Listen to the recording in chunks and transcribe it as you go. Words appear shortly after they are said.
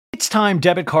It's time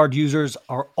debit card users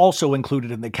are also included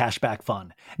in the cashback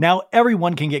fun. Now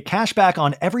everyone can get cashback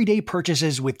on everyday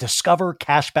purchases with Discover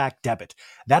Cashback Debit.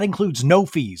 That includes no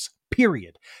fees,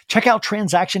 period. Check out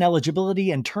transaction eligibility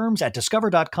and terms at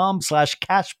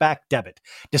discover.com/cashbackdebit.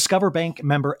 Discover Bank,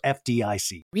 member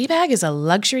FDIC. Rebag is a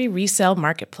luxury resale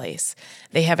marketplace.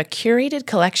 They have a curated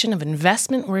collection of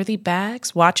investment-worthy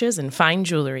bags, watches, and fine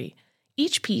jewelry.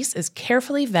 Each piece is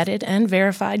carefully vetted and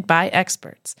verified by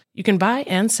experts. You can buy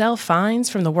and sell finds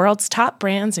from the world's top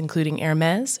brands, including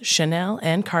Hermes, Chanel,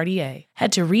 and Cartier.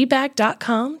 Head to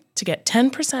Rebag.com to get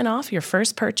 10% off your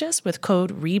first purchase with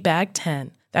code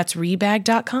REBAG10. That's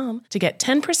Rebag.com to get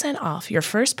 10% off your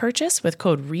first purchase with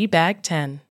code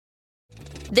REBAG10.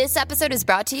 This episode is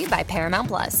brought to you by Paramount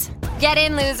Plus. Get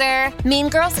in, loser! Mean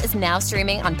Girls is now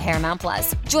streaming on Paramount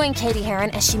Plus. Join Katie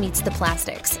Heron as she meets the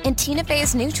plastics in Tina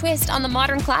Fey's new twist on the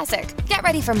modern classic. Get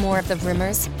ready for more of the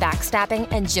rumors, backstabbing,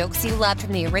 and jokes you loved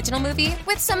from the original movie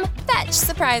with some fetch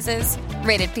surprises.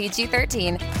 Rated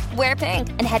PG-13. Wear pink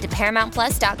and head to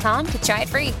ParamountPlus.com to try it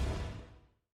free.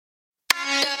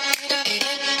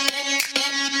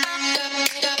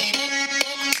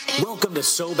 Welcome to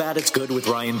So Bad It's Good with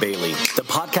Ryan Bailey, the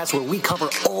podcast where we cover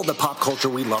all the pop culture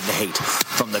we love to hate,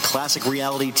 from the classic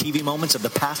reality TV moments of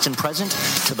the past and present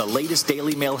to the latest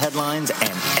Daily Mail headlines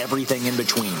and everything in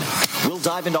between. We'll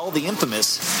dive into all the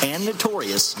infamous and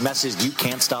notorious messes you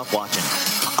can't stop watching.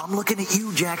 I'm looking at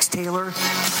you, Jax Taylor.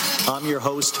 I'm your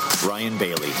host, Ryan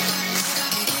Bailey.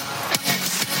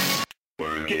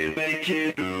 Work it, make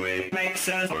it, do it, makes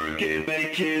us. Work it,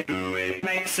 make it, do it,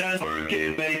 makes us. Work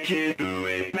it, make it, do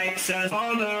it, makes us.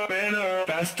 Harder, better,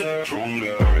 faster,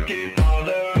 stronger. Work it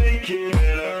harder, make it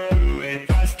better, do it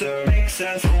faster, makes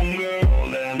us stronger. More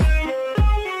than ever,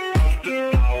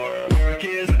 after our work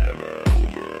is never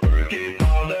over. Work it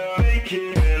harder, make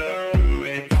it better, do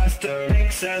it faster,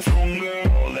 makes us stronger.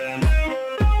 More than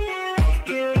ever,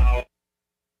 after our.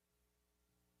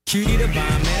 Cutie the bomb,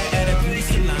 met her at a beauty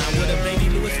salon with a baby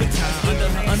Louis Vuitton under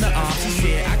her underarm. She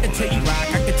said, I can tell you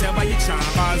rock, I can tell by your charm.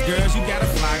 Bars girls, you got a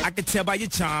flock, I can tell by your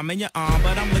charm and your arm,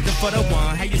 but I'm looking for the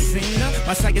one. Have you seen her?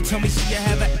 My psychic told me she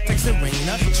have a like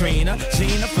Serena, Trina,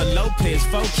 Gina for Lopez,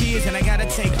 4 kids, and I gotta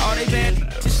take all they bad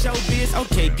to show biz.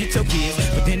 Okay, get your kids,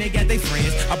 but then they got their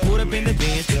friends. I pulled up in the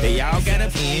Benz, they all got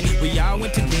up in, we all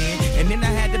went to den, and then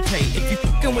I had to pay. If you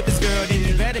fucking with this girl, then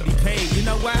you better be paid. You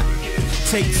know why?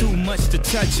 Take too much to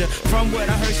touch her. From what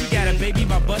I heard, she got a baby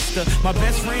by Buster. My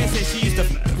best friend said she used to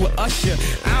f with Usher.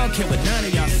 I don't care what none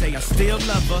of y'all say, I still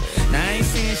love her. Now I ain't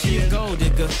saying she a gold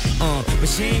digger, but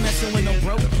she ain't messing with no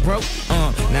broke.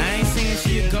 Now I ain't saying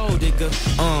she a gold digger,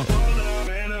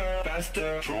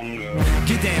 Faster, stronger.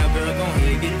 Get down, girl, go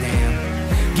ahead, get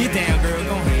down. Get down, girl,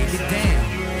 go ahead, get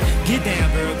down. Get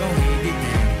down, girl, go ahead, get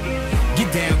down.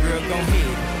 Get down, girl, go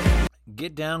ahead.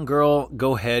 Get down, girl.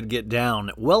 Go ahead, get down.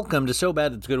 Welcome to So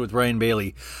Bad It's Good with Ryan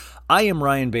Bailey. I am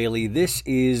Ryan Bailey. This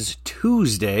is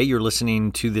Tuesday. You're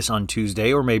listening to this on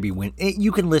Tuesday, or maybe when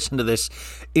you can listen to this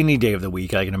any day of the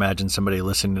week. I can imagine somebody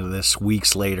listening to this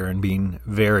weeks later and being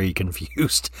very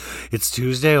confused. It's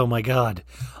Tuesday. Oh my God.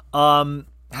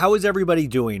 How is everybody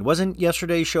doing? Wasn't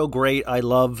yesterday's show great? I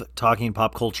love talking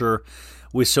pop culture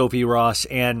with Sophie Ross,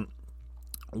 and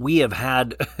we have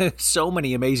had so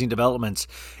many amazing developments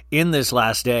in this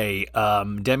last day.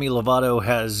 Demi Lovato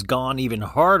has gone even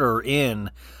harder in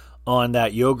on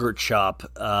that yogurt shop,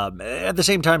 at the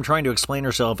same time trying to explain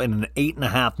herself in an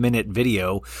 8.5-minute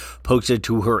video posted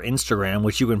to her Instagram,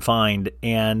 which you can find.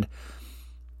 And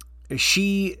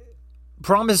she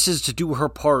promises to do her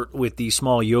part with the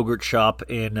small yogurt shop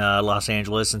in Los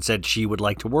Angeles and said she would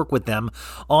like to work with them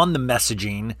on the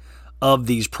messaging of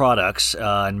these products,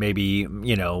 and maybe,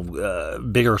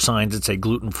 bigger signs that say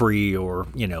gluten-free or,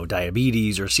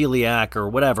 diabetes or celiac or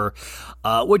whatever,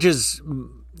 which is,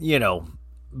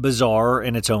 bizarre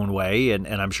in its own way. And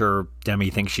I'm sure Demi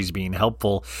thinks she's being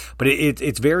helpful, but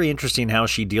it's very interesting how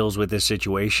she deals with this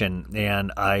situation.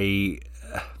 And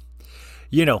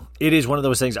it is one of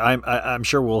those things. I'm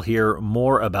sure we'll hear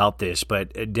more about this,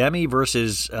 but Demi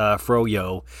versus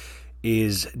Froyo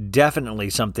is definitely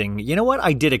something. You know what?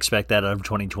 I did expect that out of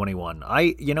 2021.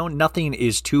 Nothing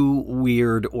is too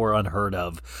weird or unheard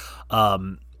of.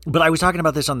 But I was talking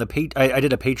about this on I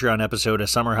did a Patreon episode, a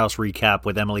Summer House recap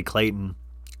with Emily Clayton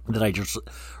that I just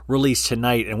released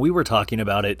tonight, and we were talking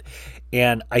about it.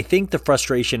 And I think the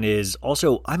frustration is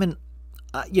also I'm an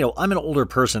older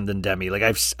person than Demi. Like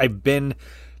I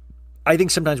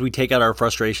think sometimes we take out our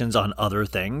frustrations on other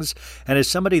things. And as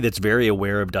somebody that's very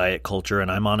aware of diet culture, and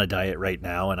I'm on a diet right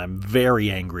now, and I'm very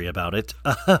angry about it.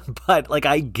 But like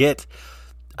I get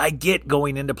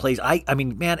going into places. I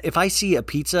mean, man, if I see a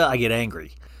pizza, I get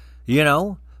angry,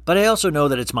 But I also know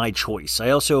that it's my choice. I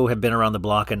also have been around the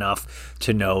block enough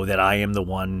to know that I am the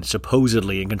one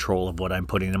supposedly in control of what I'm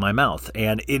putting in my mouth.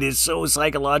 And it is so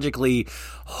psychologically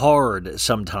hard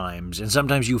sometimes. And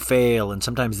sometimes you fail and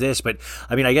sometimes this. But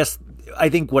I mean, I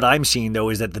think what I'm seeing, though,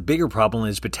 is that the bigger problem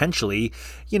is potentially,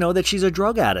 that she's a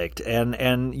drug addict.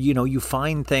 And you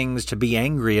find things to be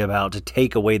angry about to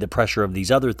take away the pressure of these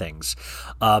other things.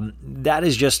 That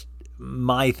is just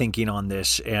my thinking on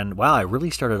this. And wow, I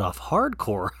really started off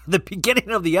hardcore at the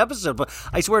beginning of the episode, but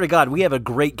I swear to God, we have a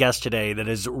great guest today that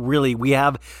is really, we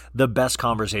have the best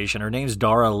conversation. Her name's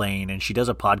Dara Laine, and she does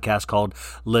a podcast called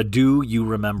Deux You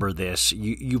Remember This.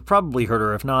 You've probably heard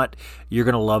her. If not, you're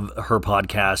going to love her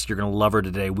podcast. You're going to love her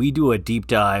today. We do a deep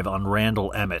dive on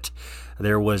Randall Emmett.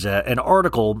 There was an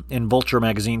article in Vulture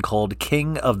magazine called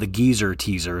King of the Geezer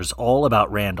Teasers, all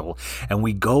about Randall. And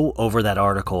we go over that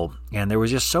article, and there was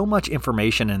just so much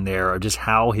information in there of just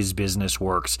how his business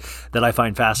works that I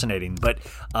find fascinating. But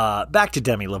back to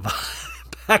Demi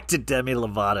Lovato. Back to Demi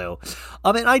Lovato.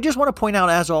 And I just want to point out,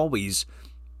 as always,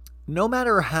 no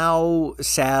matter how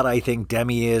sad I think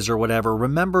Demi is or whatever,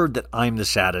 remember that I'm the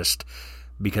saddest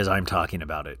because I'm talking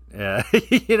about it.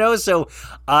 So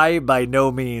I by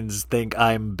no means think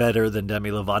I'm better than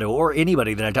Demi Lovato or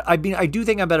anybody that I do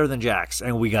think I'm better than Jax,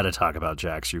 and we got to talk about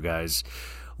Jax, you guys.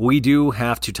 We do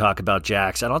have to talk about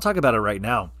Jax, and I'll talk about it right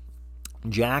now.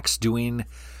 Jax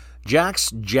Jaxed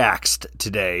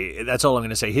today. That's all I'm going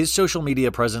to say. His social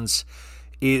media presence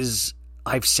is,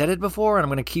 I've said it before, and I'm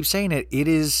going to keep saying it. It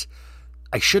is,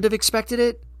 I should have expected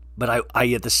it, but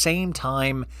I at the same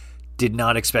time did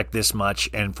not expect this much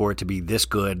and for it to be this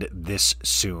good this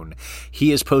soon.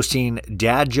 He is posting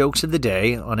dad jokes of the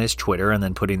day on his Twitter and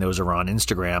then putting those around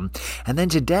Instagram. And then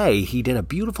today he did a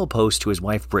beautiful post to his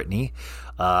wife, Britney.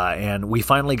 And we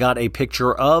finally got a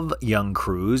picture of young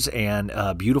Cruz and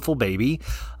a beautiful baby.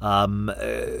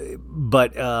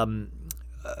 But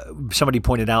somebody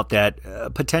pointed out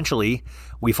that potentially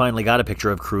we finally got a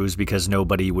picture of Cruz because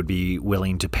nobody would be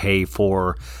willing to pay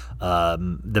for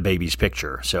the baby's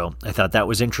picture. So I thought that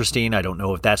was interesting. I don't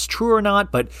know if that's true or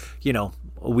not, but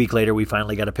a week later we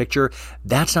finally got a picture.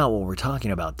 That's not what we're talking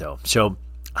about, though. So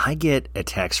I get a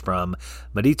text from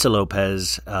Maritza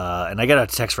Lopez, and I got a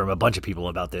text from a bunch of people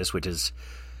about this, which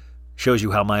shows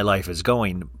you how my life is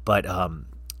going. But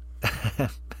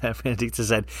Maritza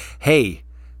said, "Hey,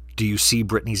 do you see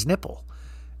Britney's nipple?"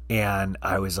 And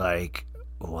I was like,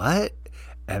 what?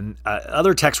 And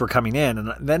other texts were coming in,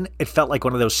 and then it felt like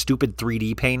one of those stupid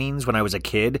 3D paintings when I was a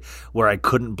kid where I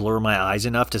couldn't blur my eyes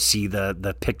enough to see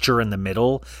the picture in the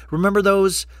middle. Remember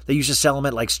those? They used to sell them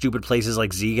at like stupid places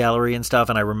like Z Gallery and stuff,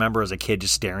 and I remember as a kid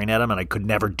just staring at them, and I could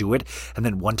never do it. And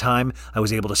then one time I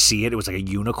was able to see it. It was like a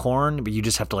unicorn, but you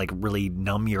just have to like really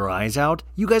numb your eyes out.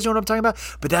 You guys know what I'm talking about?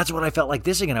 But that's what I felt like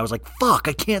this again. I was like, fuck,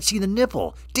 I can't see the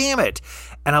nipple. Damn it.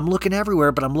 And I'm looking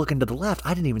everywhere, but I'm looking to the left.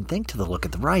 I didn't even think to look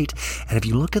at the right. And if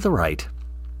you look to the right,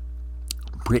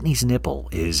 Britney's nipple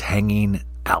is hanging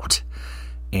out.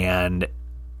 And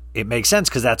it makes sense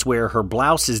because that's where her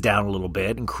blouse is down a little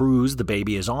bit and Cruz, the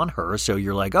baby, is on her. So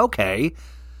you're like, okay,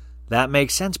 that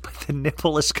makes sense. But the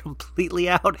nipple is completely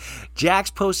out. Jax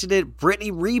posted it.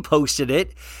 Britney reposted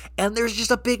it. And there's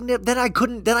just a big nip. Then I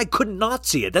could not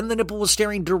see it. Then the nipple was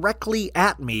staring directly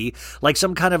at me like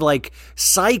some kind of like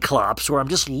cyclops where I'm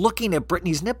just looking at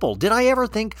Britney's nipple. Did I ever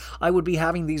think I would be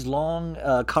having these long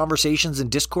conversations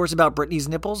and discourse about Britney's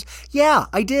nipples? Yeah,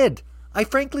 I did. I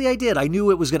did. I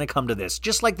knew it was going to come to this,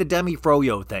 just like the Demi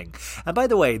froyo thing. And by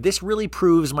the way, this really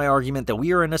proves my argument that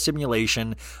we are in a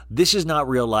simulation. This is not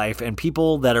real life, and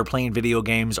people that are playing video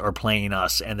games are playing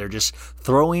us, and they're just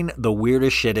throwing the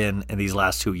weirdest shit in these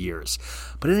last 2 years.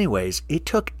 But anyways, it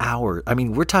took hours. I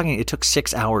mean, it took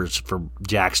 6 hours for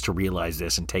Jax to realize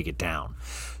this and take it down.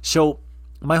 So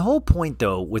my whole point,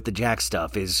 though, with the Jax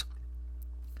stuff is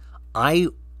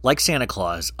like Santa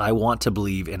Claus, I want to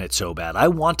believe in it so bad. I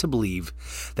want to believe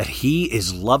that he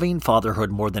is loving fatherhood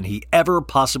more than he ever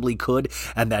possibly could,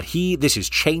 and that this has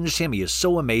changed him. He is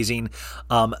so amazing.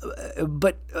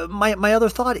 But my other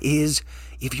thought is,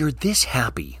 if you're this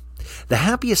happy, the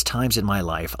happiest times in my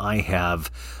life, I have,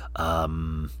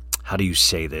 how do you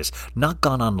say this? Not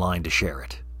gone online to share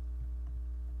it.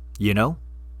 You know?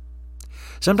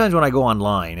 Sometimes when I go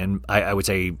online, and I would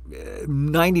say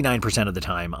 99% of the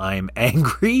time, I'm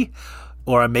angry,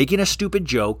 or I'm making a stupid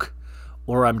joke,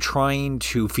 or I'm trying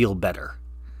to feel better.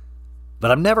 But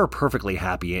I'm never perfectly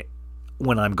happy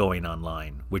when I'm going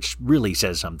online, which really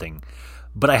says something.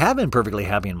 But I have been perfectly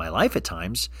happy in my life at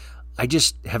times. I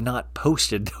just have not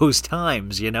posted those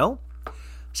times, you know? I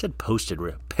said posted.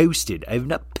 I have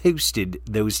not posted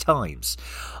those times.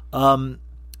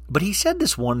 But he said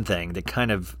this one thing that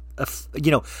kind of,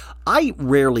 I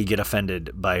rarely get offended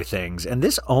by things, and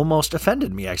this almost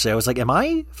offended me, actually. I was like, am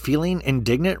I feeling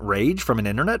indignant rage from an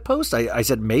internet post? I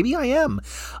said, maybe I am.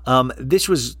 This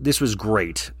was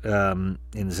great, in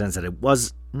the sense that it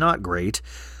was not great.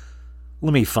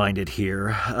 Let me find it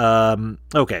here.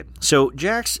 Okay, so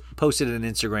Jax posted an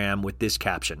Instagram with this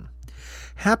caption.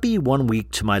 Happy 1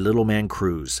 week to my little man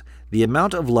Cruz. The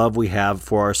amount of love we have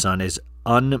for our son is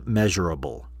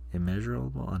unmeasurable.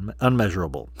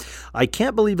 Unmeasurable. I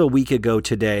can't believe a week ago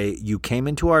today you came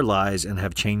into our lives and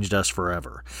have changed us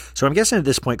forever. So I'm guessing at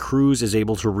this point Cruz is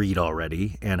able to read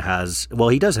already and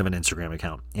he does have an Instagram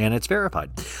account and it's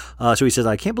verified. So he says,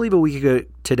 I can't believe a week ago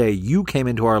today you came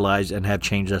into our lives and have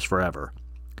changed us forever.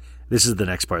 This is the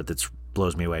next part that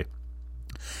blows me away.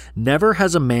 Never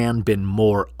has a man been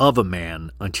more of a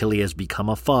man until he has become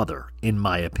a father, in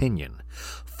my opinion.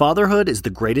 Fatherhood is the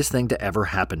greatest thing to ever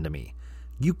happen to me.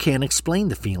 You can't explain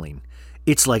the feeling.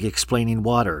 It's like explaining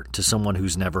water to someone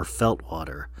who's never felt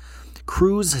water.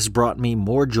 Cruz has brought me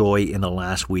more joy in the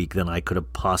last week than I could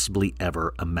have possibly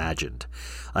ever imagined.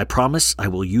 I promise I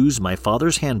will use my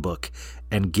father's handbook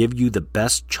and give you the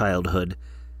best childhood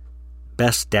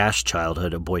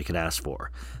a boy could ask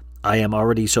for. I am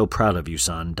already so proud of you,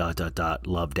 son, ...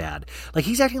 love, Dad. Like,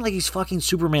 he's acting like he's fucking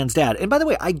Superman's dad. And by the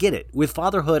way, I get it. With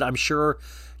fatherhood, I'm sure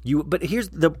but here's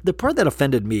the part that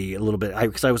offended me a little bit,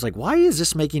 because I was like, why is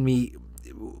this making me,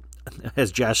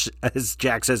 as Jax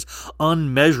says,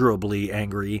 unmeasurably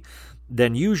angry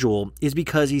than usual, is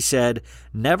because he said,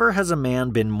 never has a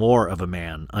man been more of a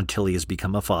man until he has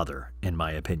become a father, in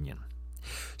my opinion.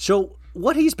 So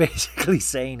what he's basically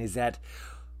saying is that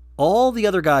all the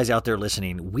other guys out there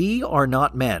listening, we are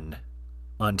not men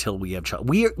until we have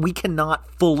children. We cannot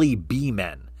fully be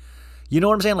men. You know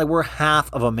what I'm saying? Like, we're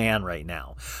half of a man right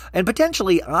now. And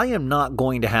potentially, I am not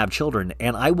going to have children,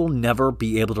 and I will never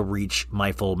be able to reach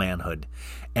my full manhood.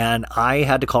 And I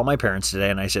had to call my parents today,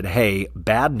 and I said, hey,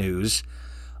 bad news.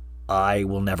 I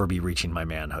will never be reaching my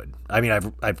manhood. I mean,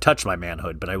 I've touched my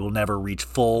manhood, but I will never reach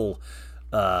full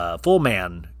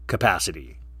man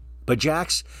capacity. But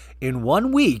Jax, in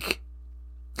 1 week,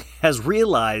 has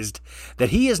realized that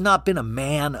he has not been a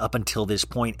man up until this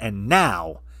point, and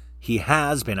now he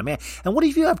has been a man. And what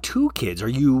if you have 2 kids? Are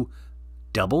you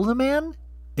double the man?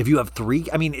 If you have 3?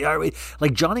 I mean,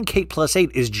 like John and Kate plus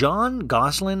 8, is John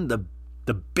Gosselin the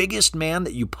biggest man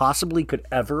that you possibly could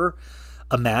ever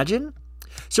imagine?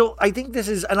 So I think this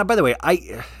is, and by the way,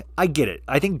 I get it.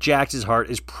 I think Jax's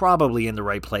heart is probably in the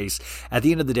right place. At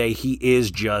the end of the day, he is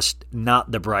just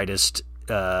not the brightest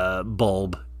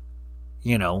bulb,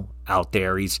 out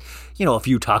there. He's, a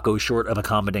few tacos short of a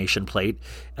combination plate.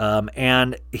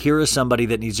 And here is somebody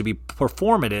that needs to be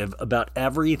performative about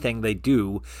everything they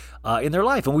do in their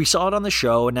life. And we saw it on the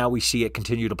show, and now we see it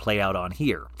continue to play out on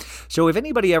here. So if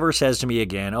anybody ever says to me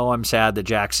again, oh, I'm sad that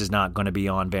Jax is not going to be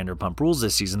on Vanderpump Rules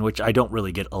this season, which I don't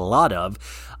really get a lot of,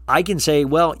 I can say,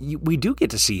 well, we do get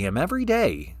to see him every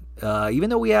day. Even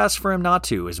though we ask for him not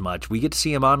to as much, we get to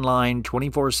see him online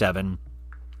 24/7.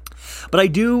 But I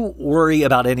do worry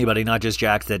about anybody, not just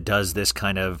Jax, that does this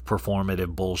kind of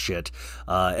performative bullshit.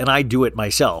 And I do it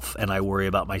myself, and I worry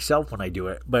about myself when I do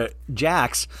it. But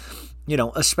Jax,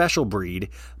 a special breed.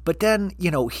 But then,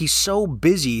 he's so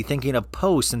busy thinking of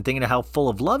posts and thinking of how full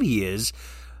of love he is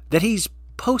that he's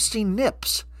posting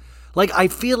nips. Like, I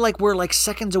feel like we're like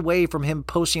seconds away from him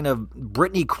posting a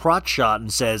Britney crotch shot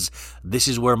and says, this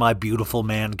is where my beautiful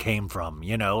man came from,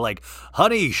 like,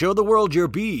 honey, show the world your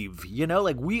beeve,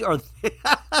 like we are,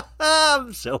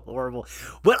 I'm so horrible.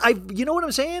 But you know what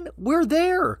I'm saying? We're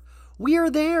there. We are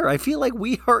there. I feel like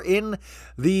we are in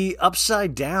the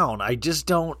upside down. I just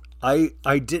don't, I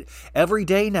did every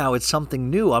day now. It's something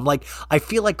new. I'm like, I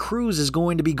feel like Cruz is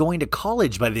going to be going to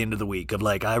college by the end of the week. Of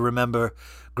like, I remember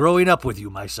growing up with you,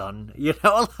 my son.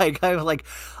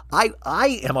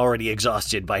 I am already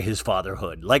exhausted by his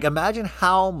fatherhood. Like, imagine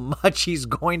how much he's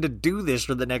going to do this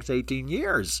for the next 18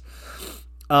 years.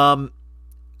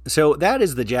 So that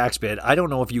is the Jax bit. I don't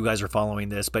know if you guys are following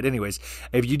this, but anyways,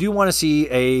 if you do want to see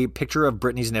a picture of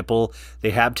Britney's nipple,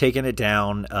 they have taken it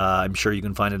down. I'm sure you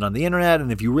can find it on the internet,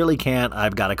 and if you really can't,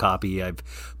 I've got a copy. I've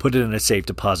put it in a safe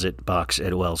deposit box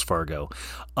at Wells Fargo.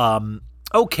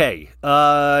 Okay,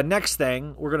 next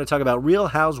thing, we're going to talk about Real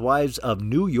Housewives of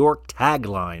New York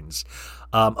taglines.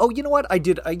 You know what?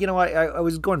 I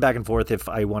was going back and forth if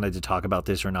I wanted to talk about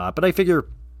this or not, but I figure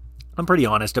I'm pretty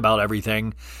honest about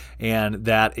everything, and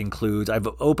that includes, I've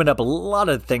opened up a lot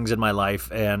of things in my life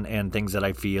and things that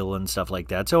I feel and stuff like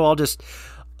that. So I'll just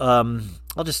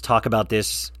talk about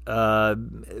this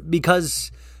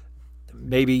because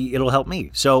maybe it'll help me.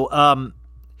 So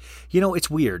It's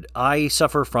weird. I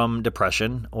suffer from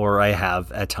depression, or I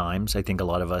have at times. I think a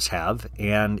lot of us have,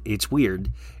 and it's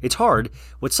weird. It's hard.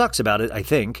 What sucks about it, I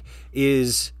think,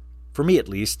 is, for me at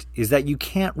least, is that you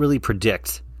can't really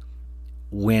predict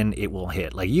when it will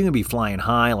hit. Like, you can be flying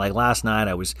high. Like last night,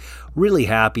 I was really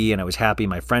happy, and I was happy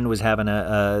my friend was having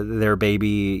their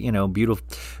baby,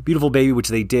 beautiful baby, which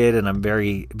they did, and I'm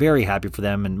very, very happy for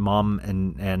them. And mom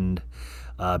and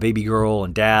baby girl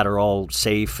and dad are all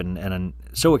safe, and I'm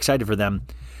so excited for them.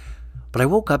 But I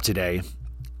woke up today,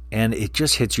 and it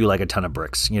just hits you like a ton of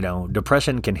bricks.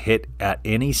 Depression can hit at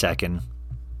any second,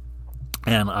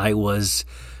 and I was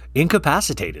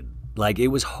incapacitated. Like, it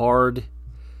was hard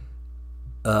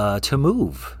to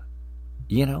move,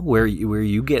 where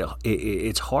you get,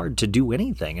 it's hard to do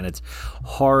anything, and it's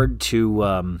hard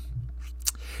to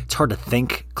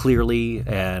think clearly,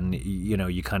 and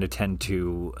you kind of tend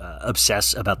to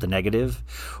obsess about the negative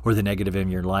or the negative in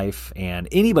your life, and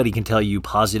anybody can tell you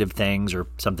positive things or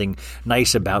something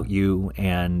nice about you,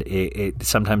 and it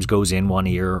sometimes goes in one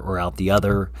ear or out the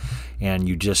other, and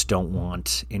you just don't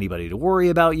want anybody to worry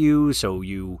about you, so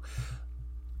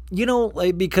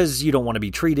because you don't want to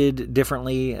be treated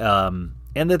differently. And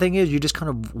the thing is, you just kind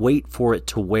of wait for it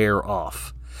to wear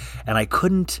off. And I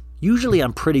couldn't. Usually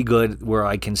I'm pretty good where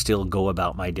I can still go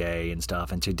about my day and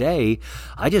stuff. And today,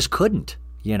 I just couldn't.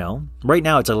 Right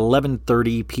now it's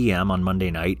 11:30 p.m. on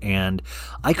Monday night, and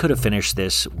I could have finished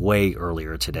this way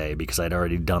earlier today because I'd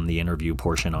already done the interview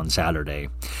portion on Saturday,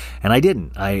 and I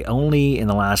didn't. I only in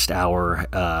the last hour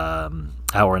and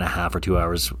a half or 2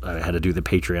 hours, I had to do the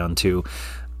Patreon too.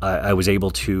 I was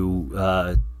able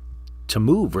to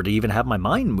move, or to even have my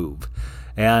mind move.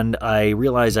 And I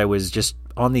realized I was just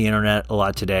on the internet a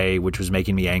lot today, which was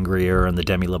making me angrier, and the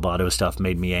Demi Lovato stuff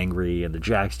made me angry, and the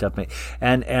Jax stuff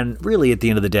and really at the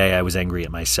end of the day, I was angry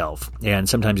at myself. And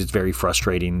sometimes it's very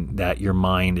frustrating that your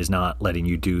mind is not letting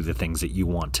you do the things that you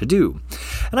want to do.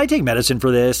 And I take medicine for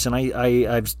this, and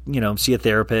I've see a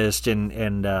therapist,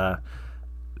 and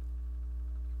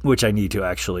which I need to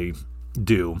actually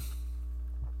do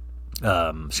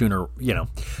sooner,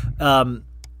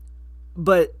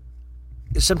 but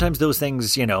sometimes those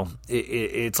things,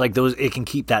 it's like it can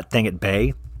keep that thing at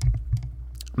bay,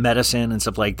 medicine and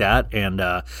stuff like that. And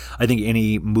I think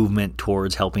any movement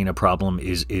towards helping a problem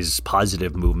is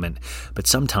positive movement, but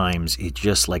sometimes it's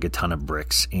just like a ton of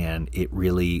bricks, and it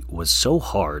really was so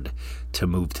hard to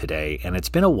move today. And it's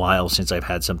been a while since I've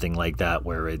had something like that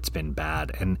where it's been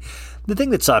bad. And the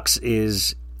thing that sucks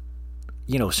is,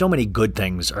 so many good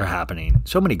things are happening.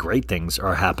 So many great things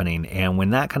are happening. And when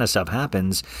that kind of stuff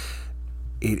happens,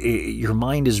 your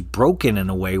mind is broken in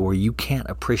a way where you can't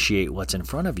appreciate what's in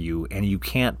front of you, and you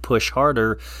can't push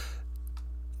harder.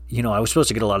 I was supposed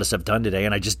to get a lot of stuff done today,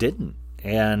 and I just didn't.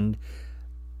 And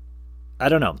I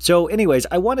don't know. So anyways,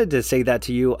 I wanted to say that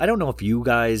to you. I don't know if you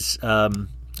guys,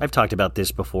 I've talked about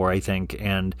this before, I think,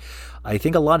 and I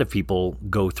think a lot of people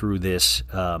go through this.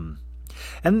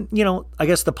 And, I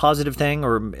guess the positive thing,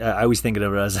 or I was thinking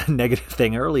of it as a negative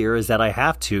thing earlier, is that I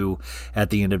have to,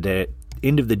 at the end of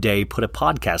the day, put a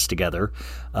podcast together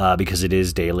because it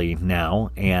is daily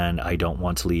now, and I don't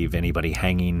want to leave anybody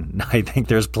hanging. I think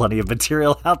there's plenty of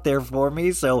material out there for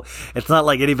me, so it's not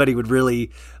like anybody would really,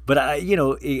 but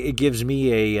it gives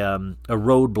me a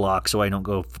roadblock so I don't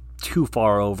go too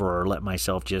far over or let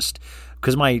myself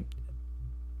because my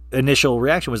initial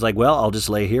reaction was like, well, I'll just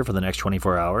lay here for the next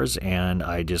 24 hours and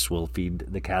I just will feed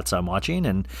the cats I'm watching,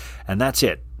 and that's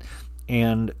it.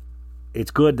 And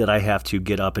it's good that I have to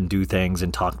get up and do things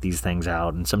and talk these things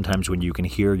out. And sometimes when you can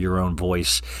hear your own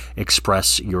voice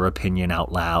express your opinion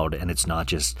out loud, and it's not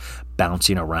just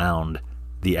bouncing around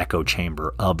the echo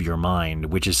chamber of your mind,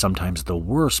 which is sometimes the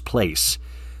worst place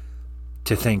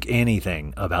to think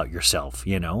anything about yourself,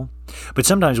 But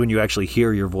sometimes when you actually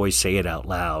hear your voice say it out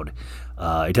loud,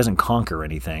 it doesn't conquer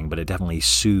anything, but it definitely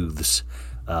soothes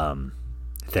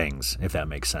things, if that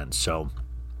makes sense. So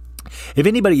if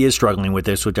anybody is struggling with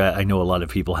this, which I know a lot of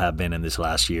people have been in this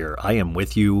last year, I am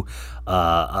with you.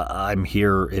 I'm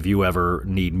here if you ever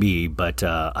need me, but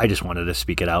I just wanted to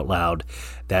speak it out loud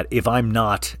that if I'm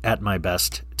not at my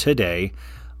best today,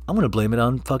 I'm going to blame it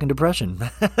on fucking depression.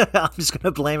 I'm just going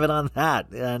to blame it on that.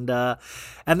 And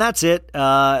that's it.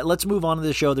 Let's move on to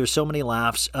the show. There's so many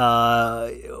laughs.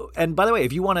 And by the way,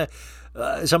 if you want to,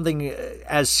 something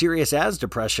as serious as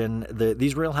depression,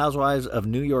 these Real Housewives of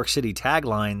New York City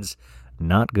taglines,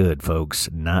 not good, folks,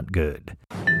 not good.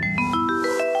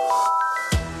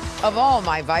 Of all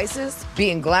my vices,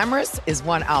 being glamorous is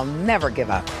one I'll never give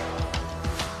up.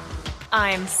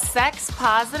 I'm sex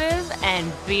positive and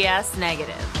BS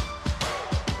negative.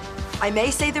 I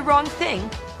may say the wrong thing,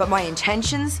 but my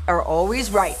intentions are always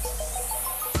right.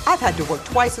 I've had to work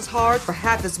twice as hard for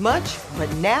half as much,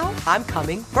 but now I'm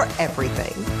coming for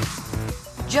everything.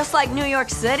 Just like New York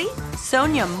City,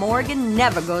 Sonia Morgan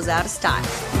never goes out of style.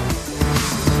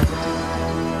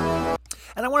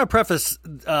 And I want to preface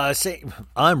saying,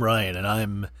 I'm Ryan, and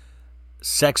I'm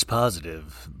sex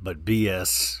positive, but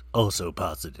BS also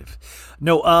positive.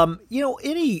 No,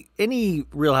 any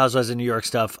Real Housewives of New York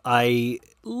stuff I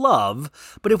love,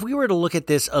 but if we were to look at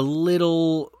this a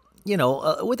little,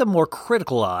 with a more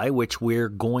critical eye, which we're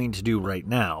going to do right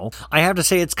now, I have to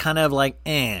say it's kind of like,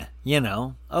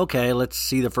 okay, let's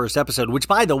see the first episode, which,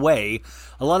 by the way,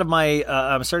 a lot of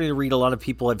I'm starting to read a lot of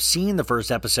people have seen the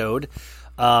first episode.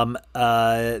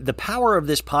 The power of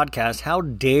this podcast, how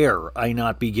dare I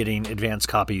not be getting advanced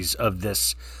copies of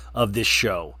this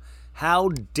show? How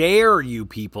dare you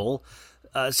people?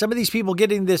 Some of these people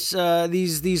getting these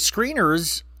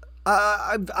screeners.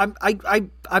 I've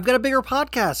got a bigger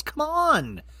podcast. Come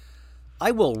on.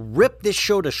 I will rip this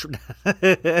show to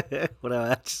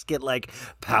whatever. I just get like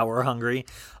power hungry.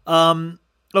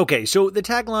 Okay, so the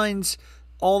taglines,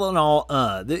 all in all,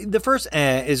 the first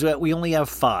is that we only have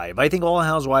 5. I think all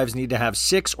housewives need to have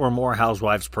 6 or more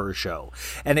housewives per show.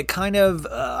 And it kind of,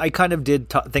 I kind of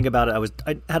did think about it.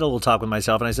 I had a little talk with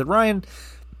myself, and I said, Ryan,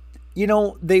 it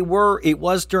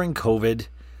was during COVID.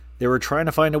 They were trying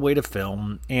to find a way to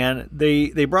film, and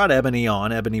they brought Ebony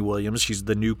Williams. She's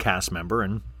the new cast member,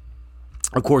 and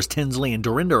of course Tinsley and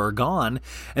Dorinda are gone,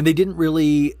 and they didn't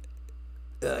really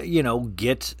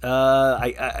get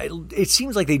it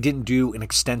seems like they didn't do an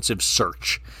extensive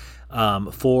search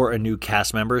for a new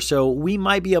cast member, so we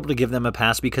might be able to give them a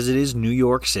pass because it is New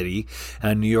York City,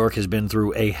 and New York has been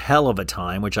through a hell of a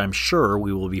time, which I'm sure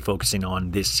we will be focusing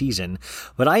on this season.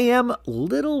 But I am a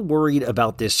little worried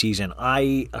about this season.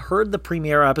 I heard the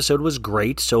premiere episode was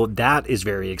great, so that is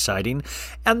very exciting.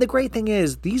 And the great thing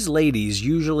is, these ladies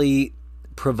usually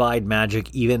provide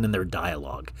magic even in their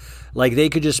dialogue. Like, they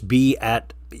could just be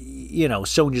at,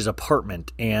 Sonia's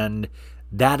apartment, and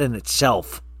that in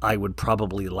itself I would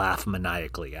probably laugh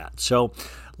maniacally at. So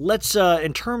let's,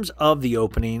 in terms of the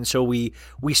opening, so we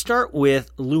start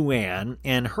with Luann,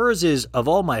 and hers is, of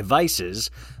all my vices,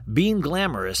 being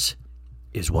glamorous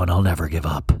is one I'll never give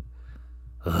up.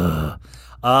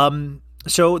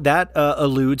 So that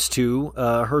alludes to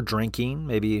her drinking,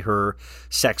 maybe her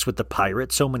sex with the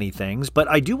pirate, so many things. But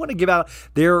I do want to give out,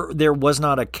 there was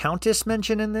not a countess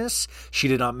mention in this. She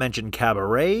did not mention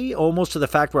cabaret, almost to the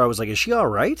fact where I was like, is she all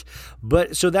right?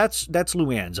 But so that's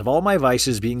Luann's. Of all my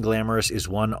vices, being glamorous is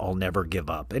one I'll never give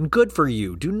up. And good for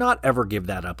you. Do not ever give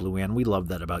that up, Luann. We love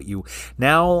that about you.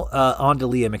 Now on to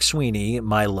Leah McSweeney,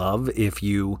 my love. If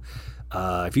you've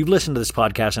listened to this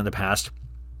podcast in the past,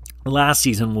 last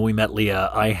season when we met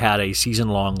Leah, I had a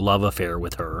season-long love affair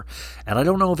with her, and I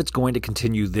don't know if it's going to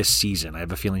continue this season. I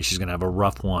have a feeling she's going to have a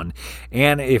rough one,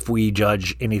 and if we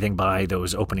judge anything by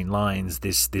those opening lines,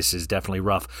 this is definitely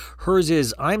rough. Hers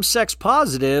is, I'm sex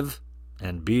positive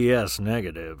and BS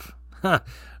negative.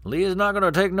 Leah's not going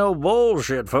to take no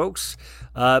bullshit, folks.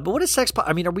 But what is sex?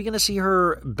 Are we going to see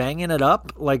her banging it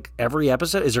up like every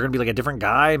episode? Is there going to be like a different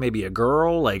guy, maybe a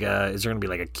girl? Is there going to be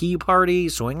like a key party,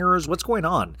 swingers? What's going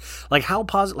on? Like, how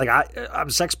positive? Like, I'm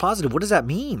sex positive. What does that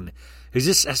mean? Is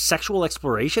this a sexual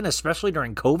exploration, especially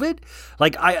during COVID?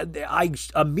 Like, I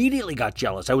immediately got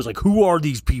jealous. I was like, who are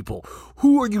these people?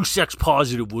 Who are you sex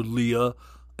positive with, Leah?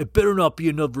 It better not be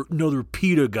another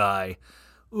PETA guy.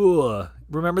 Ugh.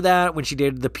 Remember that when she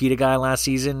dated the PETA guy last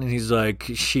season, and he's like,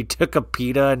 she took a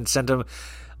PETA and sent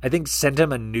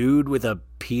him a nude with a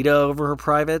PETA over her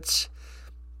privates.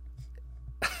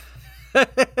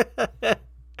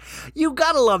 You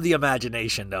gotta love the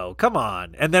imagination, though. Come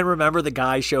on. And then remember, the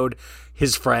guy showed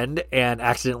his friend and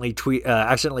accidentally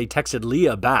texted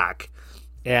Leah back,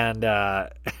 and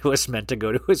it was meant to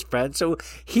go to his friend. So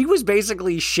he was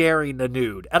basically sharing the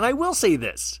nude. And I will say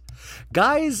this.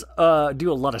 Guys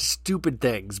do a lot of stupid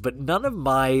things, but none of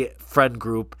my friend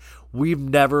group, we've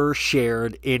never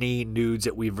shared any nudes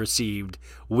that we've received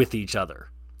with each other.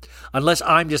 Unless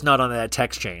I'm just not on that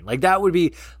text chain. Like, that would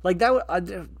be, like, that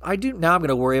would, I do, now I'm going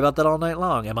to worry about that all night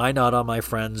long. Am I not on my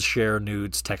friends share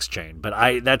nudes text chain?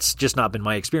 But that's just not been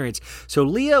my experience. So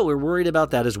Leah, we're worried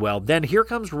about that as well. Then here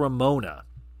comes Ramona.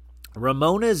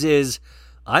 Ramona's is,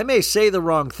 I may say the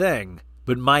wrong thing,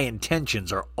 but my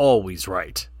intentions are always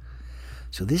right.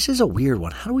 So this is a weird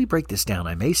one. How do we break this down?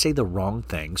 I may say the wrong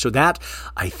thing. So that,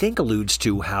 I think, alludes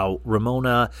to how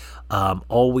Ramona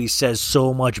always says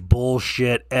so much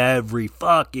bullshit every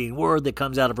fucking word that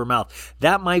comes out of her mouth.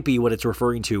 That might be what it's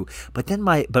referring to. But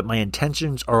my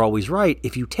intentions are always right.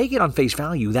 If you take it on face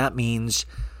value, that means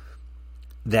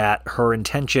that her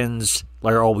intentions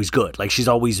are always good. Like, she's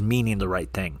always meaning the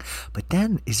right thing. But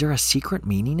then, is there a secret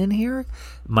meaning in here?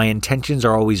 My intentions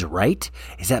are always right?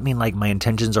 Does that mean, like, my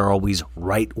intentions are always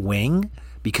right-wing?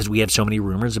 Because we have so many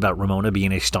rumors about Ramona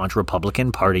being a staunch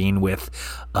Republican, partying with,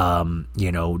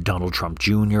 Donald Trump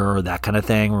Jr., that kind of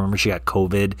thing. Remember, she got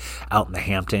COVID out in the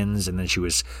Hamptons, and then she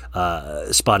was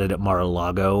spotted at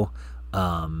Mar-a-Lago,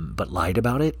 but lied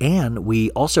about it. And we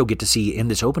also get to see in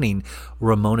this opening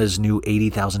Ramona's new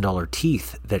 $80,000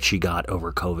 teeth that she got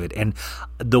over COVID. And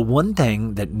the one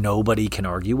thing that nobody can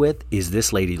argue with is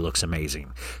this lady looks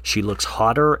amazing. She looks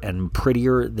hotter and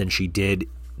prettier than she did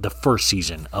the first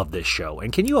season of this show.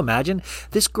 And can you imagine?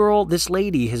 This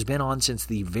lady has been on since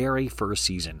the very first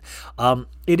season.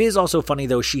 It is also funny,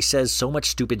 though, she says so much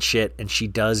stupid shit, and she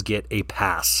does get a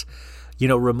pass.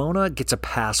 Ramona gets a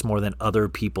pass more than other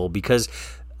people, because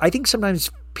I think sometimes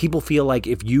people feel like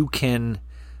if you can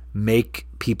make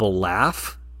people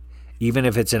laugh, even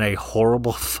if it's in a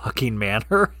horrible fucking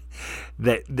manner,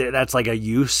 that's like a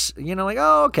use, like,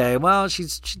 oh, okay, well, she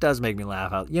does make me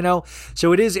laugh out,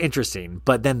 so it is interesting.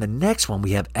 But then the next one,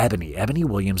 we have Ebony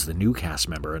Williams, the new cast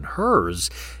member, and hers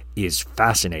is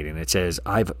fascinating. It says,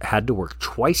 I've had to work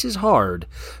twice as hard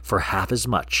for half as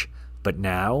much, but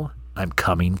now I'm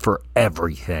coming for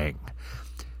everything.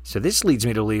 So this leads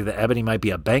me to believe that Ebony might be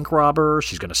a bank robber.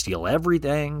 She's going to steal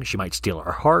everything. She might steal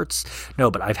our hearts.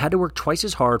 No, but I've had to work twice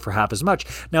as hard for half as much.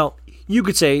 Now, you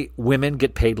could say women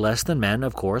get paid less than men,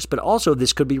 of course, but also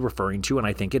this could be referring to, and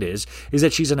I think it is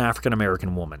that she's an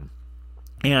African-American woman.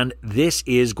 And this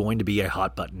is going to be a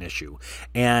hot button issue.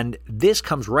 And this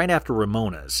comes right after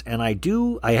Ramona's. And I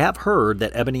have heard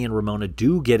that Ebony and Ramona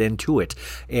do get into it.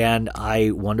 And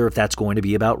I wonder if that's going to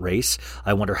be about race.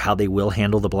 I wonder how they will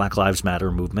handle the Black Lives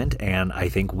Matter movement. And I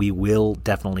think we will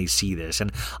definitely see this.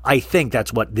 And I think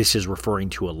that's what this is referring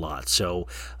to a lot. So,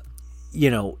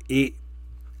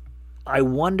 I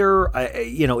wonder,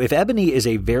 if Ebony is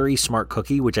a very smart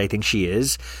cookie, which I think she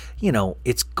is,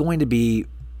 it's going to be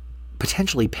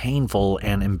potentially painful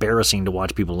and embarrassing to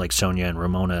watch people like Sonia and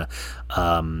Ramona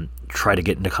try to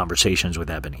get into conversations with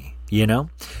Ebony,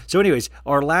 So anyways,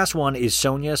 our last one is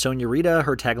Sonia Rita.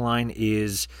 Her tagline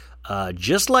is,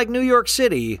 just like New York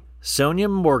City, Sonia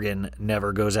Morgan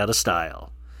never goes out of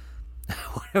style.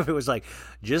 What if it was like,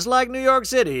 just like New York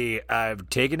City, I've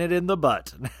taken it in the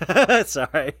butt.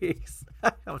 Sorry.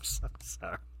 I'm so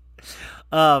sorry.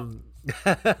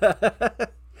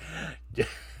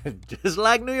 Just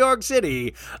like New York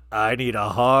City, I need a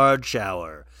hard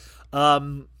shower.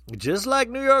 Just like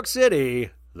New York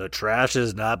City, the trash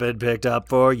has not been picked up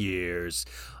for years.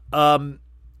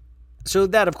 So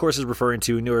that, of course, is referring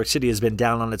to New York City has been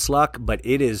down on its luck, but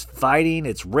it is fighting,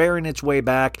 it's rearing its way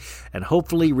back, and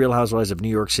hopefully Real Housewives of New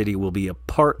York City will be a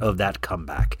part of that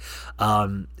comeback.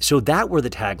 So that were the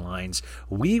taglines.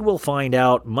 We will find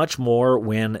out much more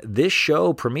when this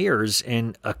show premieres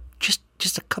in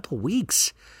just a couple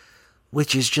weeks,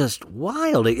 which is just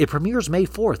wild. It premieres May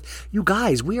 4th. You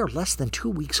guys, we are less than 2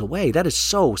 weeks away. That is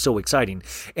so exciting.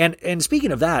 And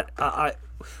speaking of that,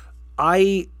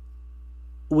 I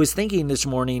was thinking this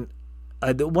morning,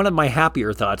 one of my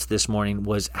happier thoughts this morning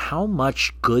was how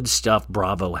much good stuff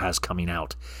Bravo has coming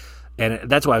out. And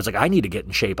that's why I was like, I need to get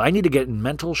in shape. I need to get in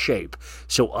mental shape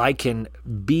so I can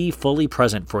be fully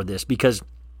present for this, because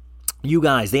you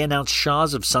guys, they announced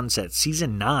Shaws of Sunset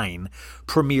Season 9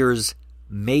 premieres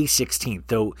May 16th.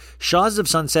 Though Shaws of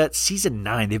Sunset Season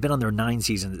 9, they've been on their 9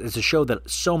 seasons. It's a show that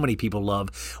so many people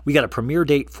love. We got a premiere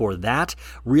date for that.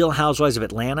 Real Housewives of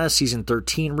Atlanta Season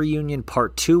 13 reunion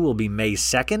Part 2 will be May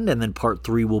 2nd, and then Part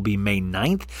 3 will be May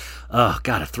 9th. Oh,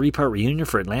 God, a 3-part reunion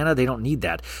for Atlanta? They don't need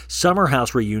that. Summer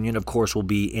House reunion, of course, will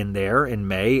be in there in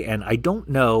May, and I don't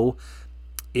know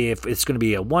if it's going to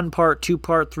be a 1-part,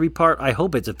 2-part, 3-part. I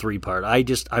hope it's a 3-part.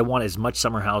 I want as much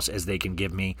Summer House as they can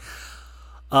give me.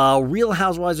 Real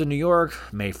Housewives of New York,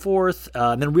 May 4th.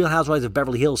 And then Real Housewives of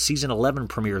Beverly Hills Season 11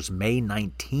 premieres May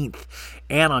 19th.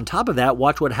 And on top of that,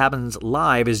 Watch What Happens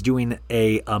Live is doing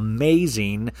a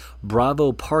amazing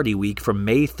Bravo Party Week from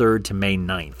May 3rd to May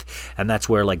 9th. And that's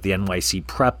where like the NYC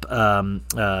Prep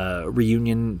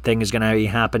reunion thing is going to be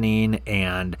happening.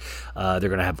 And they're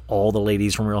going to have all the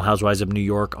ladies from Real Housewives of New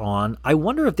York on. I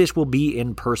wonder if this will be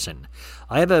in person.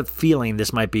 I have a feeling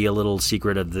this might be a little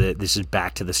secret of this is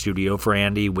back to the studio for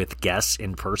Andy with guests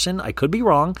in person. I could be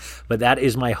wrong, but that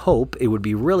is my hope. It would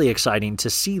be really exciting to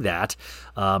see that.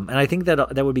 And I think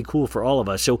that would be cool for all of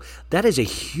us. So that is a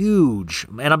huge,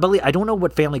 and I don't know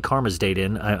what Family Karma's date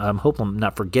in. I hope I'm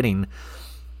not forgetting.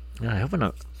 I hope I'm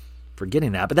not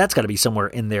forgetting that, but that's got to be somewhere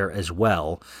in there as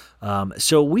well.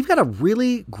 So we've got a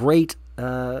really great,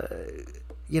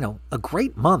 a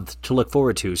great month to look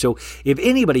forward to. So if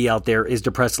anybody out there is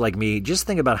depressed like me, just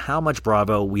think about how much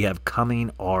Bravo we have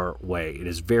coming our way. It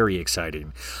is very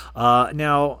exciting.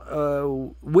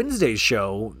 Now, Wednesday's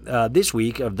show this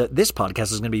week of this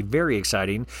podcast is going to be very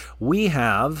exciting. We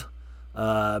have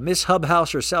Miss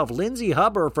Hubhouse herself, Lindsay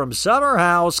Hubber from Summer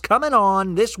House, coming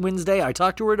on this Wednesday. I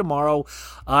talk to her tomorrow.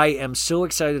 I am so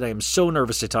excited. I am so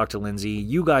nervous to talk to Lindsay.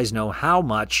 You guys know how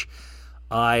much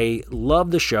I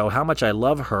love the show, how much I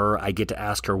love her. I get to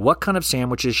ask her what kind of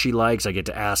sandwiches she likes. I get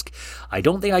to ask, I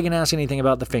don't think I can ask anything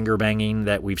about the finger banging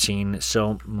that we've seen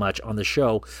so much on the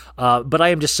show, but I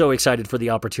am just so excited for the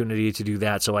opportunity to do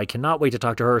that, so I cannot wait to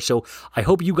talk to her. So I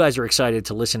hope you guys are excited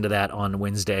to listen to that on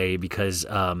Wednesday, because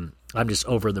I'm just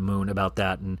over the moon about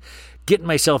that and getting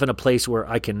myself in a place where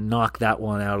I can knock that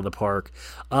one out of the park.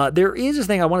 There is a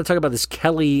thing I want to talk about, this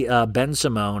Kelly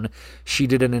Ben-Simone. She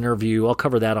did an interview. I'll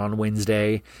cover that on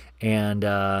Wednesday. And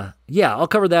I'll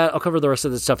cover that. I'll cover the rest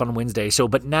of the stuff on Wednesday.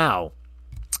 But now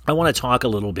I want to talk a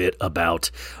little bit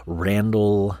about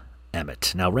Randall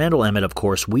Emmett. Now, Randall Emmett, of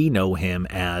course, we know him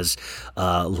as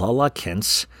Lala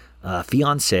Kent's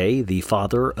fiance, the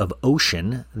father of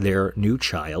Ocean, their new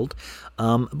child.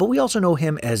 But we also know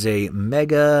him as a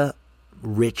mega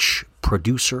rich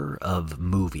producer of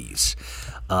movies.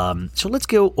 So let's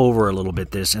go over a little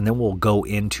bit this, and then we'll go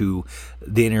into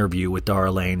the interview with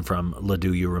Dara Laine from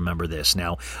Do You Remember This.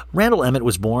 Now, Randall Emmett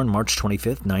was born March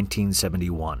 25th,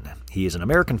 1971. He is an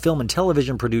American film and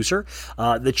television producer,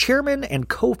 the chairman and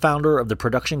co-founder of the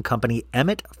production company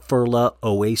Emmett Furla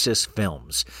Oasis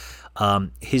Films.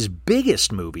 His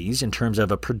biggest movies in terms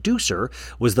of a producer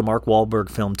was the Mark Wahlberg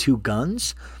film Two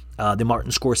Guns, the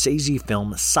Martin Scorsese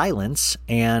film Silence,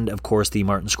 and of course the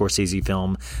Martin Scorsese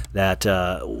film that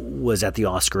was at the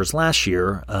Oscars last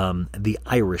year, The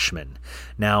Irishman.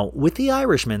 Now, with The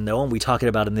Irishman, though, and we talk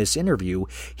about in this interview,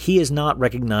 he is not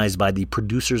recognized by the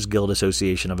Producers Guild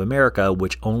Association of America,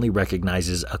 which only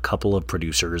recognizes a couple of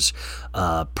producers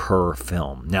per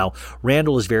film. Now,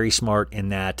 Randall is very smart in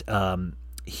that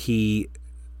he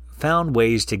found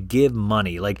ways to give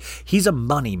money. Like, he's a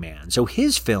money man. So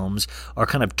his films are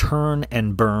kind of turn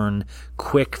and burn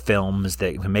quick films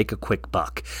that can make a quick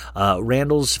buck.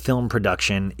 Randall's film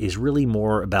production is really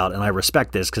more about, and I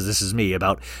respect this because this is me,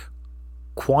 about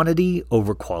quantity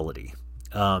over quality.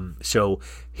 So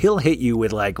he'll hit you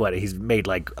with he's made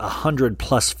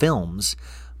 100+ films,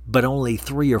 but only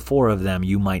 3 or 4 of them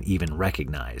you might even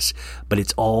recognize. But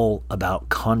it's all about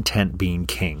content being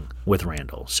king with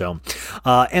Randall. So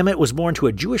Emmett was born to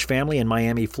a Jewish family in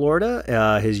Miami,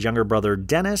 Florida. His younger brother,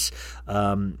 Dennis,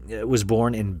 was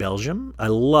born in Belgium. I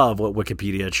love what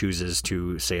Wikipedia chooses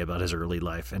to say about his early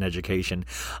life and education.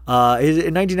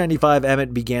 In 1995,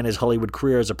 Emmett began his Hollywood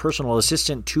career as a personal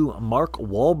assistant to Mark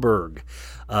Wahlberg.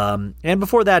 And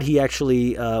before that, he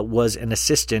actually was an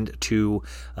assistant to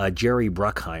Jerry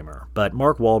Bruckheimer. But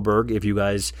Mark Wahlberg, if you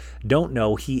guys don't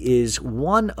know, he is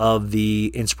one of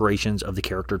the inspirations of the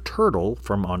character Turtle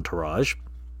from Entourage.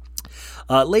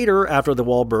 Later, after the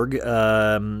Wahlberg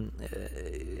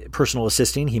personal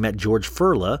assisting, he met George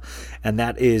Furla, and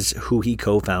that is who he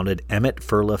co-founded Emmett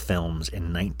Furla Films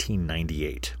in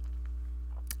 1998.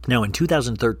 Now, in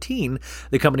 2013,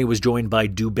 the company was joined by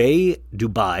Dubai-based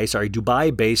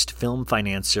film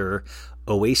financier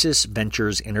Oasis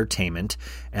Ventures Entertainment,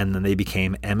 and then they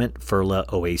became Emmett Furla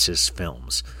Oasis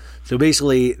Films. So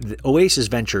basically, Oasis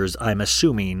Ventures, I'm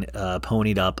assuming,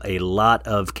 ponied up a lot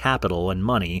of capital and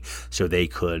money so they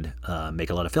could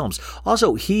make a lot of films.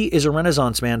 Also, he is a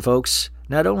Renaissance man, folks.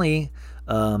 Not only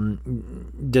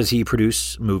does he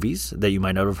produce movies that you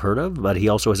might not have heard of, but he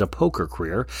also has a poker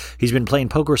career. He's been playing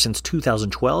poker since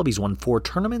 2012. He's won 4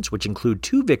 tournaments, which include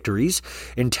 2 victories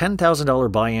in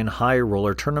 $10,000 buy-in high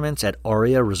roller tournaments at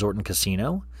Aria Resort and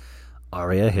Casino.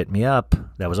 Aria, hit me up.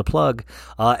 That was a plug.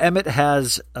 Emmett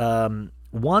has won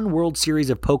World Series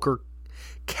of Poker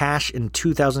cash in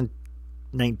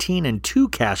 2019 and 2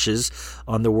 cashes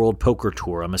on the World Poker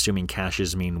Tour. I'm assuming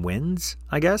cashes mean wins,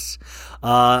 I guess.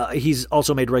 He's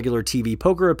also made regular TV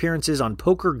poker appearances on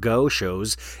Poker Go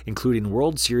shows, including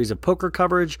World Series of Poker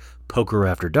coverage, Poker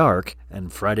After Dark,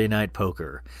 and Friday Night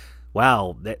Poker.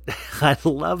 Wow, I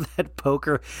love that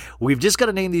poker. We've just got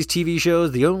to name these TV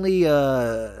shows. The only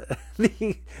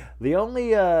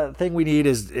thing we need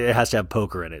is it has to have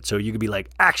poker in it. So you could be like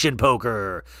Action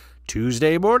Poker,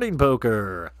 Tuesday Morning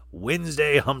Poker,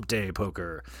 Wednesday Hump Day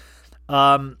Poker.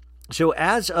 So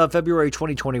as of February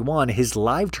 2021, his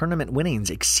live tournament winnings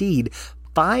exceed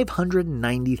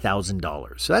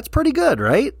 $590,000. So that's pretty good,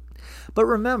 right? But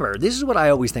remember, this is what I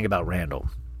always think about Randall.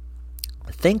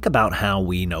 Think about how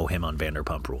we know him on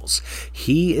Vanderpump Rules.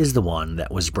 He is the one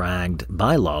that was bragged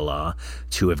by Lala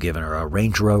to have given her a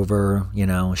Range Rover. You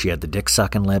know, she had the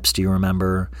dick-sucking lips, do you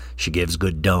remember? She gives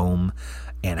good dome.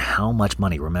 And how much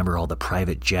money? Remember all the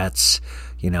private jets,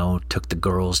 you know, took the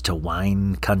girls to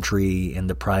wine country in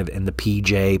the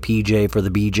PJ for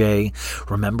the BJ.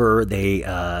 Remember they,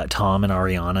 Tom and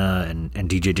Ariana and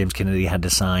DJ James Kennedy had to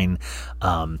sign,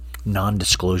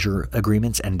 non-disclosure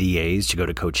agreements, NDAs, to go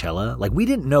to Coachella. Like, we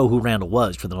didn't know who Randall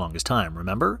was for the longest time,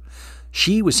 remember?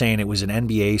 She was saying it was an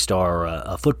NBA star or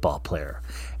a football player.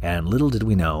 And little did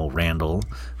we know Randall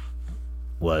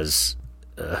was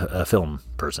a film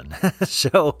person.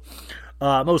 So,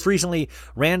 most recently,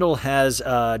 Randall has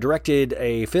directed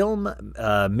a film,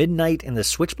 Midnight in the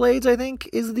Switchblades, I think,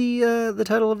 is the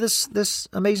title of this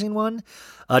amazing one.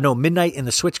 No, Midnight in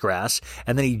the Switchgrass.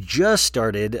 And then he just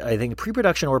started, I think,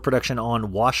 pre-production or production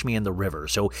on Wash Me in the River.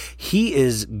 So he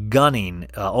is gunning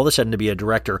all of a sudden to be a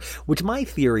director, which my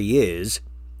theory is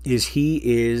he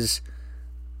is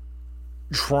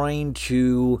trying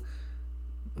to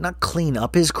not clean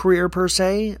up his career per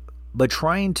se, but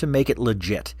trying to make it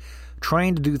legit,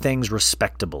 trying to do things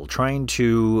respectable, trying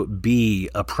to be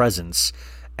a presence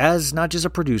as not just a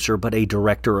producer, but a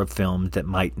director of film that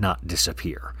might not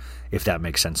disappear, if that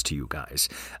makes sense to you guys.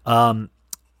 But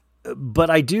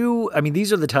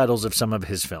these are the titles of some of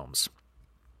his films.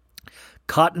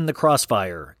 Caught in the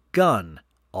Crossfire, Gun,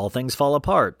 All Things Fall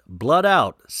Apart, Blood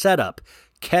Out, Setup,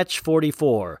 Catch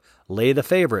 44, Lay the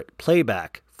Favorite,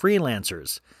 Playback,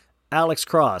 Freelancers, Alex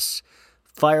Cross,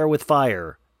 Fire with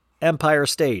Fire, Empire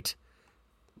State,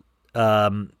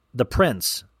 The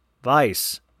Prince,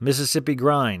 Vice, Mississippi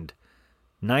Grind,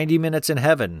 90 Minutes in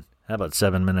Heaven. How about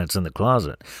 7 Minutes in the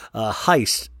Closet?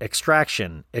 Heist,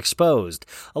 Extraction, Exposed.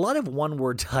 A lot of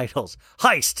one-word titles.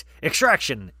 Heist,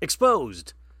 Extraction,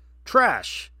 Exposed,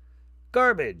 Trash,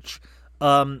 Garbage.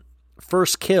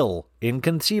 First Kill,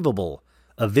 Inconceivable,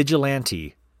 A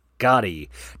Vigilante, Gotti.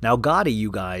 Now, Gotti,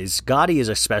 you guys, Gotti is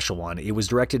a special one. It was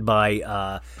directed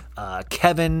by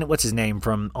Kevin, what's his name,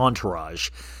 from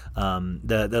Entourage.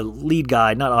 The lead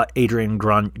guy, not Adrian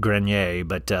Grenier,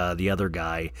 but the other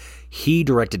guy. He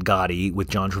directed Gotti with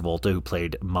John Travolta, who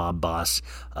played mob boss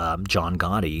John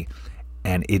Gotti.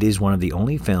 And it is one of the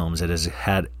only films that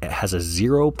has a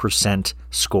 0%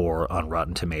 score on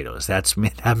Rotten Tomatoes. That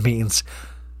means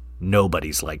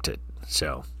nobody's liked it.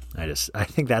 So I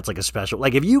think that's like a special,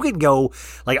 like if you can go,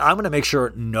 like I'm going to make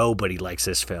sure nobody likes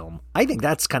this film. I think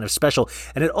that's kind of special.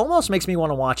 And it almost makes me want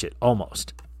to watch it,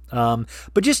 almost.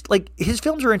 But just like his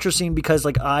films are interesting because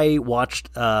like I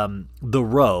watched The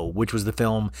Row, which was the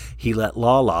film he let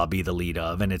Lala be the lead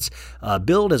of, and it's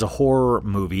billed as a horror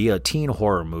movie, a teen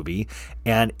horror movie,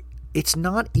 and it's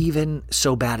not even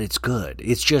so bad it's good.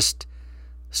 It's just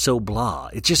so blah.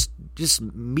 It's just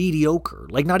mediocre.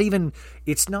 Like not even,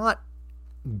 it's not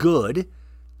good.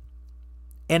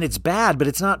 And it's bad, but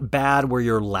it's not bad where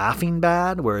you're laughing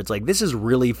bad, where it's like, this is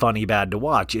really funny bad to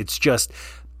watch. It's just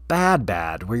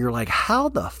bad, where you're like, how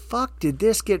the fuck did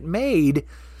this get made?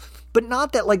 But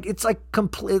not that, like, it's like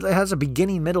complete, it has a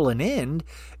beginning, middle, and end.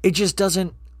 It just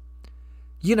doesn't,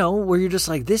 where you're just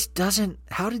like, this doesn't,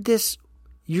 how did this,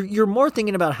 you're more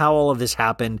thinking about how all of this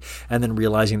happened and then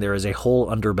realizing there is a whole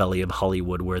underbelly of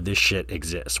Hollywood where this shit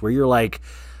exists, where you're like,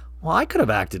 well, I could have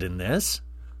acted in this.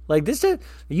 Like, this,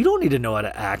 you don't need to know how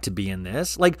to act to be in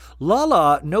this. Like,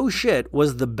 Lala, no shit,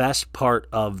 was the best part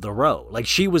of The Row. Like,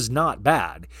 she was not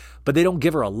bad, but they don't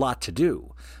give her a lot to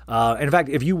do. And in fact,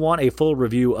 if you want a full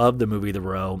review of the movie The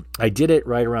Row, I did it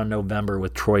right around November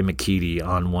with Troy McKeedy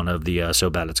on one of the So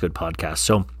Bad It's Good podcasts.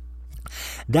 So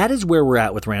that is where we're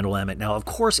at with Randall Emmett. Now, of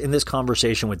course, in this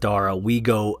conversation with Dara, we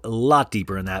go a lot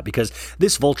deeper in that because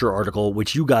this Vulture article,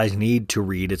 which you guys need to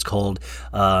read, it's called,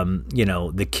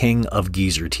 The King of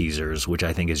Geezer Teasers, which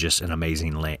I think is just an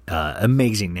amazing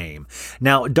name.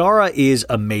 Now, Dara is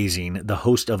amazing, the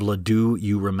host of Do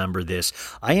You Remember This?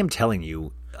 I am telling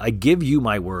you, I give you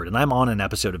my word, and I'm on an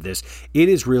episode of this. It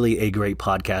is really a great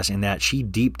podcast in that she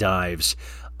deep dives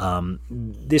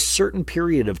this certain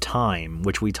period of time,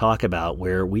 which we talk about,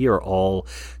 where we are all,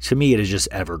 to me, it is just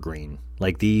evergreen.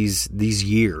 Like these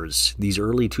years, these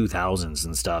early 2000s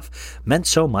and stuff meant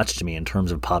so much to me in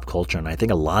terms of pop culture. And I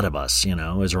think a lot of us,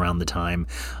 is around the time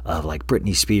of like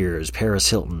Britney Spears, Paris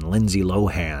Hilton, Lindsay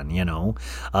Lohan, and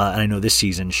I know this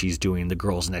season she's doing The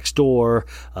Girls Next Door,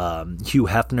 Hugh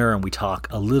Hefner, and we talk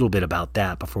a little bit about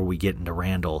that before we get into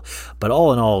Randall. But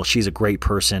all in all, she's a great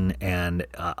person. And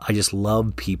I just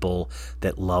love people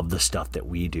that love the stuff that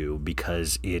we do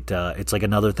because it's like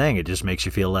another thing. It just makes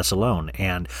you feel less alone.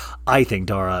 And I think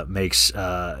Dara makes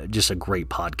just a great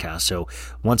podcast. So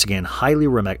once again, highly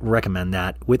recommend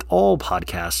that with all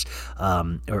podcasts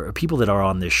or people that are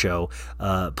on this show.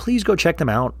 Please go check them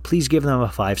out. Please give them a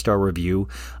 5-star review.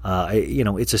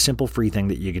 It's a simple free thing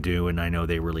that you can do, and I know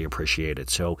they really appreciate it.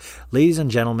 So ladies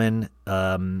and gentlemen,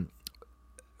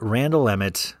 Randall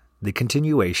Emmett, the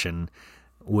continuation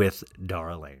with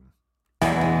Dara Laine.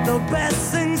 The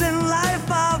best things in life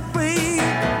are free,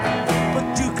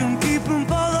 but you can keep them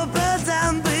for the birds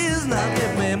and bees. Now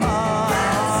give me more.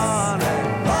 That's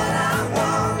what I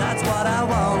want. That's what I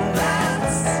want.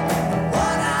 That's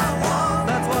what I want.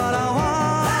 That's what I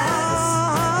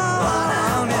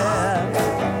want.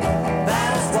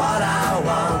 That's what I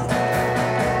want.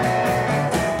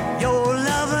 Your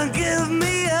loving give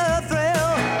me a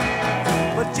thrill,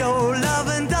 but your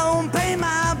loving don't pay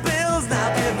my bills.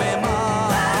 Now give me more.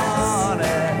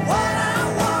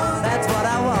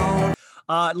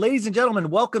 Ladies and gentlemen,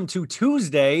 welcome to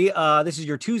Tuesday. This is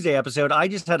your Tuesday episode. I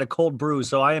just had a cold brew,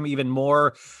 so I am even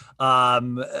more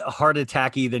heart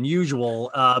attacky than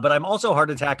usual. But I'm also heart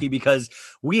attacky because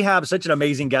we have such an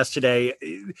amazing guest today.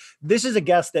 This is a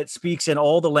guest that speaks in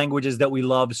all the languages that we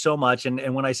love so much.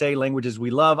 And when I say languages we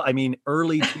love, I mean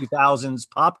early 2000s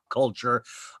pop culture.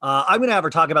 I'm going to have her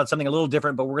talk about something a little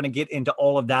different, but we're going to get into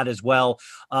all of that as well.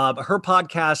 Her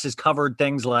podcast has covered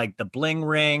things like The Bling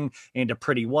Ring, Into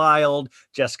Pretty Wild,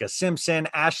 Jessica Simpson,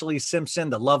 Ashley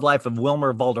Simpson, The Love Life of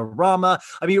Wilmer Valderrama.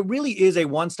 I mean, it really is a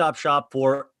one-stop shop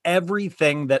for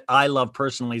everything that I love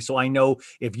personally. So I know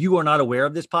if you are not aware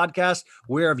of this podcast,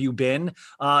 where have you been?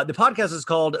 The podcast is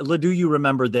called Do You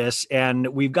Remember This? And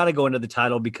we've got to go into the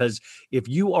title because if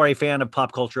you are a fan of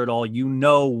pop culture at all, you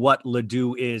know what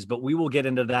Ledoux is, but we will get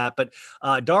into that. But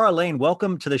Dara Laine,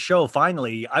 welcome to the show.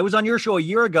 Finally, I was on your show a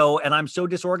year ago and I'm so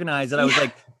disorganized that I was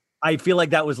like, I feel like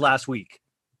that was last week.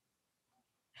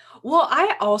 Well,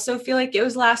 I also feel like it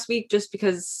was last week just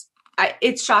because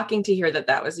it's shocking to hear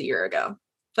that was a year ago.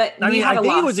 But I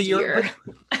think it was a year.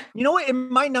 You know what? It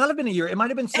might not have been a year. It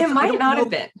might have been 6 It might not have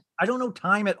been. I don't know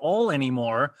time at all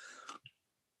anymore.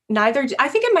 Neither. I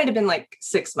think it might have been like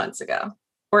 6 months ago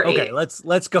or 8. Okay,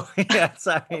 let's go. Yes,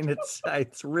 I mean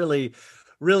it's really,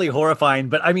 really horrifying.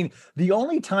 But I mean, the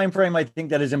only time frame I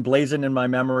think that is emblazoned in my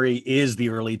memory is the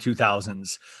early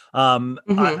 2000s. And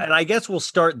I guess we'll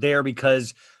start there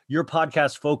because your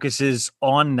podcast focuses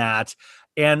on that.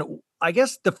 And I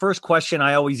guess the first question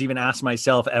I always even ask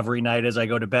myself every night as I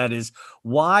go to bed is,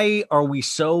 why are we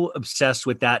so obsessed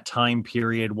with that time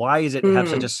period? Why does it have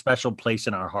such a special place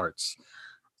in our hearts?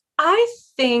 I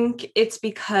think it's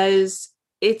because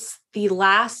it's the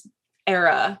last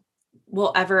era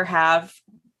we'll ever have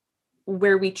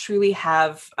where we truly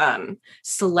have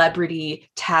celebrity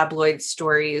tabloid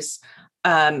stories,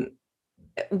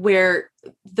 where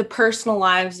the personal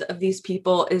lives of these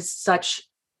people is such...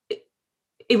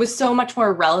 It was so much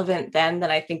more relevant then than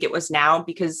I think it was now,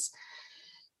 because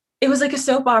it was like a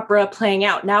soap opera playing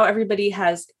out. Now everybody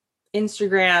has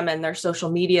Instagram and their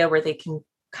social media where they can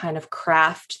kind of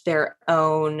craft their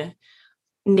own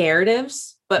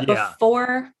narratives. But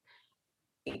before,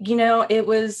 it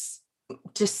was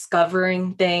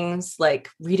discovering things, like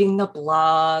reading the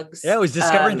blogs. Yeah, it was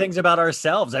discovering things about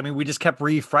ourselves. I mean, we just kept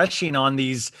refreshing on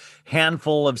these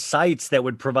handful of sites that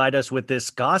would provide us with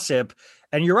this gossip.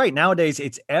 And you're right. Nowadays,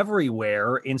 it's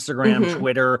everywhere. Instagram,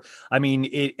 Twitter. I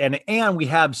mean, and we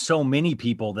have so many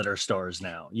people that are stars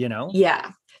now,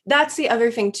 Yeah. That's the other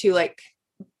thing too. Like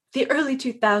the early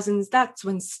 2000s, that's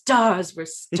when stars were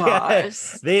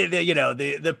stars. Yeah.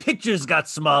 The pictures got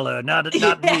smaller, not me,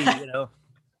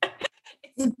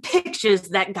 It's the pictures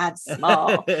that got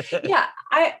small. Yeah.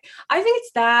 I think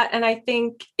it's that. And I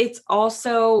think it's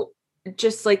also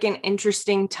just like an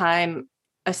interesting time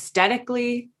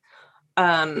aesthetically.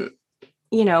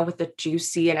 With the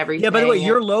juicy and everything. Yeah, by the way,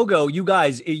 your logo, you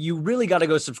guys, you really got to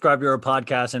go subscribe to our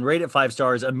podcast and rate it 5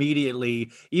 stars immediately,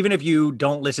 even if you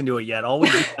don't listen to it yet.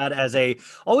 Always do that as a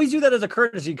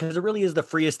courtesy, because it really is the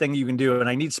freest thing you can do. And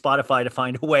I need Spotify to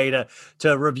find a way to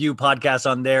review podcasts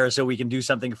on there so we can do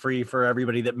something free for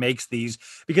everybody that makes these,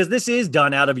 because this is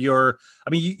done out of you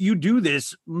do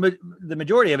this. The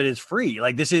majority of it is free.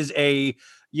 Like this is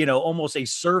almost a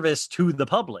service to the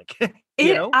public.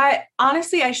 I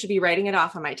honestly, I should be writing it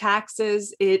off on my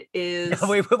taxes. It is.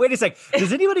 Wait a sec.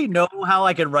 Does anybody know how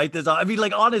I can write this off? I mean,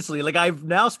 like, honestly, like I've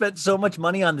now spent so much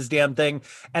money on this damn thing.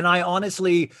 And I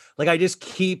honestly, like, I just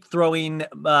keep throwing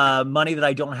money that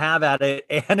I don't have at it.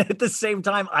 And at the same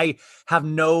time, I have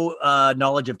no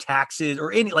knowledge of taxes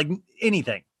or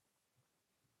anything.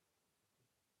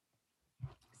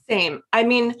 Same. I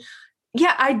mean,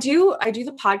 yeah, I do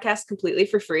the podcast completely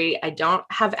for free. I don't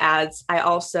have ads. I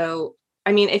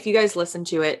I mean, if you guys listen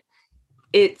to it,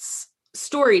 it's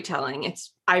storytelling.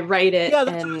 I write it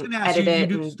and edit it,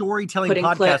 you do and storytelling put in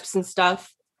podcasts. clips and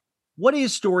stuff. What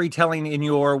is storytelling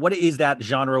what is that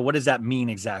genre? What does that mean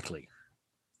exactly?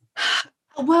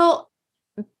 Well,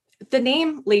 the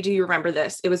name "Do You Remember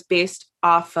This"? It was based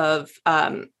off of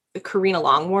Karina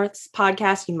Longworth's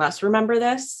podcast. You Must Remember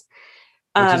This,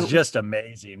 which is just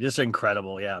amazing, just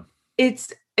incredible. Yeah,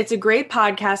 it's a great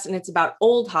podcast, and it's about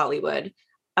old Hollywood.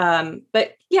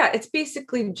 But yeah, it's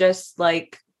basically just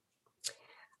like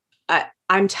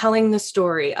I'm telling the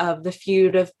story of the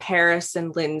feud of Paris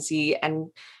and Lindsay,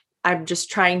 and I'm just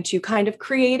trying to kind of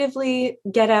creatively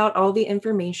get out all the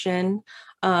information,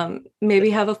 maybe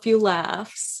have a few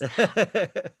laughs.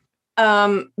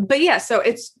 But yeah, so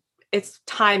it's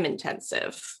time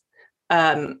intensive,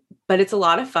 but it's a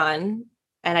lot of fun,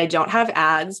 and I don't have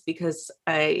ads because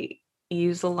I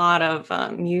use a lot of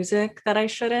music that I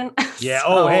shouldn't. Yeah.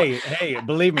 So, Hey,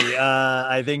 believe me,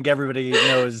 I think everybody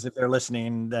knows, if they're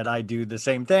listening, that I do the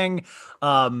same thing.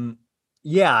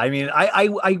 Yeah, I mean,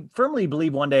 I firmly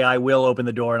believe one day I will open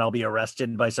the door and I'll be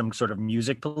arrested by some sort of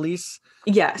music police.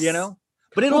 Yes.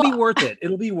 But it'll be worth it.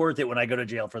 It'll be worth it when I go to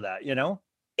jail for that,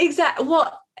 Exactly.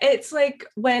 Well, it's like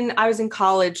when I was in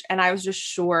college and I was just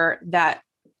sure that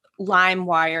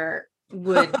LimeWire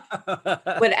would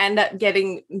end up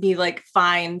getting me like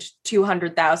fined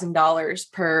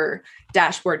 $200,000 per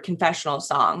Dashboard Confessional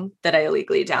song that I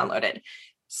illegally downloaded.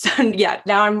 So yeah,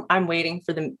 now I'm waiting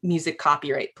for the music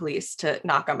copyright police to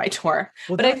knock on my door.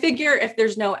 Well, but I figure if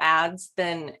there's no ads,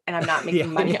 then, and I'm not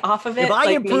making money off of it. If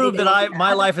I can prove that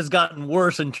my life has gotten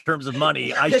worse in terms of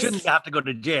money, I shouldn't have to go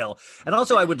to jail. And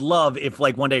also, I would love if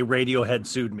like one day Radiohead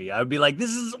sued me. I would be like,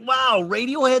 wow,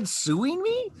 Radiohead suing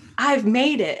me? I've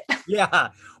made it. Yeah.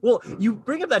 Well, you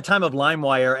bring up that time of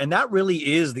LimeWire, and that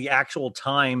really is the actual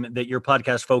time that your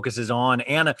podcast focuses on,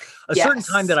 and a certain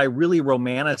time that I really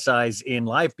romanticize in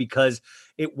life, because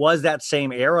it was that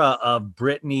same era of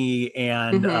Britney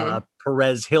and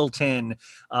Perez Hilton,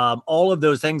 all of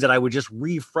those things that I would just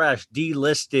refresh,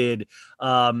 delisted.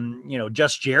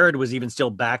 Just Jared was even still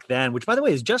back then, which, by the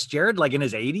way, is Just Jared like in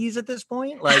his 80s at this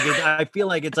point? Like, I feel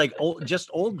like it's like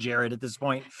old Jared at this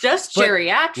point. Just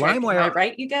geriatric, LimeWire, am I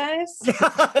right, you guys?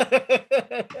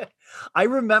 I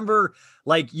remember,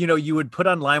 like, you would put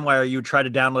on LimeWire, you would try to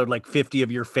download like 50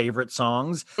 of your favorite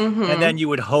songs, and then you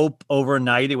would hope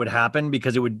overnight it would happen,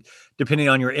 because it would, depending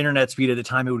on your internet speed at the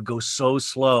time, it would go so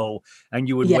slow, and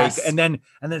you would wait. And then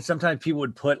sometimes people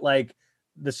would put like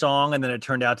the song, and then it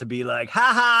turned out to be like,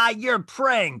 haha, you're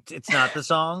pranked. It's not the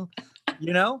song,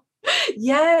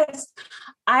 Yes.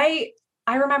 I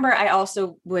remember I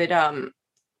also would,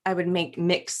 I would make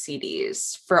mix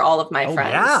CDs for all of my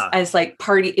friends as like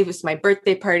it was my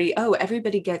birthday party. Oh,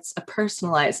 everybody gets a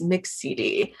personalized mix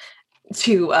CD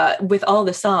with all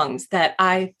the songs that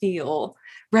I feel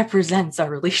represents our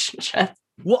relationship.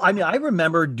 Well, I mean, I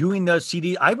remember doing those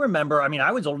CDs. I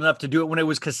was old enough to do it when it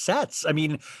was cassettes. I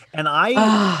mean, and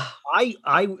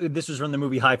this was from the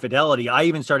movie High Fidelity. I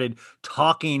even started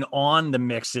talking on the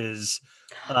mixes.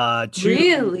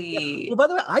 Really? Well, by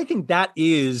the way, I think that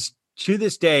is, to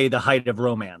this day, the height of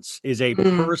romance, is a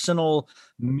personal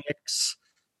mix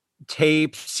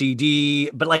tape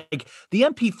CD, but like the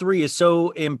MP3 is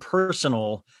so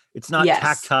impersonal. It's not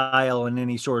tactile in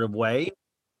any sort of way.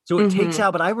 So it takes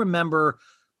out, but I remember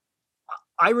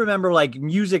like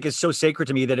music is so sacred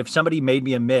to me that if somebody made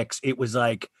me a mix, it was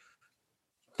like,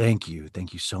 thank you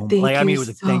so much. It was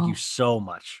like, thank you so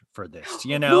much for this.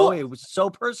 Well, it was so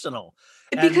personal.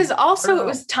 Because also it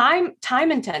was time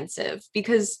intensive,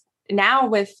 because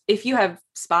now if you have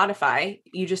Spotify,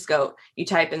 you just you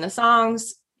type in the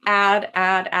songs,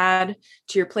 add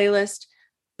to your playlist.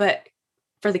 But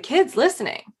for the kids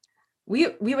listening, we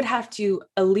would have to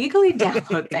illegally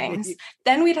download things.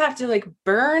 Then we'd have to like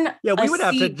burn. Yeah, we would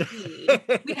CD. have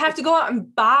to. We'd have to go out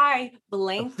and buy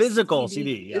blank physical CDs.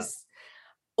 CD. Yeah.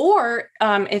 Or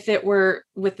if it were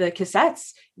with the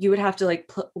cassettes, you would have to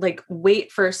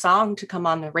wait for a song to come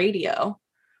on the radio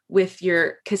with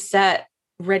your cassette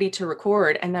ready to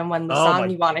record, and then when the song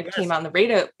you wanted came on the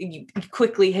radio, you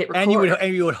quickly hit record. And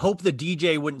you would hope the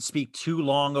DJ wouldn't speak too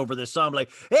long over the song,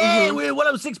 like, hey, we're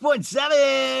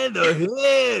 106.7 the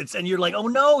hits, and you're like, oh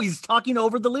no, he's talking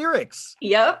over the lyrics.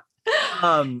 Yep.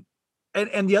 And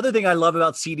the other thing I love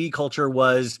about CD culture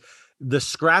was the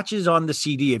scratches on the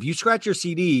CD. If you scratch your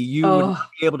CD, you would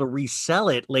be able to resell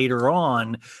it later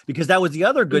on, because that was the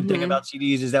other good thing about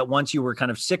CDs, is that once you were kind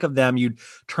of sick of them, you'd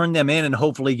turn them in and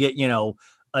hopefully get,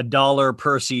 $1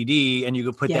 per CD, and you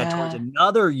could put that towards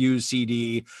another used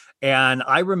CD. And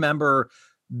I remember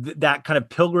that kind of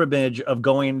pilgrimage of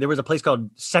going. There was a place called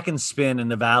Second Spin in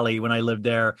the Valley when I lived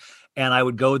there, and I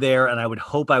would go there and I would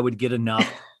hope I would get enough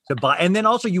to buy. And then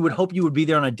also you would hope you would be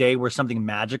there on a day where something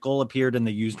magical appeared in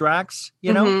the used racks,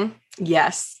 you know? Mm-hmm.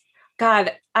 Yes.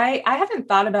 God, I haven't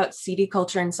thought about CD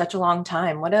culture in such a long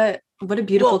time. What a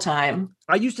beautiful time.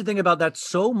 I used to think about that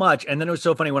so much. And then it was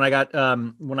so funny when I got,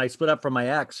 when I split up from my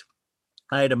ex,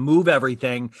 I had to move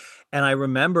everything. And I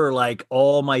remember like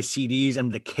all my CDs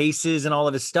and the cases and all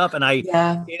of his stuff. And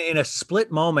in a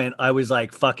split moment, I was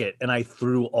like, fuck it. And I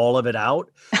threw all of it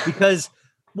out because,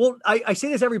 well, I say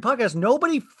this every podcast.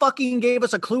 Nobody fucking gave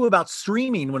us a clue about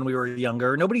streaming when we were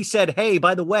younger. Nobody said, hey,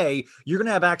 by the way, you're going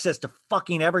to have access to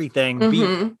fucking everything.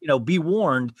 Be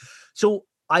warned. So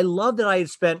I love that I had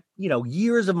spent,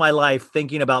 years of my life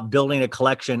thinking about building a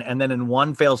collection. And then in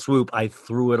one fell swoop, I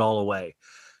threw it all away.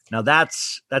 Now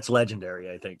that's legendary,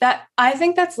 I think. I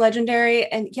think that's legendary.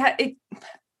 And yeah,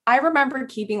 I remember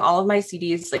keeping all of my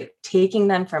CDs, like taking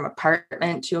them from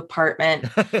apartment to apartment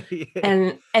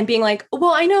and being like,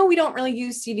 well, I know we don't really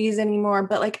use CDs anymore,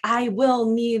 but like, I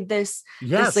will need this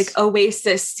like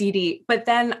Oasis CD. But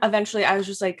then eventually I was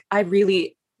just like, I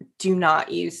really do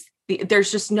not use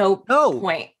there's just no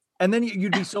point. And then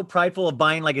you'd be so prideful of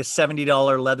buying like a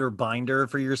 $70 leather binder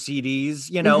for your CDs,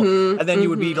 and then you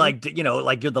would be like,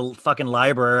 like you're the fucking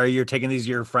library, you're taking these to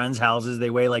your friends' houses.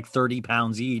 They weigh like 30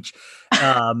 pounds each.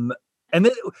 And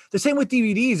then the same with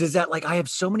DVDs is that like, I have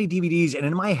so many DVDs and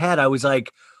in my head, I was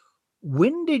like,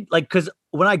 cause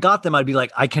when I got them, I'd be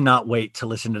like, I cannot wait to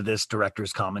listen to this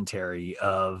director's commentary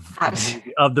of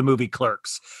the movie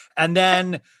Clerks. And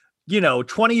then,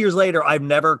 20 years later, I've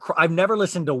never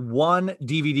listened to one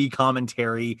DVD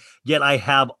commentary, yet I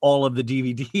have all of the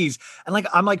DVDs. And like,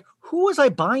 I'm like, who was I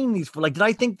buying these for? Like, did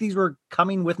I think these were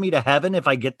coming with me to heaven if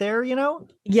I get there,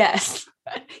 Yes.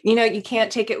 You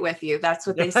can't take it with you. That's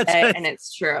what they say. And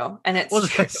it's true. And it's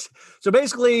true. So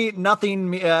basically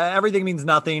nothing, everything means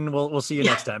nothing. We'll see you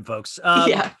next time, folks.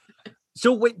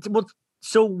 So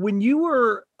when you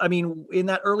were, in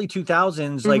that early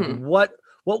 2000s, like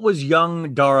what was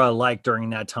young Dara like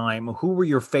during that time? Who were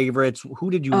your favorites?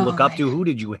 Who did you look up to? Who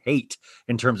did you hate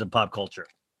in terms of pop culture?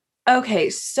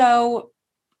 Okay. So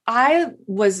I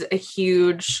was a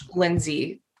huge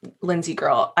Lindsay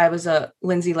girl. I was a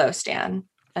Lindsay Lohan stan,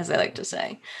 as I like to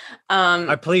say.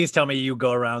 Please tell me you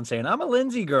go around saying, I'm a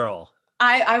Lindsay girl.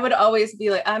 I would always be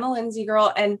like, I'm a Lindsay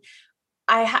girl. And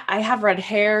I have red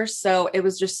hair. So it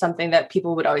was just something that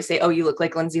people would always say, oh, you look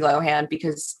like Lindsay Lohan,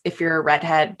 because if you're a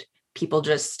redhead, people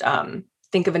just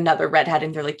think of another redhead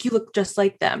and they're like, you look just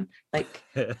like them. Like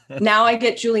now I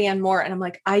get Julianne Moore and I'm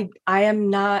like, I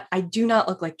do not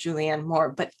look like Julianne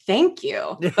Moore, but thank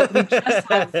you. But we just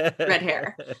have red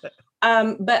hair.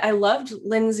 But I loved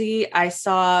Lindsay. I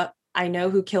saw I Know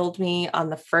Who Killed Me on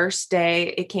the first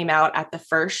day it came out at the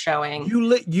first showing.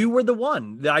 You were the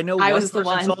one. I know I was the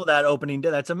one saw that opening day.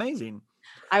 That's amazing.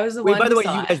 I was the one. By the way,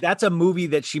 you guys, that's a movie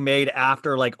that she made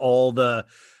after like all the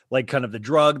like kind of the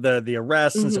drug, the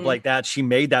arrests and stuff like that. She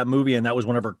made that movie and that was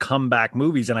one of her comeback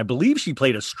movies. And I believe she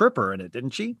played a stripper in it,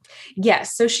 didn't she?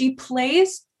 Yes. So she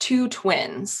plays two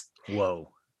twins. Whoa.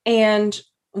 And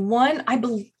one, I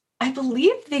believe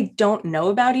they don't know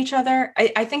about each other.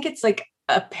 I think it's like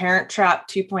a Parent Trap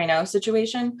 2.0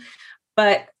 situation,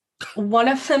 but one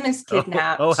of them is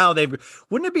kidnapped.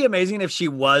 Wouldn't it be amazing if she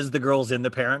was the girls in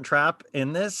the Parent Trap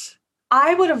in this?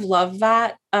 I would have loved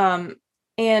that.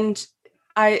 And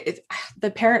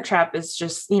the Parent Trap is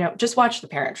just watch the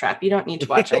Parent Trap. You don't need to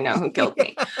watch I Know Who Killed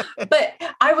Me. But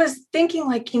I was thinking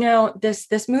like,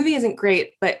 this movie isn't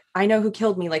great, but I Know Who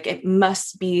Killed Me. Like it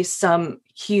must be some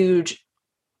huge,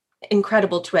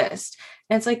 incredible twist.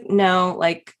 And it's like, no,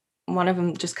 like one of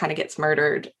them just kind of gets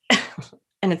murdered.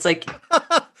 And it's like,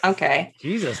 okay.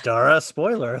 Jesus, Dara,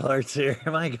 spoiler alerts here.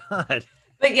 My God.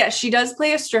 But yeah, she does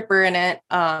play a stripper in it.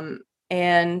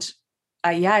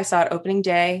 I saw it opening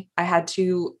day. I had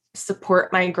to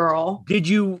support my girl. Did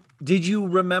you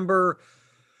remember?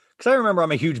 Because I remember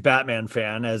I'm a huge Batman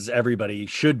fan, as everybody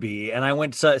should be. And I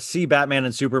went to see Batman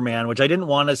and Superman, which I didn't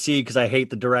want to see because I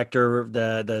hate the director,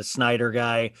 the Snyder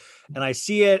guy. And I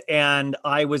see it and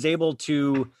I was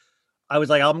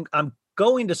like, I'm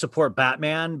going to support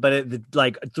Batman, but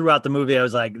like throughout the movie, I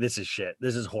was like, this is shit.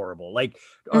 This is horrible. Like,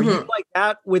 are you like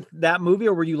that with that movie?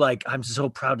 Or were you like, I'm so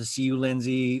proud to see you,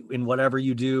 Lindsay, in whatever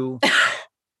you do?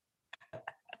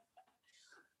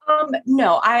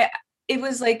 No, it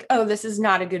was like, oh, this is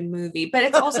not a good movie, but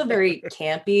it's also very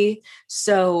campy.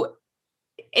 So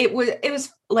it was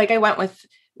like, I went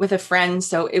with a friend.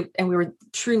 And we were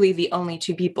truly the only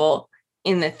two people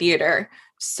in the theater.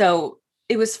 So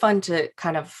it was fun to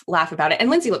kind of laugh about it. And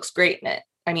Lindsay looks great in it.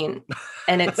 I mean,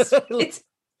 and it's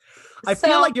I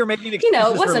feel like you're making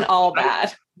excuses. It wasn't all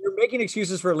bad. You're making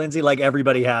excuses for Lindsay like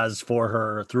everybody has for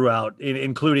her throughout,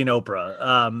 including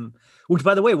Oprah. Which,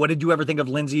 by the way, what did you ever think of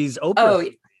Lindsay's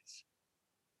Oprah?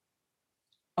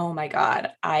 Oh my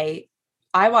God. I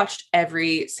watched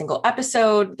every single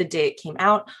episode the day it came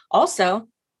out. Also,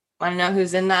 want to know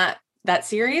who's in that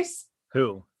series?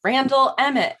 Who? Randall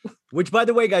Emmett. Which, by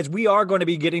the way, guys, we are going to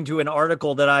be getting to an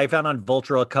article that I found on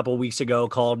Vulture a couple weeks ago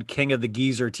called King of the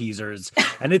Geezer Teasers.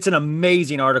 And it's an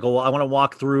amazing article. I want to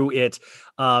walk through it.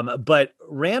 But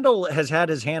Randall has had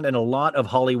his hand in a lot of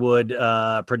Hollywood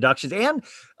productions, and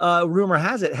rumor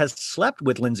has it has slept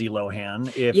with Lindsay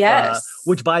Lohan. Yes.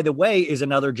 Which, by the way, is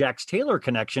another Jax Taylor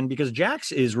connection, because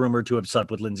Jax is rumored to have slept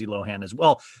with Lindsay Lohan as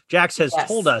well. Jax has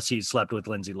told us he's slept with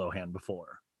Lindsay Lohan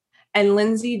before. And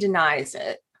Lindsay denies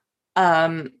it.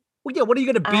 Well, yeah, what are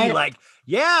you going to be like?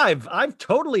 Yeah, I've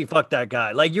totally fucked that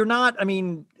guy. Like, you're not, I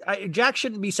mean, Jack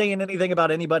shouldn't be saying anything about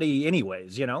anybody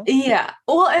anyways, you know? Yeah.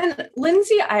 Well, and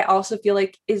Lindsay, I also feel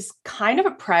like is kind of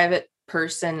a private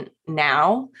person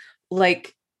now.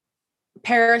 Like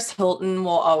Paris Hilton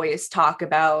will always talk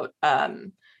about, the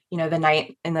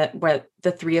night where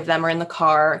the three of them are in the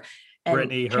car, and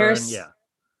Britney, Paris,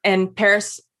 and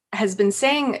Paris has been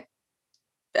saying,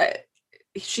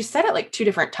 she said it like 2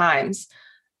 different times,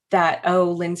 that,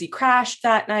 Lindsay crashed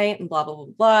that night and blah, blah, blah,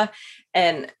 blah.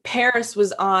 And Paris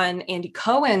was on Andy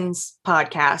Cohen's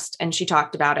podcast and she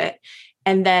talked about it.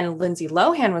 And then Lindsay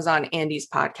Lohan was on Andy's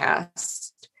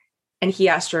podcast and he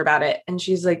asked her about it. And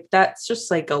she's like, that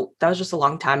was just a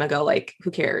long time ago. Like,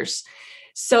 who cares?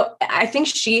 So I think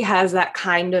she has that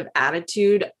kind of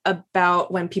attitude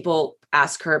about when people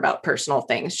ask her about personal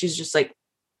things. She's just like,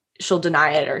 she'll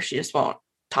deny it or she just won't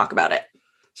talk about it.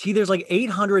 See, there's like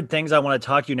 800 things I want to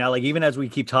talk to you now. Like, even as we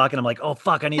keep talking, I'm like, oh,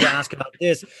 fuck, I need to ask about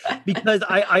this. Because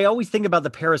I always think about the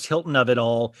Paris Hilton of it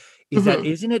all, is that,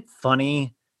 isn't it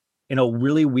funny in a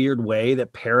really weird way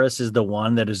that Paris is the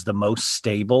one that is the most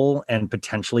stable and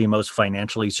potentially most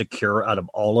financially secure out of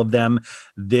all of them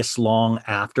this long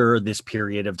after this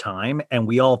period of time? And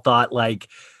we all thought like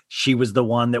she was the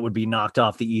one that would be knocked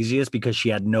off the easiest because she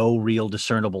had no real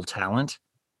discernible talent,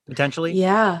 potentially.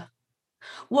 Yeah.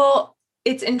 Well,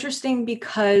 it's interesting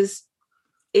because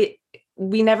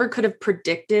we never could have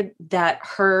predicted that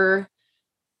her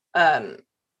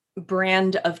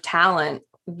brand of talent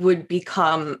would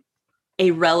become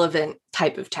a relevant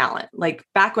type of talent. Like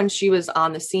back when she was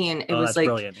on the scene, it was like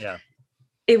brilliant. Yeah.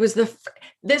 It was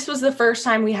this was the first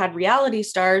time we had reality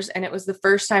stars, and it was the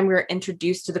first time we were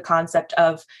introduced to the concept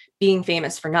of being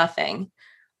famous for nothing.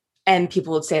 And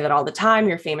people would say that all the time,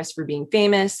 you're famous for being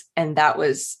famous. And that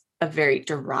was a very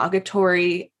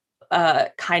derogatory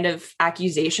kind of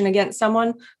accusation against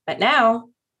someone. But now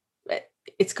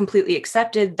it's completely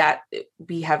accepted that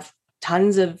we have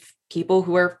tons of people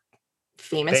who are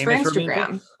famous for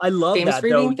Instagram. I love famous that, for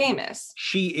though. being famous.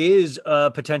 She is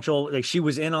a potential, like she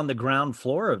was in on the ground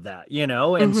floor of that, you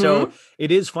know? And so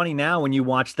it is funny now when you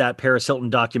watch that Paris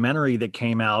Hilton documentary that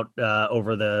came out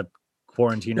over the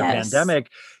quarantine or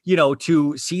pandemic, you know,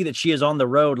 to see that she is on the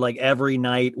road like every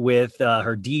night with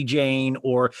her DJing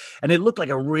and it looked like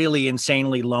a really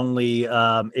insanely lonely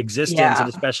existence. And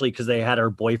especially because they had her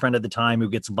boyfriend at the time who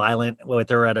gets violent with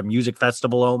her at a music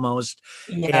festival almost.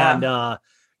 And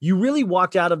you really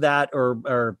walked out of that,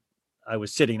 or I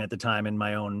was sitting at the time in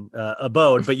my own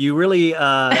abode, but you really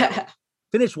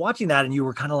finished watching that and you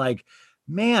were kind of like,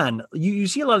 man, you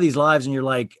see a lot of these lives and you're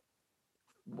like,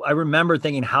 I remember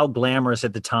thinking how glamorous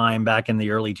at the time back in the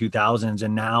early 2000s.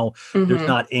 And now there's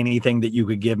not anything that you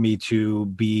could give me to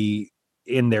be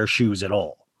in their shoes at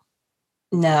all.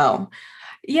 No.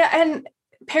 Yeah. And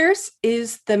Paris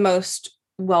is the most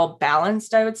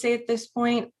well-balanced, I would say at this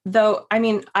point, though. I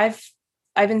mean, I've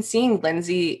been seeing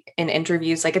Lindsay in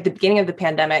interviews, like at the beginning of the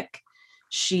pandemic,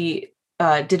 she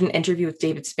did an interview with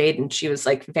David Spade and she was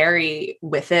like very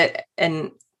with it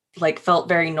and like felt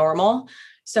very normal.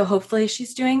 So hopefully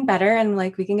she's doing better and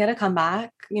like we can get a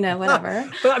comeback, you know, whatever.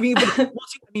 But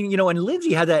you know, and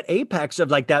Lindsay had that apex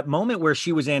of like that moment where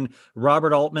she was in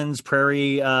Robert Altman's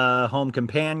Prairie Home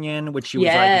Companion, which she was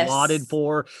like lauded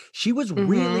for. She was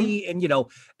really, and you know,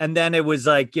 and then it was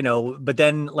like, you know, but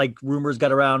then like rumors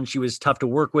got around she was tough to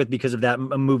work with because of that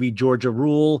movie Georgia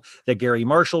Rule that Gary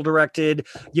Marshall directed.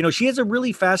 You know, she has a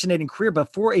really fascinating career,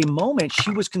 but for a moment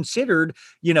she was considered,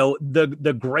 you know, the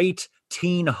great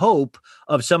teen hope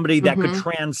of somebody that could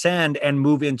transcend and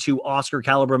move into Oscar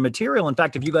caliber material. In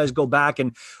fact, if you guys go back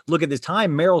and look at this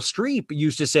time, Meryl Streep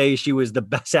used to say she was the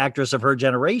best actress of her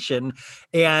generation.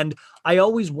 And I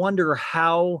always wonder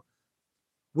how,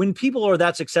 when people are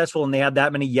that successful and they have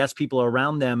that many yes people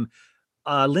around them,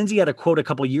 Lindsay had a quote a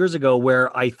couple years ago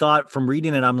where I thought from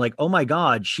reading it, I'm like, oh my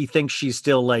God, she thinks she's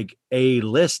still like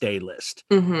A-list.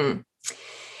 Mm-hmm.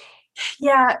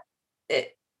 Yeah.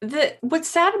 What's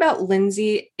sad about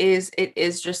Lindsay is it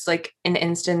is just like an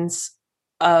instance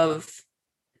of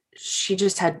she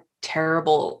just had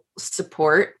terrible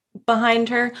support behind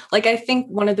her. Like, I think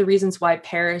one of the reasons why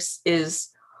Paris is,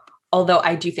 although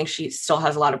I do think she still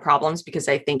has a lot of problems because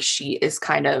I think she is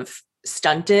kind of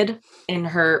stunted in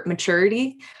her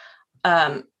maturity.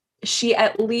 She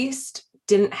at least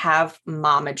didn't have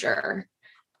momager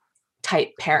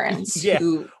type parents. Yeah.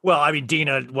 Well, I mean,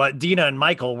 Dina and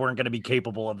Michael weren't going to be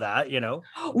capable of that, you know?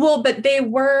 Well, but they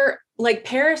were like,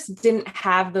 Paris didn't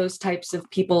have those types of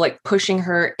people like pushing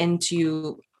her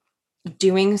into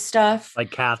doing stuff. Like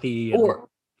Kathy.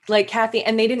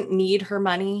 And they didn't need her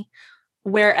money.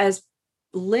 Whereas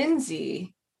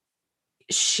Lindsay,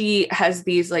 she has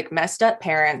these like messed up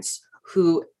parents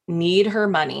who need her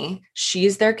money.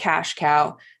 She's their cash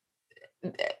cow.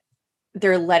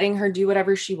 They're letting her do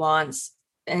whatever she wants.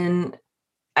 And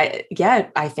I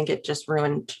think it just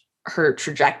ruined her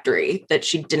trajectory that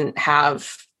she didn't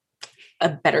have a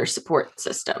better support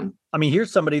system. I mean,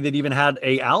 here's somebody that even had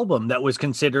a album that was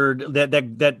considered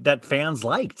that fans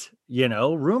liked, you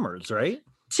know, Rumors, right?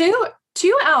 Two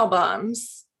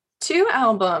albums,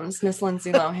 Miss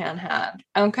Lindsay Lohan had.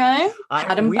 Okay.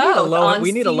 Had them both.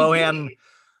 We need a Lohan.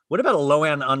 What about a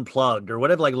Lohan Unplugged? Or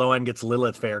what if like Lohan gets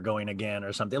Lilith Fair going again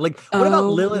or something? Like, what about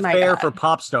Lilith Fair for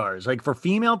pop stars? Like for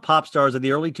female pop stars of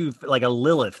the early like a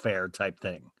Lilith Fair type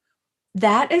thing.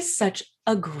 That is such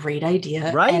a great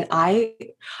idea. Right. And I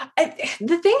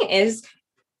the thing is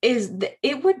that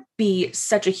it would be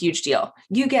such a huge deal.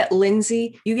 You get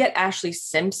Lindsay, you get Ashley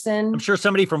Simpson. I'm sure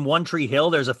somebody from One Tree Hill,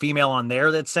 there's a female on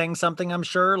there that's saying something, I'm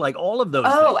sure. Like all of those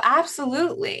things.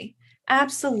 Absolutely.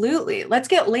 Absolutely. Let's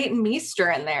get Leighton Meester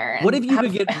in there. What if you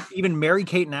could get even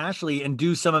Mary-Kate and Ashley and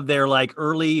do some of their like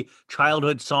early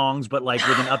childhood songs, but like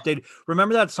with an update?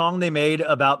 Remember that song they made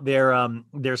about their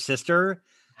sister?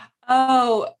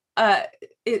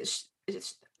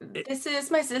 This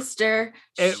is my sister.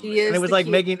 It was like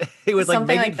making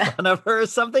fun of her or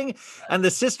something. And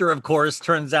the sister, of course,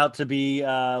 turns out to be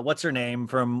what's her name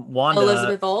from Wanda?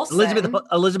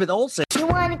 Elizabeth Olsen. You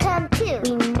want to come too?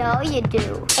 We know you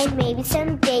do. And maybe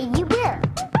someday you will.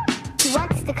 He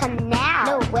wants to come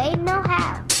now. No way, no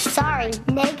how. Sorry,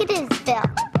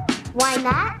 Negativesville. Why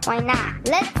not? Why not?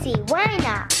 Let's see, why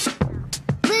not?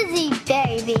 Lizzie,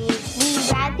 baby,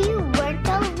 we'd rather you weren't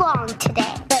along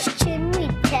today. But shouldn't we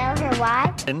tell her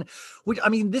why? Which, I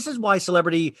mean, this is why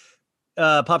celebrity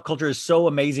pop culture is so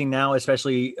amazing now,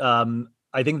 especially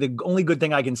I think the only good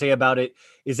thing I can say about it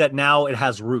is that now it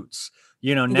has roots.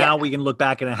 You know, now we can look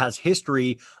back and it has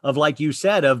history of, like you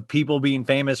said, of people being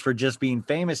famous for just being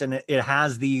famous. And it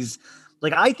has these,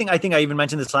 like, I think I even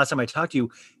mentioned this last time I talked to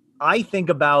you. I think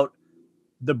about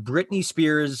the Britney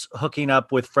Spears hooking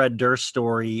up with Fred Durst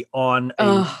story on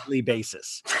a weekly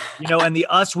basis, you know, and the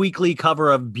Us Weekly cover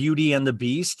of Beauty and the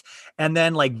Beast. And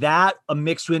then like that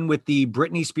mixed in with the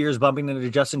Britney Spears bumping into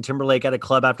Justin Timberlake at a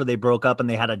club after they broke up and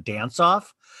they had a dance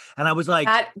off. And I was like,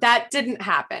 that didn't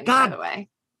happen, by the way.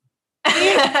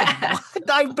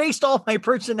 I based all my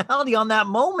personality on that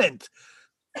moment.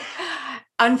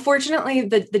 Unfortunately,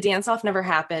 the dance off never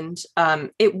happened.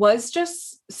 It was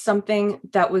just something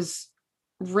that was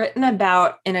written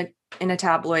about in a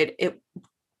tabloid. It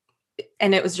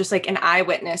was just like an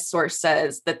eyewitness source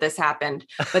says that this happened,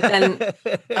 but then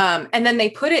and then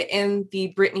they put it in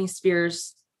the Britney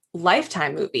Spears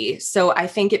Lifetime movie, so I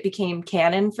think it became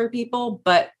canon for people,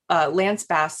 but Lance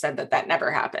Bass said that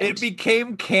never happened. It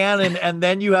became canon, and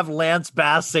then you have Lance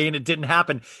Bass saying it didn't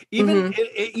happen. Even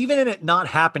in it not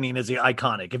happening is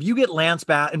iconic. If you get Lance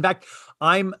Bass, in fact,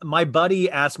 my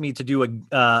buddy asked me to do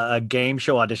a game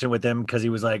show audition with him because he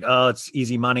was like, oh, it's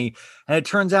easy money. And it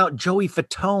turns out Joey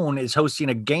Fatone is hosting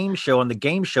a game show on the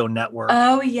Game Show Network.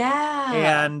 Oh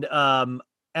yeah.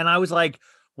 And I was like,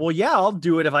 well, yeah, I'll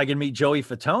do it if I can meet Joey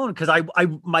Fatone. Cause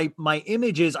my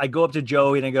image is I go up to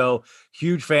Joey and I go,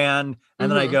 huge fan.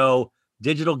 And then I go,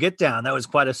 Digital Get Down. That was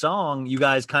quite a song. You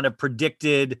guys kind of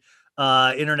predicted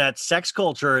internet sex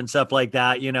culture and stuff like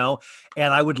that, you know?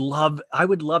 And I would love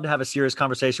to have a serious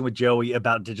conversation with Joey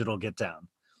about Digital Get Down.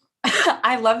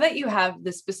 I love that you have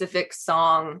the specific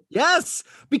song. Yes,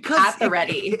 because at the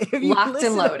ready, locked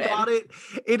and loaded.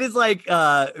 It is like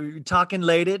talking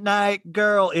late at night,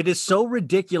 girl. It is so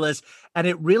ridiculous. And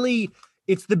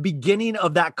it's the beginning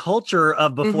of that culture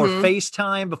of before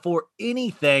FaceTime, before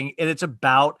anything. And it's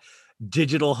about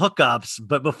digital hookups,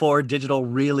 but before digital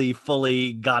really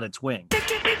fully got its wing.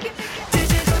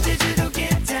 Digital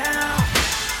get down,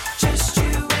 just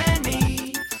you and me.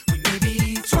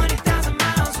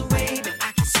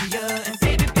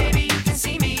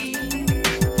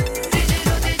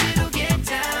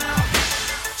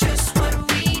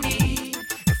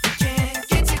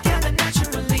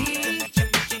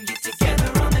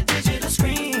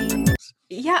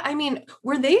 mean,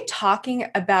 were they talking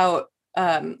about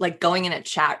like going in a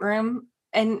chat room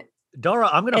and Dara,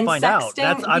 I'm going to find out.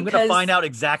 I'm going to find out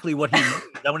exactly what he means.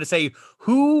 I'm going to say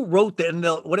who wrote that. And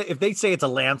what if they say it's a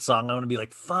Lance song? I'm going to be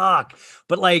like, fuck.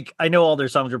 But like, I know all their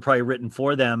songs are probably written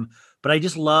for them, but I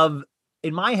just love,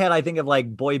 in my head, I think of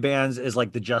like boy bands as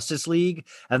like the Justice League,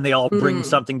 and they all bring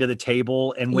something to the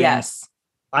table. And when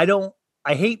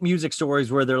I hate music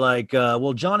stories where they're like,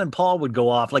 well, John and Paul would go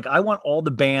off. Like, I want all the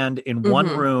band in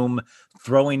one room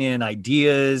throwing in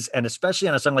ideas, and especially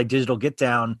on a song like Digital Get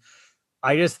Down,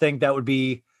 I just think that would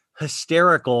be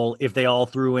hysterical if they all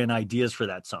threw in ideas for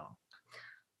that song.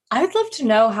 I'd love to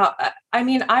know how, I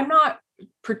mean, I'm not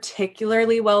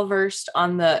particularly well-versed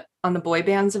on the boy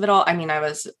bands of it all. I mean, I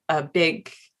was a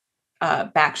big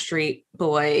Backstreet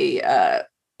Boy,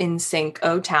 NSYNC,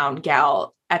 O-Town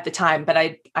gal at the time, but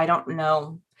I don't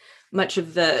know much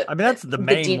of the, I mean, that's the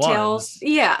main details. Ones.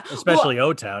 Yeah. Especially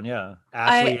O-Town. Yeah.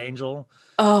 Ashley Angel.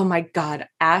 Oh my God.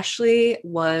 Ashley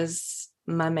was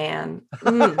my man.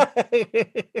 I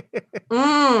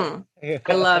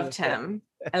loved him.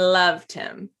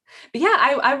 But yeah,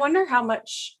 I wonder how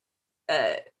much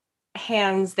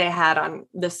hands they had on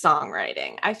the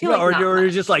songwriting. I feel like you're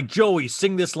just like, Joey,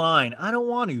 sing this line. I don't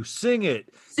want to sing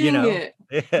it. It.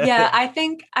 Yeah, I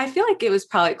feel like it was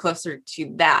probably closer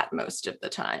to that most of the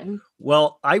time.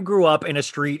 Well, I grew up in a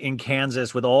street in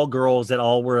Kansas with all girls that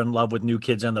all were in love with New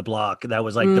Kids on the Block. That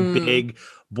was like the big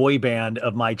boy band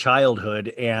of my childhood.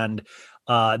 And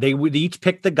they would each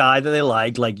pick the guy that they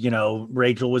liked. Like,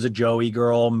 Rachel was a Joey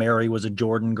girl, Mary was a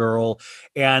Jordan girl,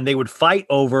 and they would fight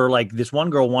over, like, this one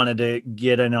girl wanted to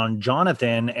get in on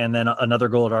Jonathan, and then another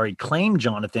girl had already claimed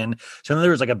Jonathan. So then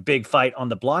there was like a big fight on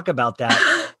the block about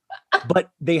that.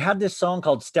 But they had this song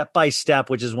called Step by Step,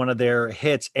 which is one of their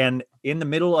hits. And in the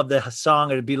middle of the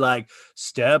song, it'd be like,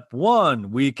 step 1,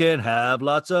 we can have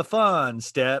lots of fun.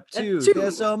 Step 2,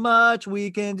 there's so much we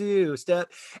can do.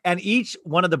 And each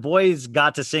one of the boys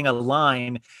got to sing a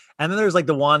line. And then there's like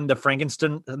the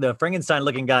Frankenstein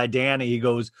looking guy, Danny, he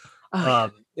goes,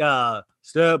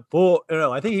 step 4.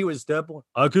 No, I think he was step 1.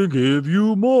 I can give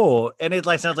you more. And it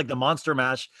like sounds like the Monster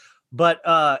Mash. But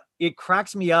it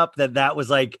cracks me up that was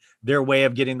like their way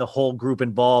of getting the whole group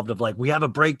involved, of like, we have a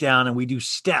breakdown and we do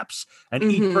steps, and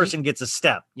each person gets a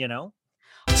step,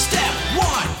 Step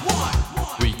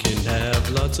 1, we can have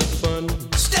lots of fun.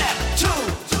 Step 2,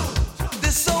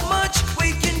 there's so much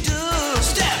we can do.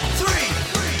 Step 3,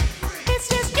 it's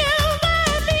just you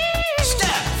and me.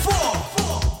 Step 4,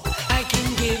 I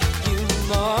can give you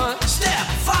more. Step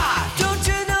 5, don't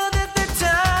you know that the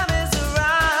time is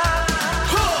arrived?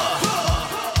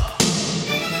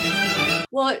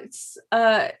 Well,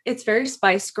 it's very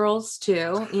Spice Girls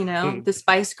too, the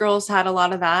Spice Girls had a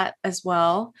lot of that as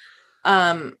well.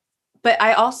 But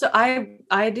I also, I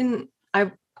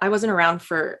wasn't around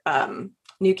for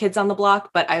New Kids on the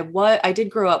Block, but I did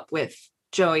grow up with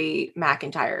Joey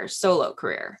McIntyre's solo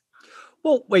career.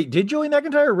 Well, wait, did Joey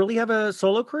McIntyre really have a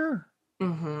solo career?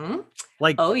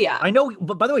 Like, oh yeah, I know.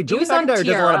 But by the way, Joey McIntyre does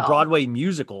a lot of Broadway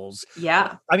musicals.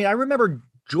 Yeah, I mean, I remember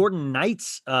Jordan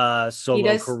Knight's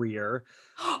solo career.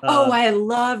 I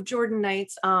love Jordan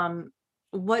Knight's.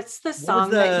 What's the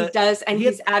song that he does? And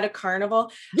he's at a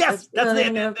carnival. Yes, that's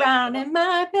it. Around in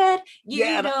my bed,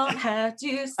 you don't have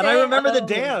to. And I remember the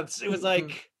dance. It was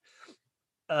like,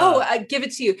 I give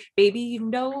it to you, baby. You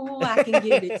know I can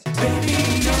give it to you. Baby,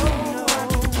 you know.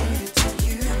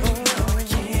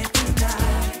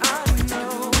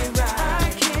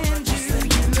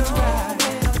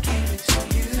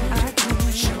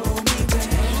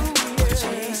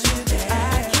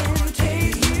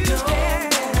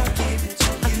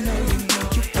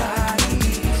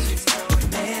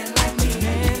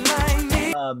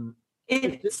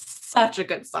 It's such a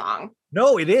good song.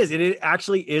 No, it is. It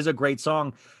actually is a great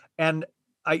song. And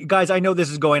guys, I know this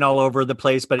is going all over the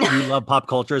place, but you love pop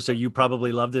culture, so you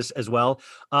probably love this as well.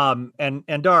 And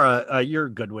Dara, you're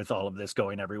good with all of this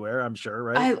going everywhere, I'm sure,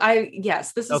 right?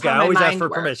 Yes, this is okay. How I my always mind ask for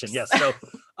works. permission. Yes.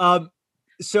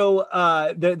 So,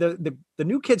 the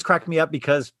New Kids cracked me up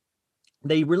because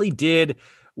they really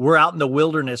were out in the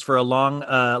wilderness for a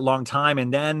long time,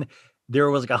 and then there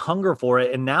was like a hunger for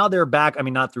it. And now they're back. I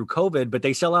mean, not through COVID, but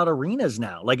they sell out arenas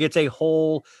now. Like it's they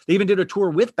even did a tour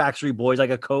with Backstreet Boys, like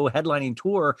a co-headlining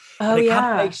tour. Oh, and it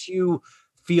kind of makes you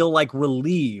feel like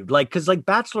relieved. Like, cause like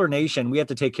Bachelor Nation, we have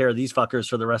to take care of these fuckers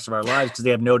for the rest of our lives because they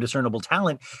have no discernible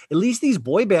talent. At least these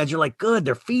boy bands, you're like, good,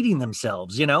 they're feeding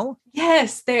themselves,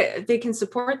 Yes. They can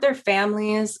support their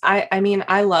families. I mean,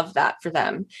 I love that for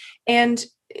them. And,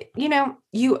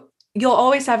 you'll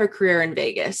always have a career in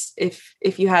Vegas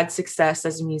if you had success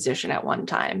as a musician at one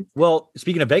time. Well,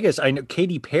 speaking of Vegas, I know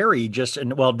Katy Perry they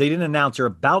didn't announce or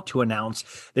about to announce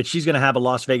that she's going to have a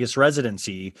Las Vegas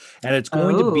residency, and it's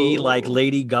going to be like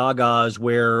Lady Gaga's,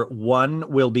 where one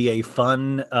will be a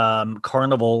fun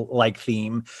carnival like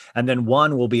theme, and then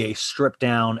one will be a stripped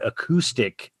down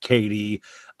acoustic Katy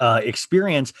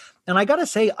experience. And I got to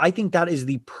say, I think that is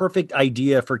the perfect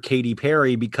idea for Katy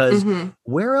Perry, because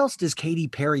where else does Katy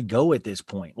Perry go at this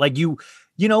point? Like you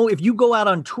know, if you go out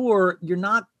on tour, you're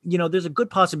not, you know, there's a good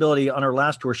possibility on her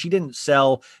last tour, she didn't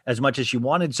sell as much as she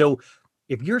wanted. So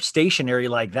if you're stationary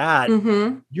like that,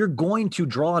 you're going to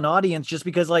draw an audience just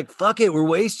because, like, fuck it, we're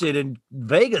wasted in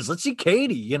Vegas. Let's see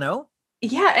Katy, you know?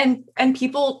 Yeah. And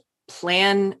people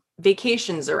plan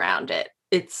vacations around it.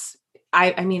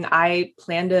 I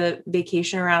planned a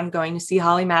vacation around going to see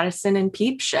Holly Madison and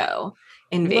Peep Show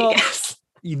in Vegas.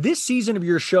 This season of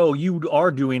your show, you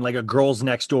are doing like a Girls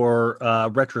Next Door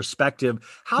retrospective.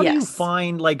 How do you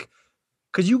find, like,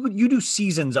 because you do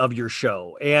seasons of your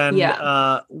show, and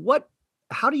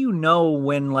how do you know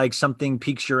when like something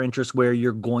piques your interest where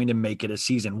you're going to make it a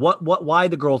season? Why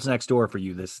the Girls Next Door for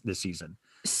you this season?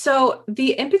 So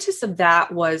the impetus of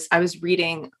that was I was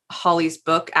reading Holly's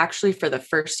book actually for the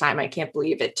first time. I can't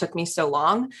believe it took me so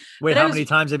long. Wait, how many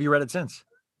times have you read it since?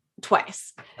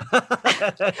 Twice,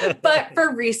 but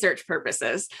for research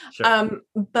purposes. Sure.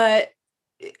 But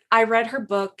I read her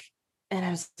book and I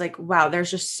was like, wow,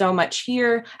 there's just so much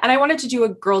here. And I wanted to do a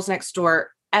Girls Next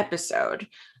Door episode.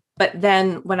 But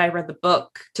then when I read the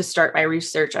book to start my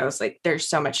research, I was like, there's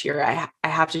so much here. I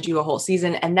have to do a whole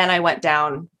season. And then I went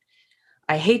down,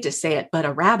 I hate to say it, but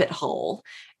a rabbit hole.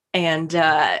 And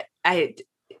I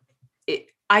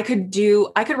could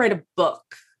write a book.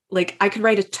 Like I could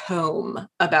write a tome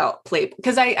about Playboy,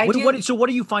 because So what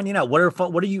are you finding out? What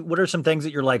are some things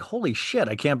that you're like, holy shit,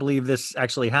 I can't believe this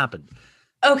actually happened?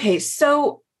 Okay.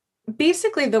 So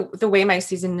basically the way my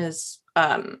season is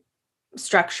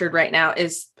structured right now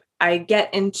is I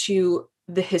get into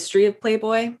the history of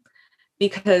Playboy,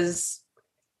 because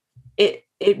it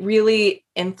really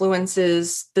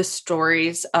influences the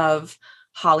stories of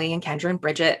Holly and Kendra and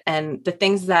Bridget and the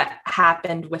things that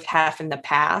happened with Hef in the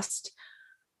past.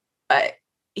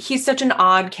 He's such an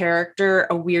odd character,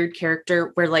 a weird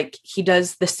character, where like he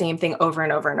does the same thing over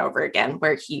and over and over again,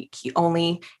 where he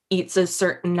only eats a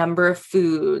certain number of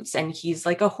foods, and he's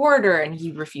like a hoarder, and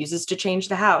he refuses to change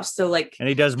the house. So like, and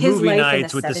he does movie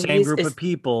nights with the same group of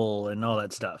people and all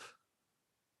that stuff.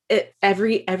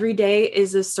 Every day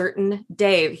is a certain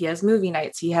day. He has movie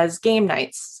nights, he has game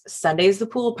nights, Sunday's the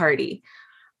pool party.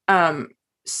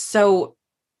 So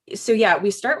yeah,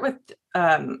 we start with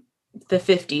the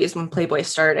 50s when Playboy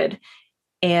started,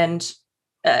 and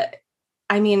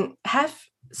I mean, Hef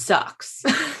sucks.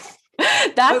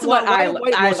 That's what I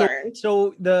learned.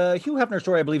 So the Hugh Hefner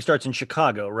story, I believe, starts in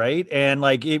Chicago, right? And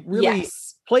like it really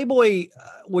Playboy,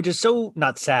 which is so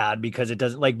not sad because it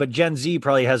doesn't but Gen Z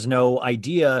probably has no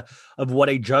idea of what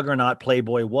a juggernaut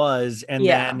Playboy was. And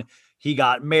then he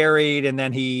got married, and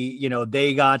then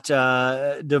they got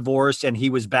divorced, and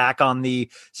he was back on the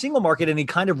single market, and he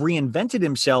kind of reinvented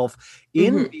himself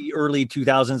in the early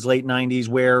 2000s, late 90s,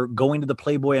 where going to the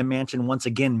Playboy Mansion once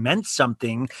again meant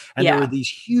something. And there were these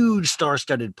huge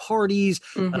star-studded parties.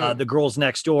 The Girls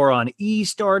Next Door on E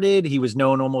started. He was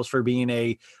known almost for being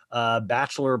a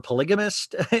bachelor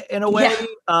polygamist in a way.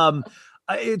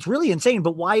 It's really insane,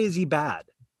 but why is he bad?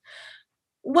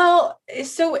 Well,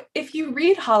 so if you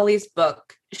read Holly's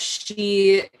book,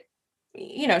 she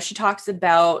talks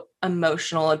about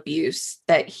emotional abuse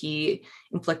that he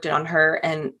inflicted on her.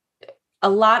 And a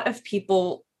lot of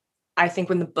people, I think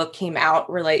when the book came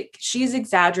out, were like, she's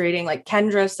exaggerating. Like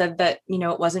Kendra said that,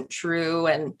 it wasn't true.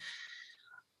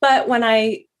 But when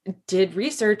I did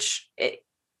research,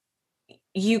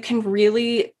 you can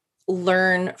really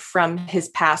learn from his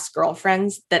past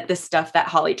girlfriends that the stuff that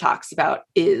Holly talks about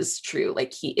is true.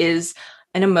 Like he is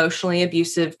an emotionally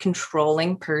abusive,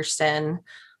 controlling person.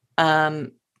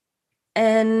 And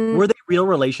were they real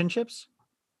relationships?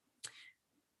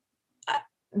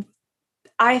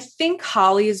 I think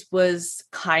Holly's was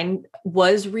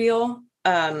real.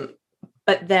 But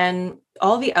then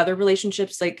all the other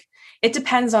relationships, like it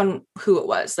depends on who it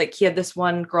was. Like he had this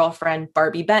one girlfriend,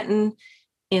 Barbie Benton,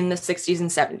 in the 60s and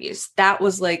 70s. That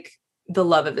was like the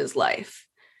love of his life.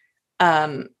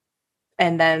 And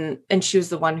she was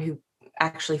the one who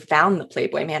actually found the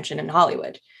Playboy Mansion in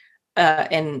Hollywood,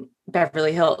 in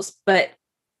Beverly Hills. But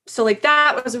so like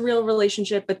that was a real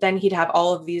relationship, but then he'd have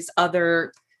all of these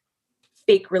other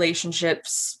fake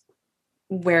relationships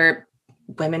where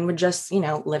women would just,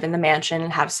 live in the mansion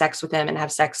and have sex with him and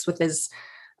have sex with his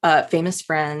famous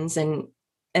friends and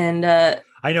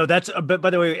I know that's, but by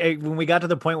the way, when we got to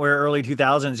the point where early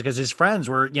 2000s, because his friends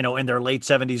were, in their late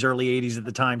 70s, early 80s at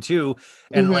the time too.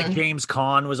 And like James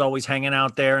Caan was always hanging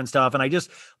out there and stuff. And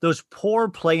those poor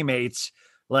playmates,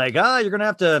 like, you're going to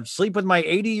have to sleep with my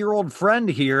 80-year-old friend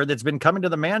here that's been coming to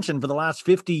the mansion for the last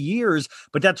 50 years.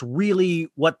 But that's really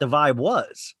what the vibe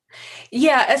was.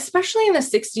 Yeah, especially in the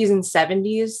 60s and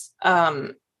 70s.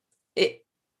 It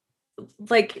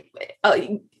like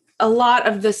a lot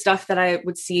of the stuff that I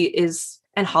would see is,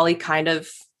 and Holly kind of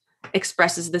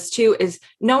expresses this too, is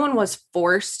no one was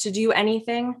forced to do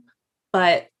anything,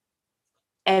 but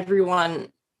a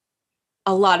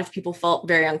lot of people felt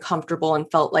very uncomfortable and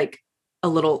felt like a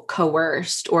little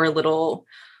coerced or a little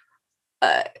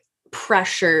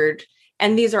pressured.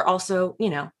 And these are also,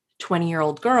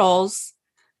 20-year-old girls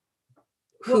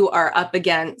who are up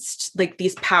against like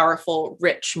these powerful,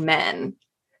 rich men.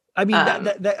 I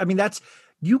mean, that's,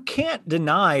 you can't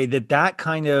deny that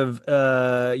kind of,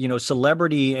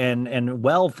 celebrity and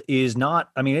wealth is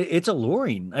not, I mean, it's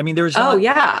alluring. I mean, there's,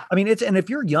 yeah. I mean, and if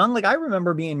you're young, like I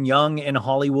remember being young in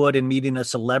Hollywood and meeting a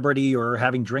celebrity or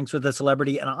having drinks with a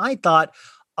celebrity. And I thought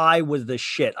I was the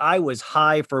shit. I was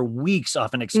high for weeks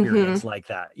off an experience like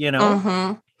that,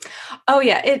 Oh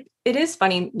yeah. It is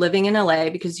funny living in LA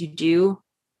because you do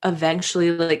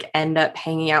eventually like end up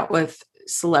hanging out with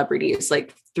celebrities,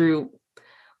 like through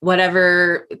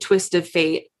whatever twist of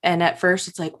fate. And at first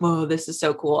it's like, whoa, this is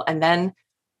so cool. And then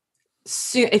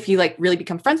soon, if you like really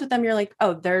become friends with them, you're like,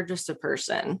 oh, they're just a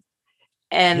person.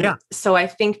 And so I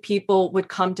think people would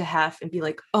come to Hef and be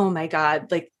like, oh my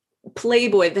God, like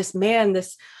Playboy, this man,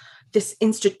 this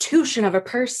institution of a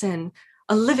person,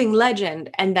 a living legend.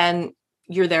 And then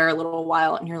you're there a little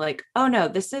while and you're like, oh no,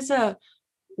 this is a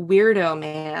weirdo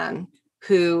man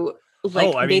who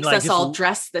makes us all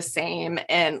dress the same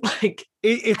and like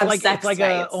it's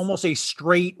like almost a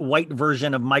straight white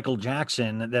version of Michael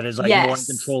Jackson that is like more in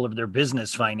control of their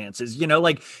business finances,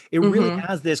 like it really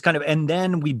has this kind of, and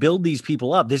then we build these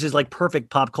people up. This is like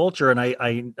perfect pop culture. And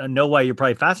I know why you're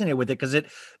probably fascinated with it, because it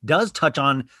does touch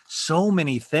on so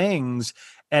many things.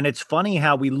 And it's funny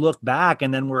how we look back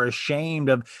and then we're ashamed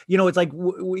of, it's like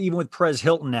even with Perez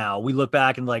Hilton now, we look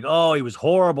back and like, oh, he was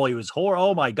horrible.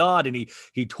 Oh my God. And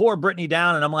he tore Britney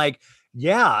down. And I'm like,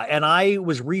 yeah. And I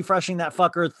was refreshing that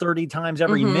fucker 30 times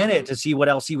every minute to see what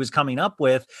else he was coming up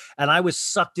with. And I was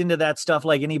sucked into that stuff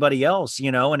like anybody else,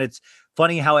 and it's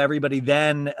funny how everybody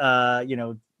then,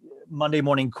 Monday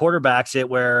morning quarterbacks it,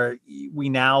 where we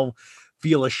now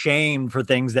feel ashamed for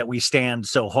things that we stand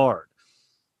so hard.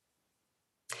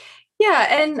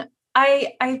 Yeah. And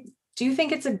I do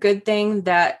think it's a good thing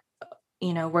that,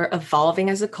 we're evolving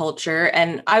as a culture.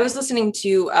 And I was listening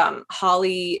to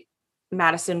Holly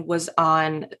Madison was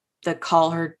on the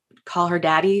Call Her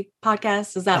Daddy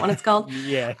podcast. Is that what it's called?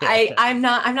 Yeah. I'm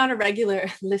not a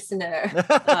regular listener,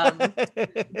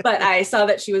 but I saw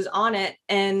that she was on it,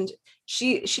 and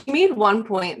she made one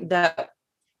point that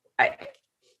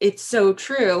it's so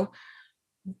true,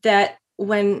 that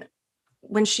when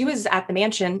she was at the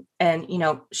mansion and,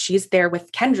 she's there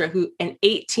with Kendra, who an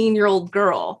 18-year-old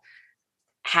girl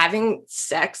having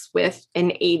sex with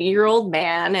an 80-year-old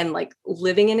man and like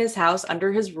living in his house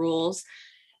under his rules,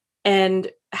 and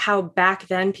how back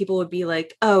then people would be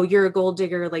like, oh, you're a gold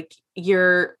digger. Like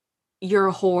you're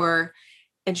a whore.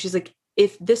 And she's like,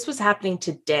 if this was happening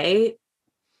today,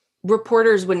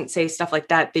 reporters wouldn't say stuff like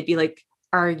that. They'd be like,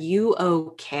 are you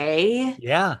okay?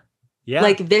 Yeah. Yeah.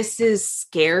 Like, this is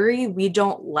scary. We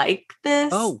don't like this.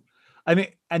 Oh, I mean,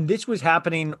 and this was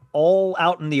happening all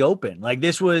out in the open. Like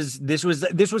this was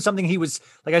something he was,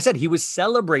 like I said, he was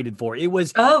celebrated for. It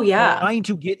was trying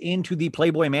to get into the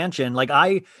Playboy Mansion. Like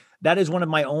that is one of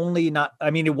my only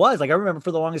it was like, I remember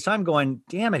for the longest time going,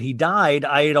 damn it, he died.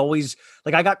 I had always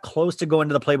like, I got close to going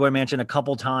to the Playboy Mansion a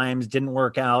couple times, didn't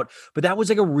work out, but that was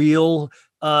like a real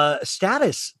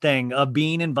status thing of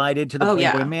being invited to the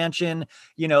Playboy Mansion.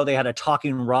 They had a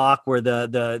talking rock where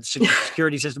the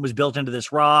security system was built into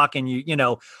this rock. And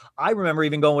I remember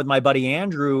even going with my buddy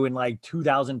Andrew in like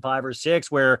 2005 or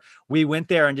 6, where we went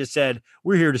there and just said,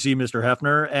 we're here to see Mr.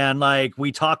 Hefner. And like,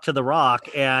 we talked to the rock,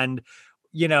 and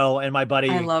and my buddy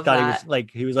thought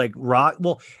he was like rock.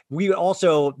 Well, we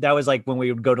also, that was like when we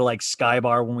would go to like Sky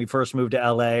Bar when we first moved to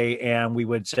LA, and we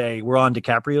would say, we're on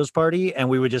DiCaprio's party, and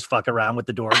we would just fuck around with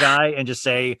the door guy and just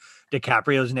say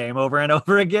DiCaprio's name over and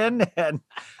over again. And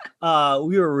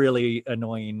we were really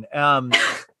annoying.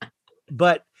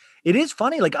 But it is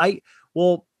funny. Like I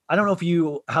don't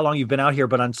know how long you've been out here,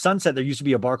 but on Sunset, there used to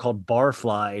be a bar called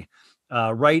Barfly.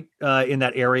 right in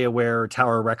that area where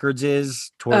Tower Records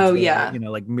is, towards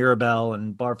like Mirabelle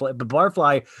and Barfly. But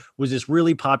Barfly was this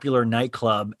really popular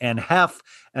nightclub, and Hef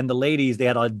and the ladies, they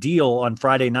had a deal on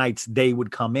Friday nights. They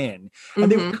would come in,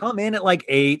 and they would come in at like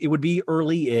 8. It would be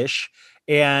early-ish,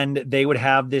 and they would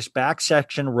have this back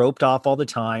section roped off all the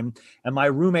time. And my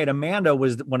roommate Amanda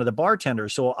was one of the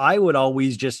bartenders, so I would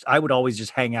always just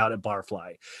hang out at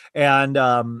Barfly,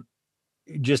 and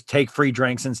just take free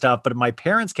drinks and stuff. But my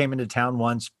parents came into town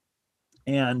once,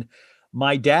 and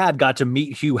my dad got to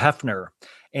meet Hugh Hefner,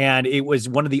 and it was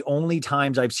one of the only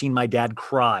times I've seen my dad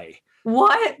cry.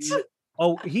 What?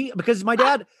 Oh, because my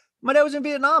dad was in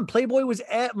Vietnam. Playboy was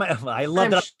at I love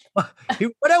that. My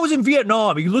dad was in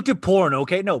Vietnam. He looked at porn.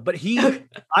 Okay. No, but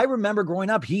I remember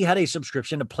growing up, he had a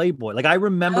subscription to Playboy. Like I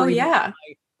remember.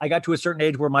 I got to a certain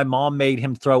age where my mom made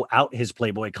him throw out his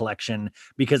Playboy collection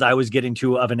because I was getting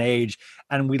too of an age,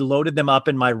 and we loaded them up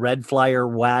in my Red Flyer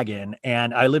wagon.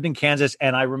 And I lived in Kansas,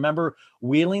 and I remember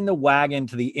wheeling the wagon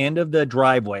to the end of the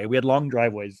driveway. We had long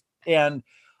driveways, and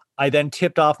I then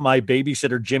tipped off my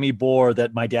babysitter, Jimmy Bohr,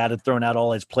 that my dad had thrown out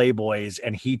all his Playboys,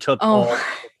 and he took all the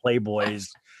Playboys.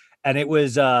 And it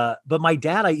was, but my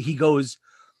dad,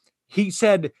 he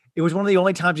said it was one of the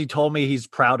only times he told me he's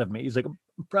proud of me. He's like, I'm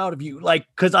proud of you. Like,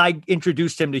 cause I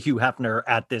introduced him to Hugh Hefner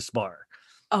at this bar.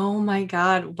 Oh my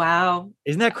God. Wow.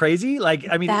 Isn't that crazy? Like,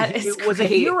 I mean, it was a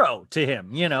hero to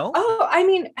him, you know? Oh, I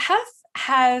mean, Hef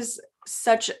has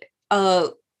such a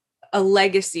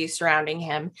legacy surrounding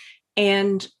him.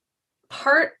 And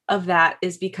part of that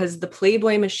is because the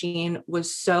Playboy machine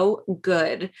was so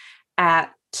good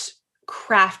at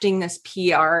crafting this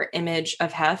PR image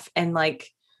of Hef, and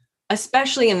like,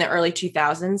 especially in the early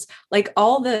 2000s, like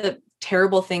all the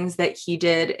terrible things that he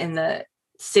did in the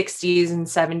 60s and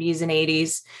 70s and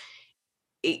 80s,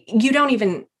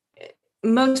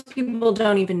 most people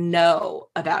don't even know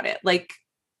about it. Like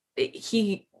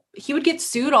he would get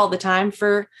sued all the time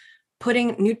for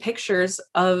putting nude pictures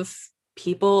of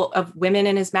women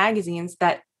in his magazines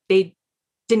that they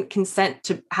didn't consent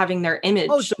to having their image.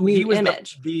 Oh, so he was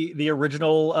the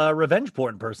original revenge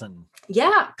porn person.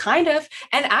 Yeah, kind of.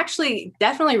 And actually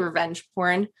definitely revenge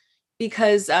porn,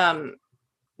 because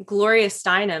Gloria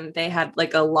Steinem, they had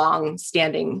like a long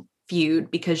standing feud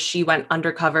because she went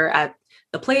undercover at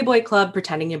the Playboy Club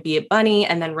pretending to be a bunny,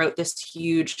 and then wrote this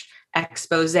huge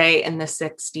expose in the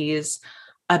 60s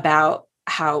about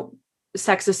how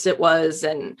sexist it was,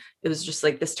 and it was just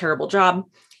like this terrible job.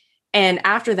 And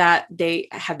after that, they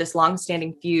had this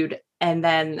long-standing feud, and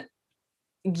then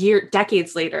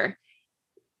decades later,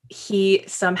 he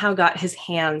somehow got his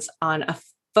hands on a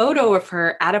photo of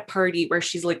her at a party where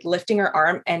she's like lifting her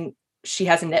arm and she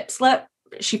has a nip slip.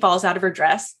 She falls out of her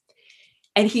dress,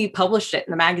 and he published it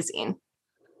in the magazine.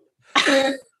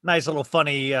 Nice little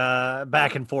funny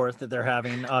back and forth that they're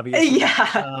having, obviously.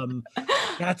 Yeah.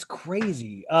 That's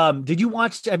crazy. Have you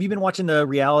been watching the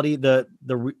reality, the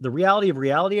reality of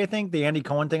reality, I think, the Andy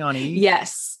Cohen thing on E?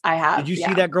 Yes, I have. Did you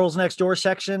see that Girls Next Door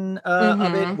section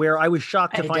of it, where I was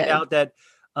shocked to find out that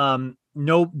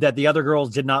that the other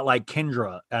girls did not like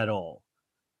Kendra at all?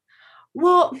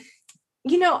 Well,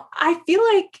 I feel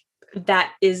like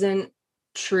that isn't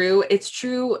true. It's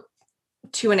true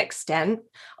to an extent.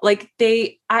 Like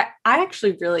I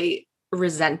actually really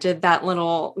resented that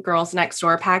little Girls Next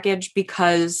Door package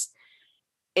because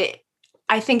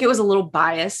I think it was a little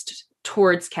biased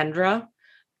towards Kendra.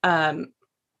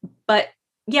 But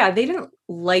yeah, they didn't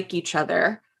like each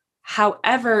other.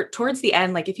 However, towards the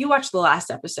end, like if you watch the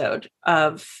last episode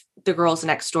of the Girls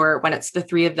Next Door, when it's the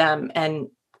three of them and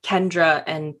Kendra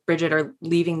and Bridget are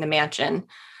leaving the mansion,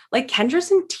 like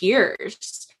Kendra's in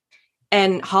tears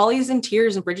and Holly's in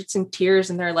tears and Bridget's in tears.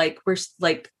 And they're like,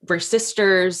 we're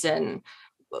sisters and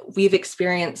we've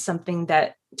experienced something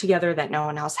that together that no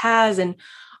one else has. And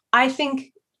I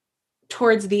think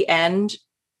towards the end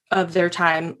of their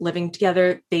time living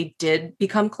together, they did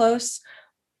become close.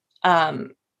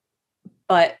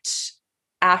 But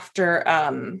after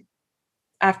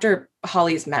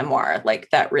Holly's memoir, like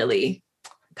that really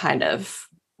kind of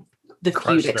the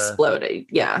feud exploded.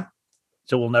 Yeah.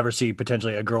 So we'll never see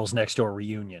potentially a Girls Next Door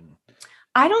reunion.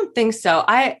 I don't think so.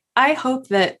 I hope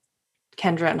that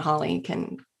Kendra and Holly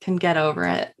can get over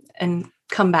it and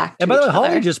come back to and by the way, each Holly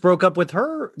other. just broke up with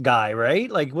her guy,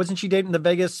 right? Like, wasn't she dating the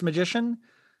Vegas magician?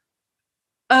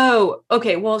 Oh,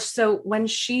 okay. Well, so when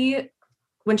she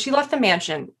left the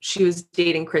mansion, she was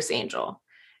dating Chris Angel.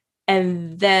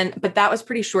 And then, but that was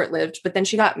pretty short-lived. But then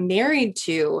she got married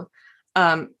to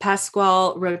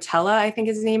Pasquale Rotella, I think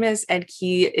his name is. And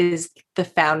he is the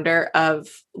founder of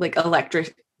like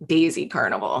Electric Daisy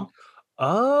Carnival.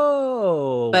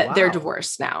 Oh, but they're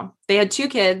divorced now. They had 2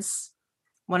 kids.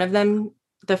 One of them,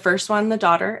 the first one, the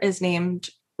daughter, is named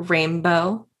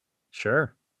Rainbow.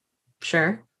 Sure.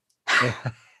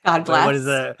 God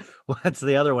bless. What's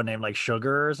the other one named? Like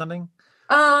Sugar or something?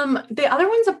 The other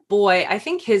one's a boy. I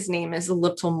think his name is a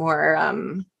little more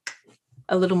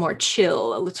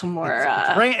chill, a little more.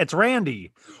 It's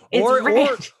Randy.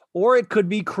 Or it could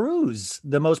be Cruz,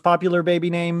 the most popular baby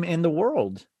name in the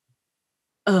world.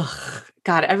 Ugh,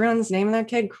 God, everyone's naming their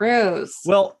kid Cruz.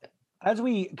 Well,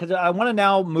 because I want to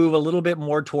now move a little bit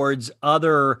more towards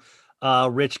other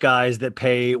rich guys that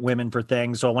pay women for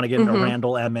things. So I want to get into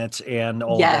Randall Emmett and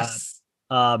all that.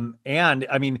 And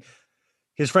I mean,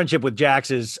 his friendship with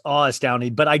Jax is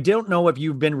awe-astounding, but I don't know if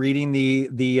you've been reading the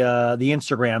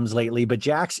Instagrams lately, but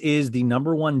Jax is the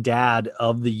 #1 dad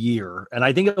of the year. And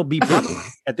I think it'll be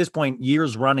at this point,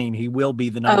 years running, he will be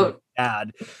the #1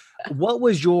 dad. What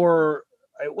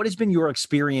has been your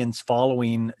experience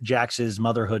following Jax's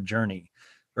motherhood journey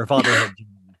or fatherhood journey?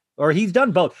 Or he's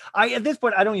done both. At this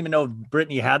point, I don't even know if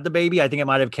Britney had the baby. I think it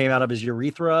might've came out of his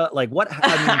urethra. Like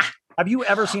have you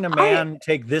ever seen a man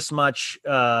take this much,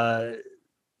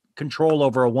 control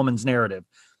over a woman's narrative?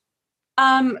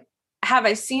 Have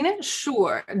I seen it?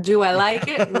 Sure. Do I like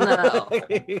it? No.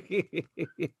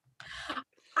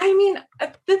 I mean,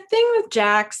 the thing with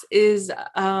Jax is,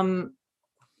 I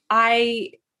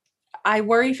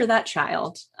worry for that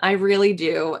child. I really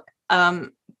do.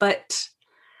 But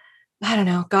I don't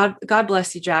know. God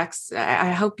bless you, Jax.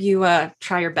 I hope you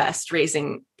try your best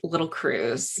raising little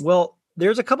Cruz. Well,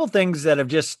 there's a couple things that have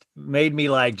just made me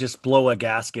just blow a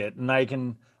gasket, and I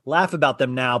can laugh about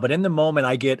them now, but in the moment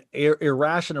I get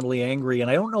irrationally angry, and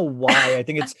I don't know why.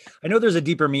 I know there's a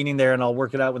deeper meaning there, and I'll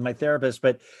work it out with my therapist,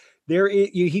 but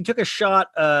he took a shot,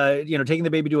 taking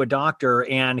the baby to a doctor,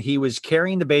 and he was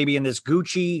carrying the baby in this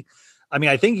Gucci. I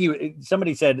mean, I think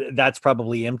somebody said that's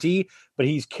probably empty, but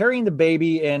he's carrying the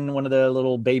baby in one of the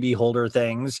little baby holder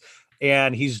things,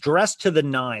 and he's dressed to the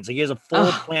nines. Like he has a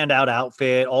full planned out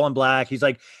outfit, all in black. He's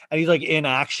in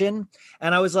action.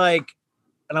 And I was like,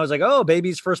 oh,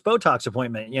 baby's first Botox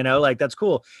appointment, that's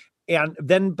cool.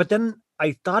 But then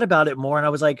I thought about it more, and I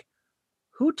was like,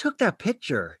 who took that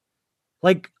picture?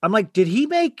 I'm like,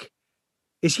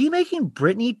 is he making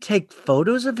Britney take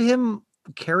photos of him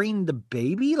carrying the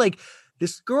baby? Like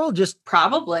this girl just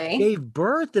probably gave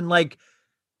birth, and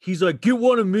he's like, get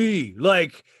one of me.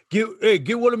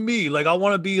 Get one of me. I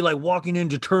want to be walking in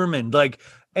determined.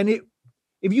 If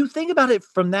you think about it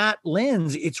from that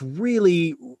lens, it's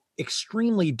really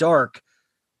extremely dark.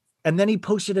 And then he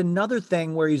posted another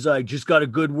thing where he's like, just got a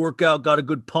good workout, got a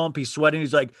good pump. He's sweating.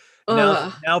 He's like,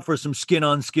 now for some skin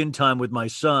on skin time with my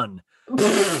son.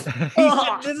 This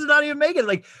is not even making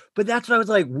it. But that's what I was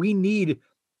like,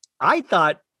 I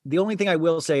thought the only thing I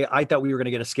will say, I thought we were going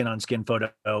to get a skin on skin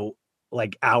photo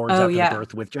hours after the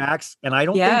birth with Jax. And I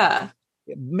don't think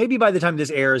maybe by the time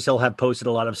this airs, he'll have posted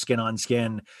a lot of skin on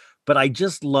skin, but I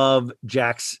just love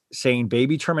Jax saying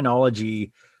baby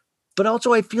terminology. But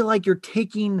also I feel like you're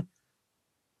taking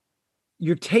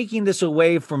this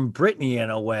away from Britney in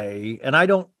a way. And I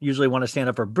don't usually want to stand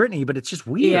up for Britney, but it's just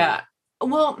weird. Yeah.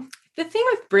 Well, the thing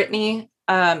with Britney,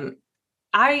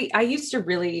 I used to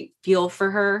really feel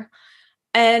for her.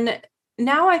 And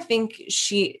now I think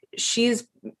she's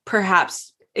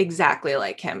perhaps exactly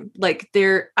like him.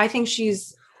 I think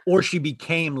she's, or she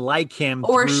became like him,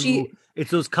 or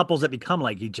it's those couples that become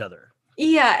like each other.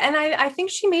 Yeah. And I think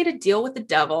she made a deal with the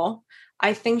devil.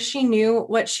 I think she knew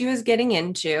what she was getting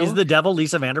into. Is the devil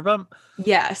Lisa Vanderpump?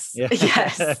 Yes. Yeah.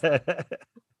 Yes.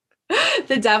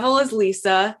 The devil is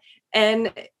Lisa.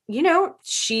 And,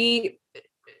 she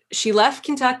left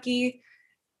Kentucky.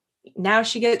 Now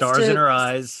she gets stars in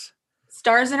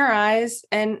her eyes.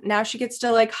 And now she gets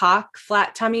to hawk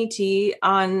flat tummy tea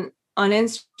on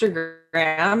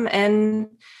Instagram. And,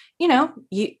 you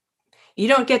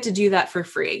don't get to do that for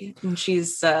free. And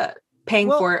she's paying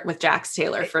for it with Jax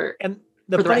Taylor for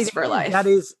the rest of her life. That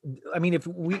is, if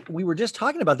we were just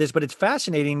talking about this, but it's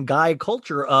fascinating guy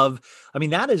culture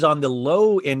that is on the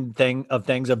low end of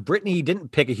Britney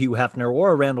didn't pick a Hugh Hefner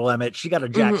or a Randall Emmett. She got a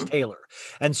Jax Taylor.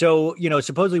 And so,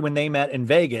 supposedly when they met in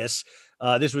Vegas,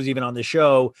 this was even on the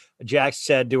show, Jax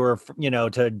said to her,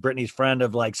 to Britney's friend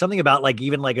of something about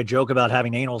even a joke about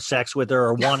having anal sex with her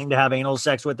or wanting to have anal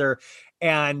sex with her.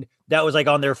 And that was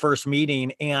on their first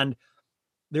meeting. And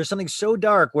there's something so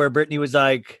dark where Britney was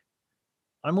like,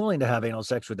 I'm willing to have anal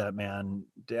sex with that man.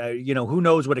 Who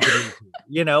knows what it could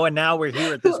be, and now we're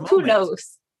here at this moment. Who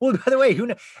knows? Well, by the way, who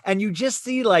knows? And you just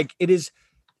see it is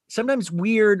sometimes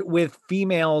weird with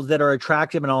females that are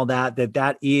attractive and all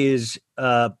that is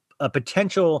a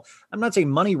potential, I'm not saying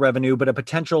money revenue, but a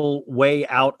potential way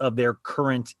out of their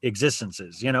current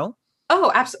existences, Oh,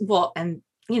 absolutely. Well, and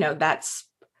that's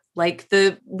like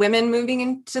the women moving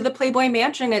into the Playboy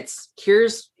Mansion. It's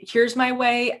here's my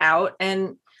way out.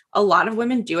 And a lot of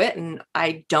women do it. And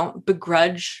I don't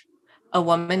begrudge a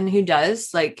woman who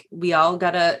does. Like, we all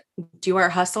gotta do our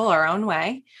hustle our own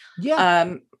way.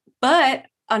 Yeah. But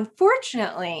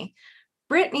unfortunately,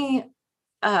 Britney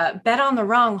bet on the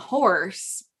wrong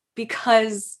horse,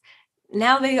 because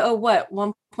now they owe what,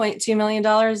 $1.2 million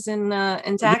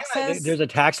in taxes. Yeah, there's a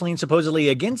tax lien supposedly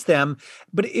against them,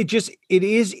 but it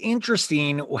is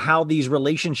interesting how these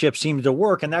relationships seem to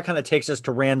work. And that kind of takes us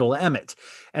to Randall Emmett.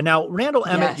 And now Randall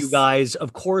Emmett, you guys,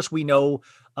 of course, we know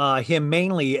him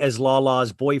mainly as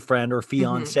Lala's boyfriend or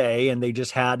fiance, and they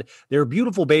just had their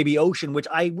beautiful baby Ocean, which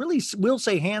I really will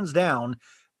say hands down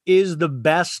is the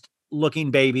best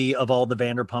looking baby of all the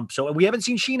Vanderpump. So we haven't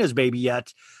seen Sheena's baby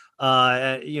yet.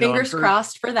 Fingers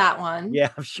crossed for that one. Yeah,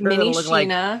 I'm sure Mini look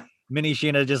Sheena. Like Mini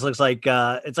Sheena just looks like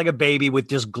it's like a baby with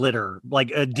just glitter,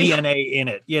 like a DNA in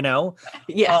it,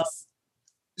 Yes.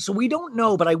 So we don't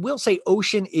know, but I will say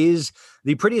Ocean is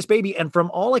the prettiest baby, and from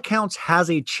all accounts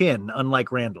has a chin,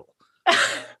 unlike Randall.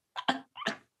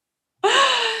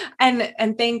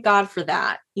 And thank God for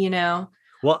that,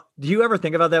 Well, do you ever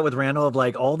think about that with Randall, of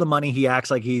like all the money he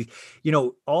acts like he's,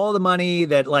 all the money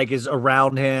that like is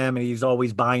around him, and he's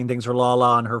always buying things for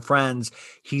Lala and her friends.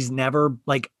 He's never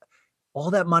like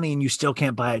all that money and you still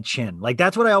can't buy a chin. Like,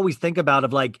 that's what I always think about,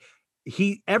 of like,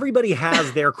 everybody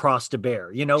has their cross to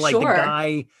bear, like the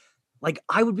guy, like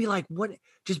I would be like, what,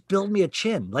 just build me a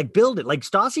chin, like build it. Like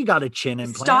Stassi got a chin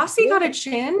implant. Stassi got a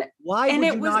chin. Why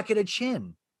would you not get a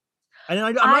chin? And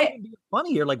I'm not even being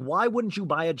funny here. Like, why wouldn't you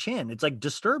buy a chin? It's like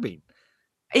disturbing.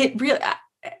 It really,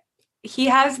 he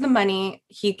has the money.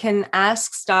 He can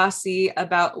ask Stassi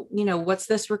about, what's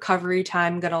this recovery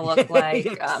time going to look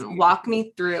like? Walk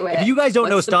me through it. If you guys don't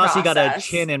know, What's the Stassi got a process?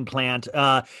 chin implant.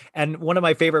 And one of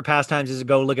my favorite pastimes is to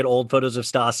go look at old photos of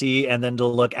Stassi and then to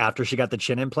look after she got the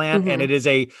chin implant. And it is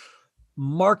a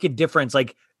marked difference.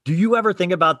 Like, do you ever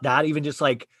think about that? Even just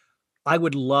like, I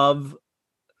would love,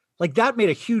 like, that made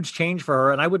a huge change for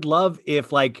her. And I would love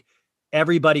if like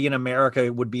everybody in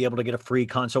America would be able to get a free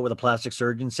consult with a plastic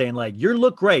surgeon saying like, you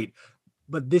look great,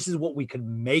 but this is what we could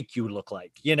make you look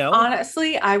like,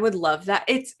 Honestly, I would love that.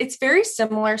 It's very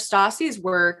similar. Stassi's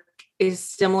work is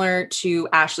similar to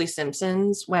Ashley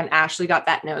Simpson's when Ashley got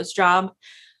that nose job.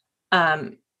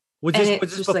 Was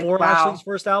this before like, wow. Ashley's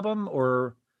first album,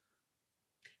 or?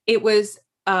 It was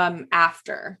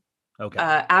after. Okay.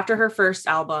 After her first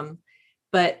album,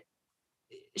 but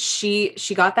she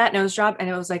got that nose job, and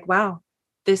it was like, wow,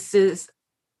 this is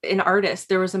an artist.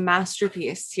 There was a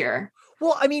masterpiece here.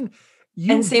 Well, I mean,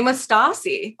 and same with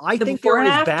Stassi. I think there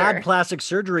is bad plastic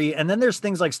surgery, and then there's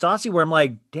things like Stassi where I'm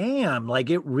like, damn, like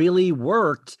it really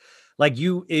worked. Like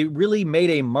it really made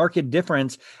a marked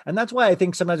difference. And that's why I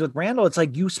think sometimes with Randall, it's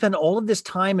like you spend all of this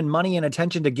time and money and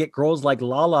attention to get girls like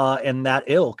Lala and that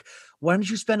ilk. Why don't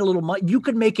you spend a little money? You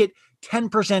could make it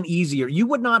 10% easier. You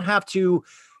would not have to,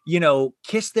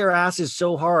 kiss their asses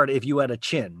so hard if you had a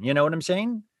chin. You know what I'm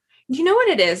saying? You know what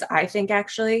it is? I think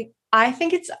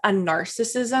it's a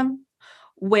narcissism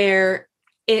where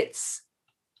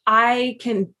I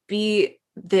can be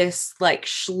this like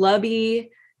schlubby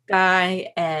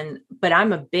guy, but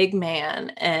I'm a big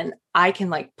man and I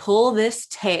can like pull this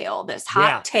tail, this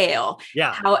hot tail.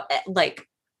 Yeah. How like,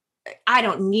 I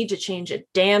don't need to change a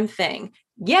damn thing.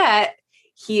 Yet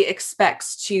he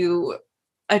expects to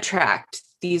attract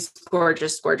these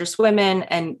gorgeous, gorgeous women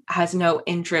and has no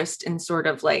interest in sort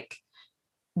of like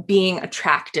being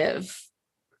attractive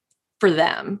for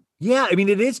them. Yeah, I mean,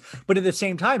 it is. But at the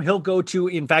same time, he'll go to,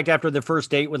 in fact, after the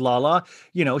first date with Lala,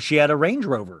 she had a Range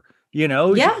Rover,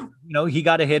 Yeah. He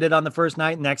got to hit it on the first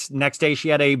night. Next day, she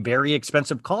had a very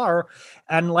expensive car.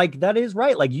 And like, that is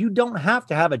right. Like, you don't have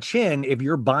to have a chin if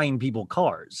you're buying people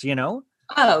cars,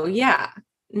 Oh, yeah.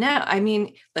 No, I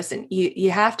mean, listen,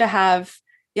 you have to have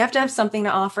something to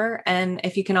offer. And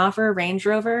if you can offer a Range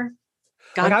Rover,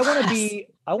 God like, bless.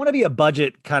 I want to be a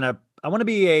budget kind of, I want to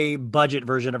be a budget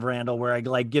version of Randall where I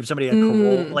like give somebody a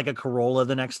Corolla, like a Corolla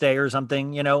the next day or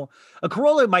something, a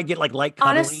Corolla might get like light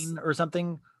cuddling or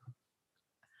something.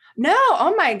 No.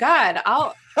 Oh my God.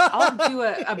 I'll do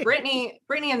a Britney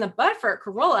in the butt for a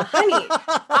Corolla, honey.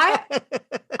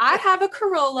 I have a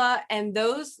Corolla, and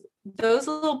those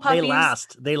little puppies,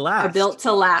 they last. Are built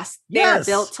to last. Yes.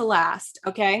 They're built to last.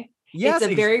 Okay. Yes.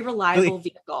 It's a very reliable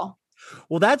vehicle.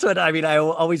 Well, that's what I mean. I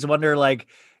always wonder, like,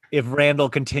 if Randall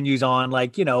continues on,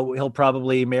 like, he'll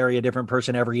probably marry a different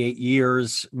person every 8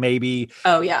 years, maybe.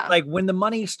 Oh yeah. Like when the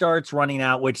money starts running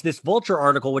out, which this Vulture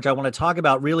article, which I want to talk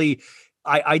about, really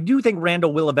I do think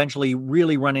Randall will eventually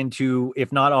really run into,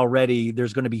 if not already,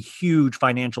 there's going to be huge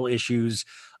financial issues.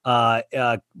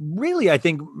 Really, I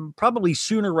think probably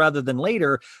sooner rather than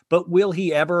later. But will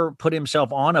he ever put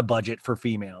himself on a budget for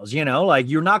females? You know, like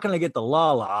you're not going to get the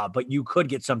La, but you could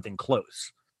get something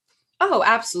close. Oh,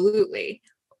 absolutely.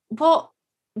 Well,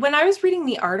 when I was reading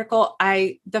the article,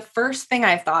 the first thing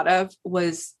I thought of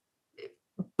was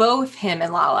both him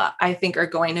and Lala, I think, are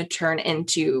going to turn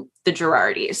into the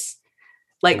Girardis.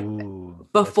 Like,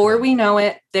 before we know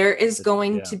it, there is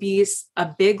going to be a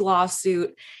big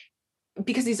lawsuit,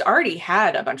 because he's already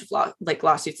had a bunch of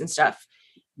lawsuits and stuff.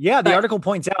 Yeah, the article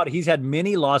points out he's had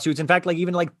many lawsuits. In fact, like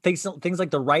even like things like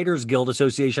the Writers Guild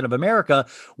Association of America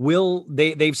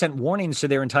they've sent warnings to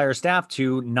their entire staff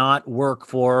to not work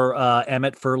for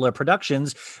Emmett Furla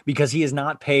Productions because he has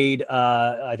not paid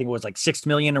I think it was like $6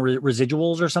 million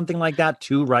residuals or something like that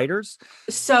to writers.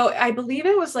 So I believe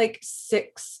it was like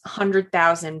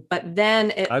 600,000, but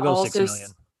then it also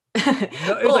 $6 million.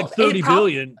 No, it was like 30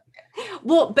 billion.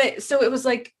 Well, but so it was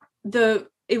like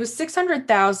it was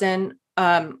 600,000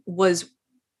 was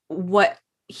what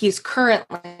he's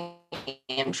currently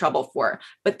in trouble for,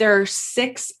 but there are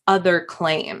 6 other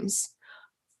claims,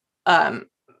 the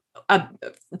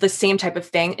same type of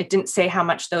thing. It didn't say how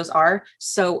much those are.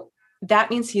 So that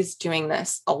means he's doing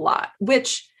this a lot,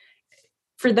 which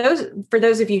for those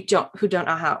of you who don't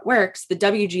know how it works, the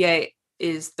WGA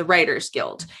is the Writers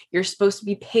Guild. You're supposed to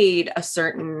be paid a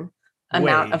certain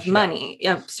amount of money,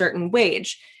 a certain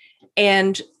wage.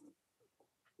 And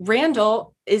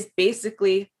Randall is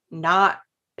basically not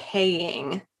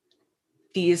paying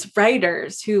these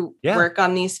writers who work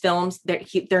on these films.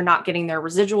 They're not getting their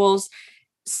residuals.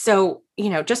 So,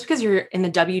 just because you're in the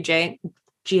WGA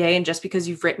and just because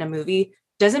you've written a movie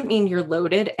doesn't mean you're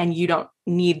loaded and you don't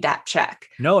need that check.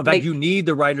 No, in fact, you need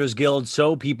the Writers Guild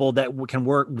so people that can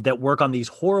work on these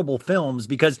horrible films,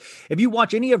 because if you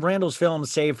watch any of Randall's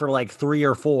films, save for like 3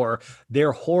 or 4,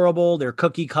 they're horrible. They're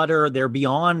cookie cutter. They're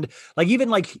beyond, like, even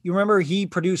like, you remember he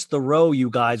produced The Row, you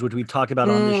guys, which we've talked about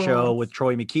on the show with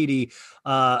Troy McKeady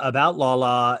about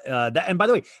Lala. And by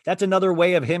the way, that's another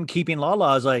way of him keeping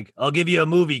Lala, is like, I'll give you a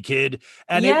movie, kid.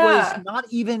 And it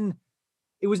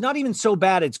was not even so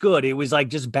bad it's good. It was like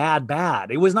just bad.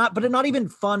 It was not, but not even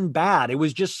fun bad. It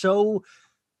was just so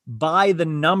by the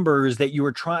numbers that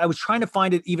I was trying to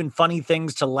find it even funny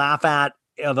things to laugh at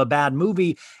of a bad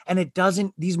movie. And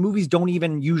these movies don't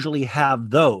even usually have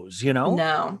those,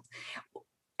 No.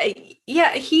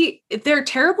 Yeah. They're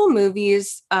terrible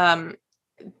movies.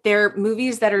 They're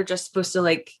movies that are just supposed to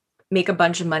like make a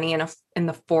bunch of money in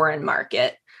the foreign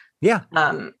market. Yeah.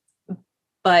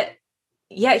 But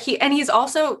yeah, he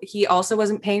also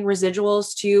wasn't paying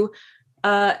residuals to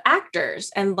actors.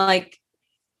 And like,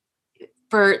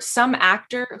 for some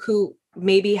actor who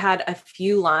maybe had a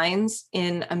few lines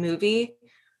in a movie,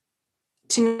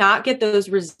 to not get those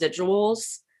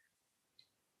residuals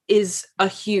is a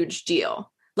huge deal.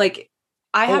 Like,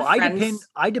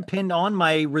 I depend on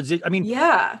my residual. I mean,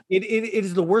 it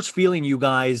is the worst feeling, you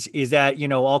guys, is that,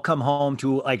 I'll come home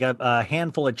to like a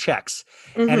handful of checks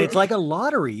and it's like a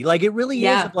lottery. Like, it really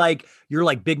is like, you're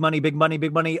like big money,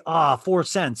 4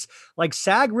 cents. Like,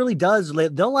 SAG really does.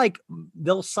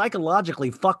 They'll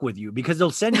psychologically fuck with you, because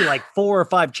they'll send you like 4 or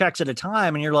 5 checks at a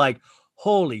time. And you're like,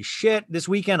 holy shit, this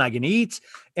weekend I can eat.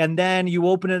 And then you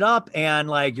open it up and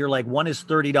like, you're like, one is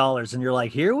 $30 and you're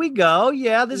like, here we go.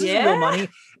 Yeah, this is real money.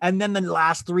 And then the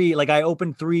last 3, like I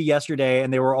opened 3 yesterday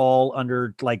and they were all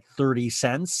under like 30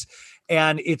 cents.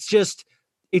 And it's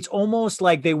almost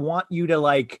like they want you to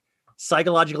like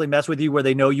psychologically mess with you, where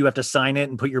they know you have to sign it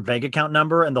and put your bank account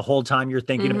number. And the whole time you're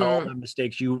thinking about all the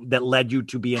mistakes that led you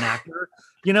to be an actor.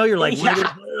 You're like, when did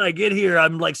I get here?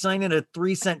 I'm like signing a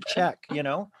 3-cent check,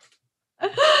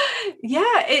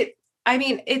 Yeah,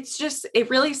 it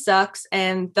really sucks.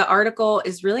 And the article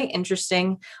is really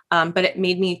interesting. But it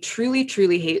made me truly,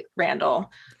 truly hate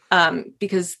Randall.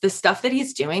 Because the stuff that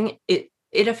he's doing, it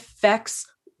affects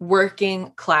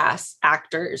working class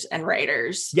actors and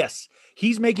writers. Yes.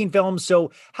 He's making films.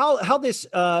 So how this,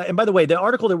 and by the way, the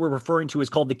article that we're referring to is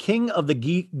called The King of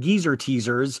the Geezer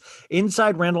Teasers,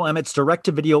 Inside Randall Emmett's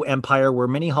Direct-to-Video Empire, Where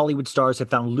Many Hollywood Stars Have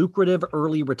Found Lucrative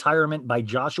Early Retirement, by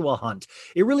Joshua Hunt.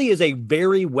 It really is a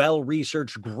very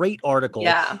well-researched, great article.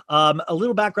 Yeah. A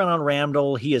little background on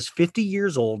Randall. He is 50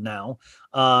 years old now.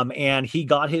 And he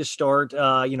got his start,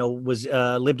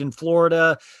 lived in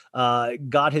Florida,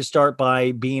 got his start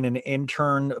by being an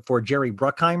intern for Jerry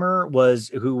Bruckheimer,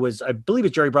 who was, I believe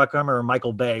it's Jerry Bruckheimer or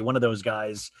Michael Bay, one of those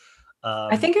guys.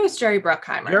 I think it was Jerry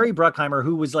Bruckheimer. Jerry Bruckheimer,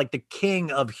 who was like the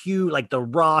king of like The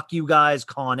Rock, you guys,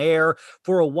 Con Air.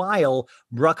 For a while,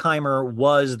 Bruckheimer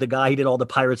was the guy who did all the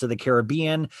Pirates of the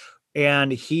Caribbean.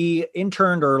 And he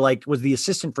interned or like was the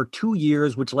assistant for 2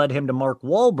 years, which led him to Mark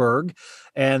Wahlberg.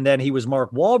 And then he was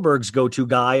Mark Wahlberg's go-to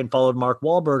guy and followed Mark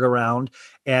Wahlberg around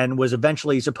and was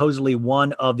eventually supposedly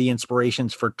one of the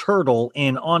inspirations for Turtle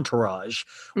in Entourage,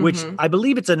 which I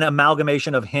believe it's an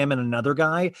amalgamation of him and another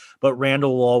guy, but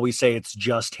Randall will always say it's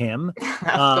just him.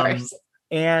 Of course.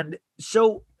 And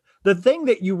so the thing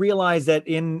that you realize that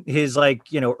in his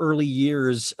early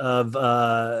years of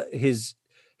his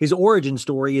origin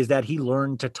story is that he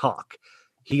learned to talk.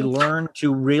 He learned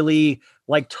to really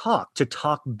talk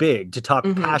big, to talk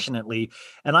passionately.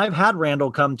 And I've had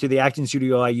Randall come to the acting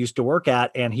studio I used to work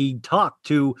at, and he talked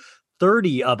to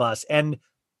 30 of us. And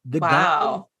the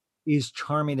guy is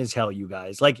charming as hell, you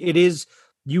guys. Like it is,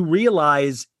 you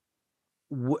realize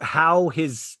how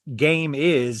his game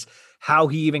is, how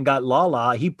he even got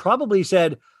Lala. He probably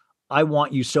said, I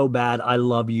want you so bad. I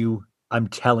love you. I'm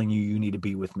telling you, you need to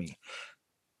be with me.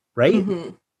 Right?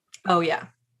 Oh, yeah.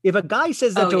 If a guy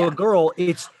says that to a girl,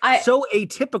 it's so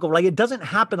atypical. Like it doesn't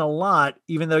happen a lot,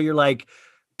 even though you're like,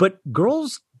 but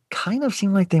girls kind of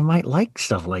seem like they might like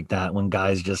stuff like that when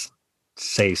guys just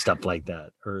say stuff like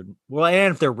that. Or, well,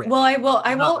 and if they're rich. Well, I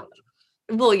will.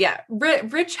 Well, yeah,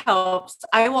 rich helps.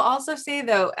 I will also say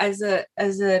though, as a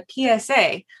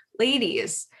PSA,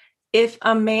 ladies, if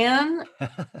a man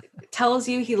tells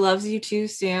you he loves you too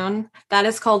soon, that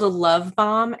is called a love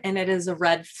bomb, and it is a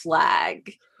red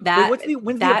flag. That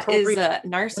is a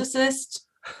narcissist.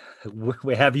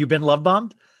 Have you been love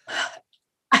bombed?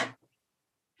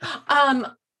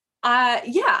 Yeah,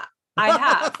 I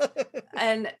have,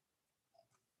 and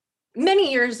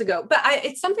many years ago. But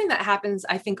it's something that happens,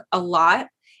 I think, a lot,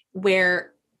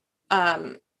 where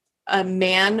a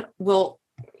man will,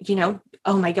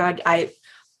 oh my God,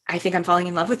 I think I'm falling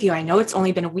in love with you. I know it's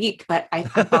only been a week, but I'm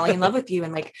falling in love with you.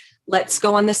 And let's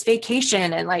go on this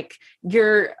vacation. And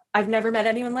I've never met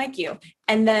anyone like you.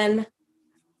 And then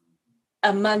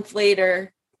a month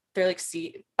later, they're like,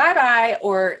 see, bye-bye.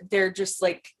 Or they're just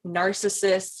like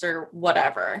narcissists or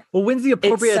whatever. Well, when's the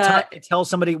appropriate time to tell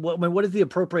somebody what is the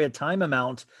appropriate time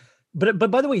amount? But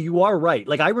by the way, you are right.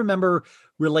 Like I remember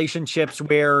relationships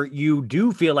where you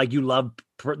do feel like you love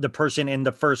the person in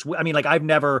the first. I mean,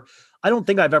 I don't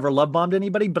think I've ever love bombed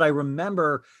anybody, but I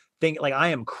remember thinking I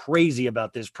am crazy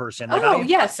about this person.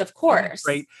 Yes, of course.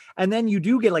 Right. And then you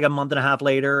do get a month and a half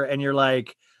later and you're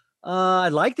like, I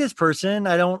like this person.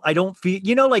 I don't feel,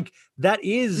 that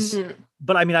is,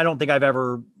 but I mean, I don't think I've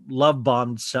ever love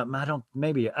bombed something. I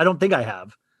don't think I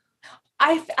have.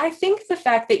 I think the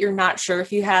fact that you're not sure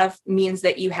if you have means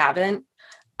that you haven't.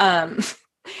 I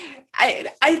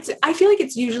feel like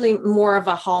it's usually more of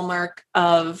a hallmark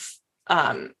of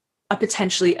a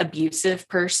potentially abusive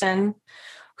person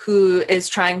who is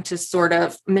trying to sort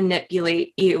of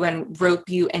manipulate you and rope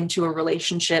you into a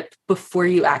relationship before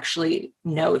you actually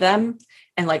know them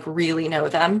and really know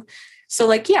them.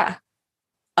 So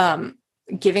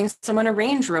giving someone a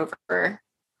Range Rover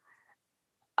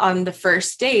on the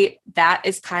first date, that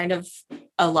is kind of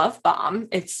a love bomb.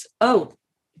 It's, oh,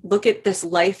 look at this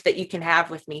life that you can have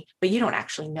with me, but you don't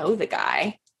actually know the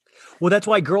guy. Well, that's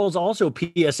why girls also,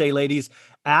 PSA ladies,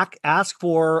 ask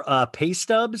for pay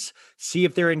stubs, see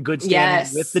if they're in good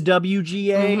standing with the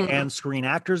WGA and Screen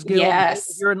Actors Guild. Yes.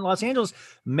 If you're in Los Angeles,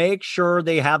 make sure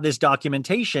they have this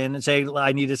documentation and say,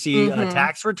 I need to see a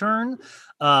tax return.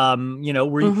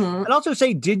 And also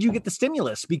say, did you get the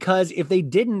stimulus? Because if they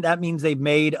didn't, that means they've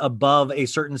made above a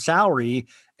certain salary,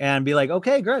 and be like,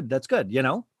 okay, good. That's good.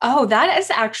 Oh, that is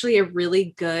actually a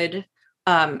really good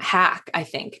hack, I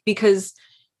think, because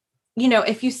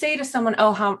if you say to someone,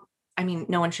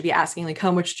 no one should be asking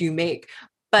how much do you make?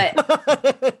 But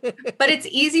it's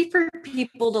easy for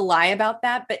people to lie about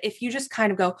that. But if you just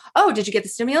kind of go, oh, did you get the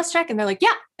stimulus check? And they're like,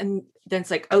 yeah. And then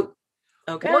it's like, oh,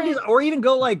 okay. Or even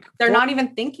go they're not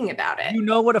even thinking about it. You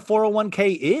know what a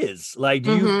 401k is?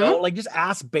 Do you know, just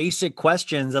ask basic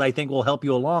questions that I think will help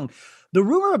you along. The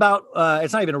rumor about,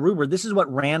 it's not even a rumor. This is what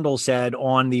Randall said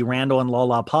on the Randall and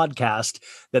Lala podcast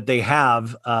that they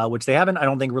have, which they haven't, I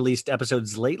don't think, released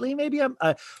episodes lately, maybe.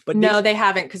 But no, they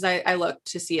haven't, because I looked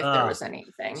to see if there was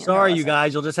anything. Sorry, you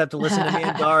guys. You'll just have to listen to me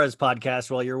and Dara's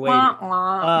podcast while you're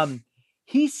waiting.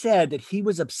 He said that he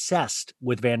was obsessed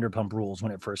with Vanderpump Rules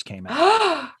when it first came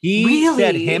out. He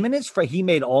said him and he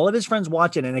made all of his friends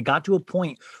watch it, and it got to a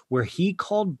point where he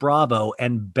called Bravo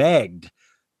and begged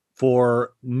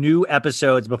for new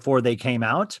episodes before they came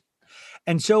out.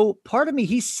 And so part of me,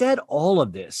 he said all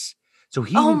of this. So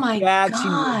he gags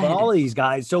all of these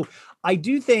guys. So I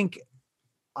do think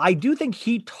I do think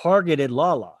he targeted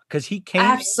Lala because he came.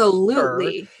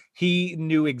 Absolutely. He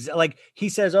knew like he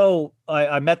says, "Oh,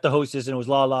 I met the hostess and it was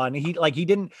Lala," and he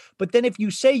didn't. But then if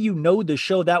you say you know the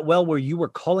show that well, where you were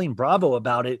calling Bravo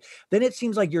about it, then it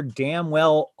seems like you're damn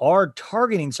well are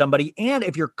targeting somebody. And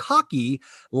if you're cocky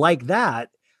like that,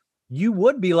 you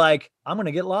would be like, "I'm going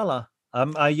to get Lala."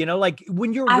 Like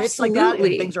when you're rich like that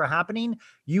and things are happening,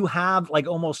 you have like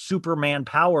almost Superman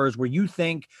powers where you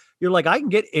think you're like, I can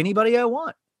get anybody I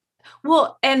want.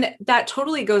 Well, and that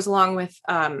totally goes along with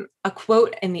a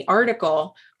quote in the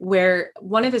article where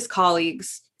one of his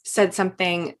colleagues said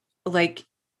something like,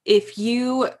 if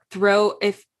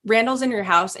Randall's in your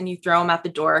house and you throw him out the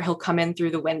door, he'll come in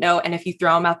through the window. And if you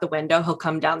throw him out the window, he'll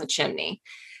come down the chimney.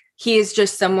 He is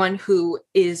just someone who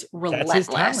is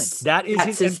relentless.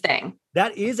 That's his thing.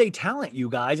 That is a talent, you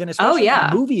guys. And especially in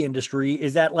the movie industry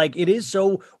is that like, it is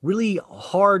so really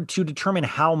hard to determine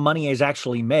how money is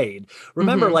actually made.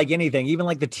 Remember, like anything, even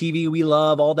like the TV we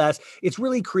love, all that, it's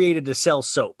really created to sell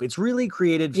soap. It's really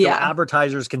created so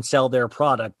advertisers can sell their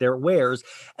product, their wares.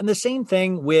 And the same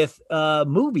thing with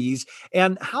movies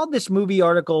and how this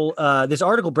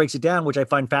article breaks it down, which I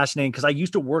find fascinating because I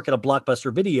used to work at a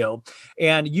Blockbuster Video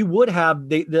and you would have,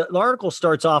 the article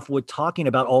starts off with talking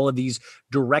about all of these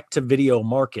direct-to-video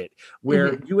market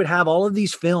where you would have all of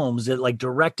these films that like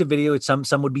direct-to-video. Some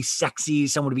would be sexy,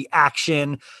 some would be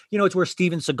action. It's where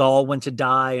Steven Seagal went to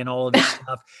die and all of this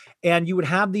stuff. And you would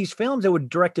have these films that would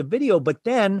direct-to-video, but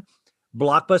then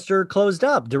Blockbuster closed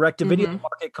up. Direct-to-video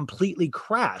market completely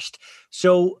crashed.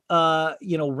 So,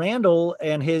 Randall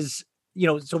and his,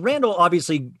 so Randall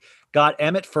obviously got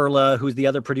Emmett Furla, who's the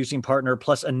other producing partner,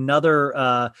 plus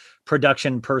another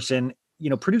production person.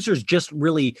 Producers just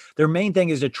really, their main thing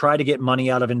is to try to get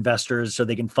money out of investors so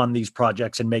they can fund these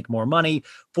projects and make more money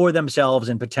for themselves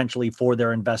and potentially for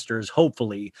their investors,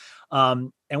 hopefully.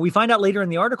 And we find out later in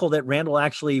the article that Randall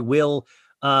actually will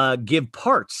give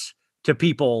parts to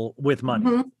people with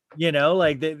money.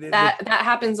 That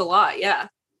happens a lot. Yeah.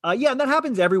 And that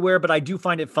happens everywhere, but I do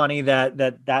find it funny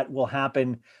that will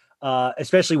happen,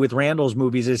 especially with Randall's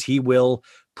movies, is he will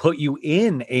put you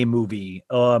in a movie.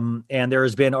 And there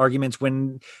has been arguments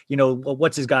when,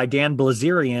 what's his guy, Dan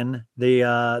Blazerian,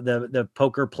 the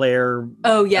poker player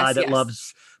guy that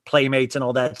loves Playmates and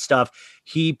all that stuff.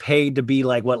 He paid to be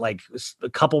like a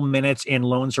couple minutes in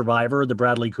Lone Survivor, the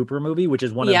Bradley Cooper movie, which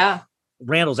is one of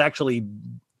Randall's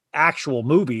actual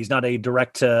movies, not a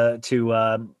direct to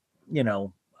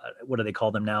what do they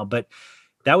call them now? But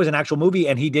that was an actual movie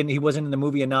and he wasn't in the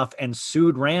movie enough and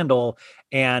sued Randall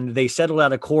and they settled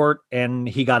out of court and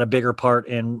he got a bigger part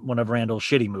in one of Randall's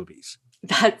shitty movies.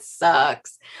 That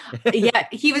sucks. Yeah.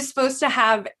 He was supposed to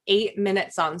have 8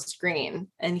 minutes on screen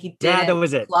and he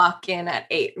didn't clock in at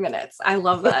 8 minutes. I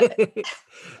love that.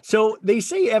 So they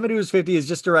say Emmett Who's 50 is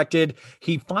just directed.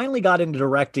 He finally got into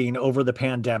directing over the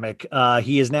pandemic.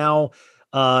 He is now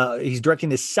he's directing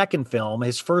his second film.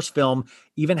 His first film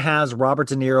even has Robert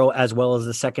De Niro as well as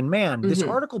the second man. This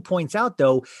article points out,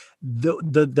 though,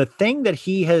 the thing that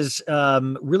he has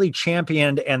really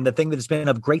championed and the thing that has been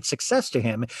of great success to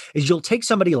him is you'll take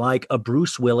somebody like a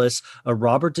Bruce Willis, a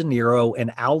Robert De Niro,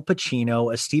 an Al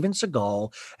Pacino, a Steven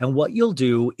Seagal, and what you'll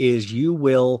do is you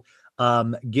will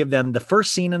give them the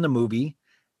first scene in the movie,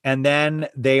 and then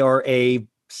they are a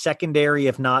secondary,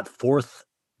 if not fourth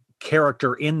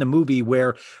character in the movie,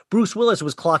 where Bruce Willis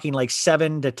was clocking like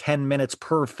 7 to 10 minutes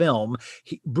per film.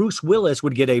 Bruce Willis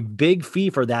would get a big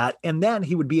fee for that. And then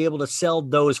he would be able to sell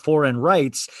those foreign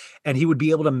rights and he would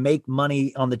be able to make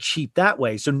money on the cheap that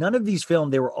way. So none of these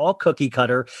films, they were all cookie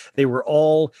cutter. They were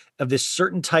all of this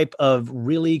certain type of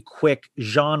really quick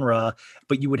genre,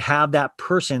 but you would have that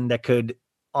person that could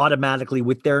automatically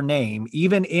with their name,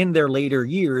 even in their later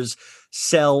years,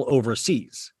 sell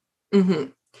overseas.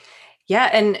 Yeah.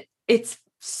 And it's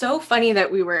so funny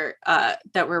that we're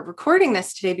recording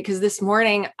this today because this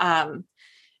morning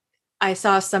I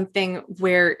saw something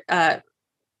where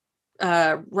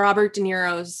Robert De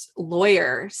Niro's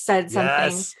lawyer said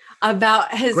something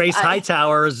about his Grace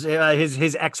Hightower's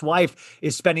his ex-wife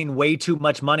is spending way too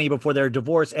much money before their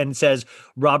divorce and says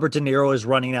Robert De Niro is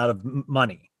running out of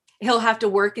money. He'll have to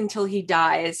work until he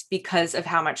dies because of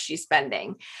how much she's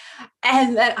spending.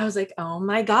 And then I was like, oh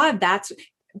my God, that's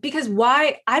because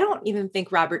why? I don't even think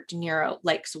Robert De Niro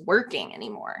likes working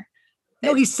anymore.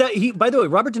 No, by the way,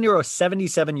 Robert De Niro is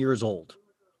 77 years old.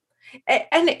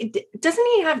 And doesn't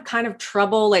he have kind of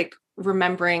trouble like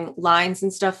remembering lines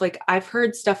and stuff. Like I've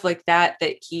heard stuff like that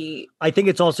he, I think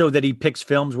it's also that he picks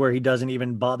films where he doesn't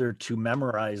even bother to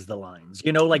memorize the lines,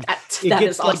 like that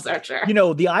is also true.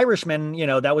 The Irishman,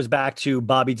 that was back to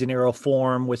Bobby De Niro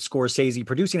form with Scorsese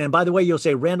producing. And by the way, you'll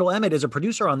say Randall Emmett is a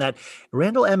producer on that.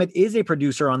 Randall Emmett is a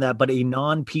producer on that, but a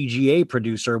non-PGA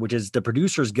producer, which is the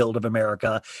Producers Guild of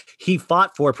America. He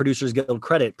fought for Producers Guild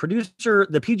credit.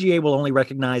 The PGA will only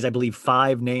recognize, I believe,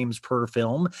 5 names per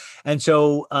film. And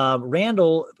so,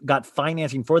 Randall got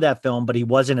financing for that film, but he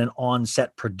wasn't an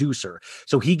on-set producer.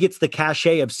 So he gets the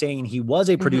cachet of saying he was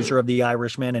a producer of The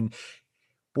Irishman. And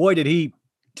boy, did he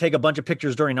take a bunch of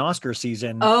pictures during Oscar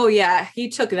season. Oh yeah. He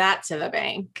took that to the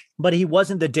bank. But he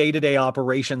wasn't the day-to-day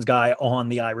operations guy on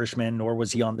The Irishman, nor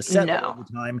was he on the set all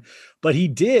the time. But he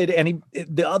did. And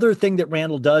the other thing that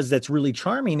Randall does that's really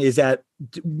charming is that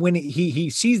when he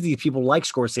sees these people like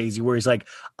Scorsese, where he's like,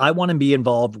 I want to be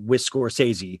involved with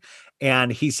Scorsese.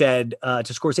 And he said to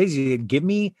Scorsese, give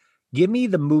me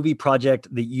the movie project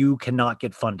that you cannot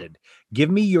get funded. Give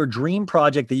me your dream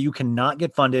project that you cannot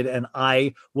get funded, and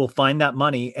I will find that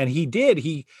money. And he did.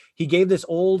 He gave this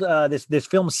old this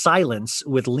film Silence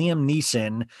with Liam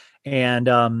Neeson,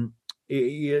 and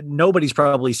nobody's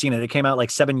probably seen it. It came out like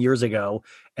 7 years ago,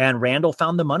 and Randall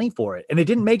found the money for it. And it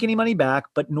didn't make any money back,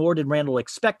 but nor did Randall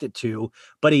expect it to.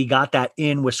 But he got that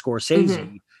in with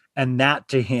Scorsese, and that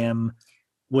to him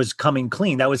was coming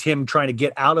clean. That was him trying to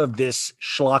get out of this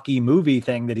schlocky movie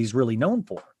thing that he's really known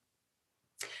for.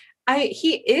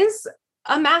 He is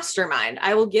a mastermind.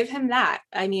 I will give him that.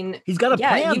 I mean, he's got a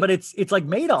plan, but it's like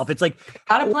Madoff. It's like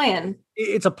got a plan.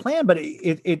 It's a plan, but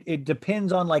it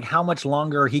depends on like how much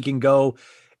longer he can go.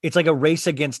 It's like a race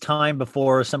against time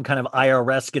before some kind of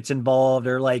IRS gets involved,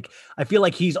 or like, I feel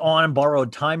like he's on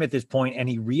borrowed time at this point and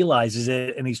he realizes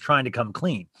it and he's trying to come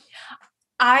clean.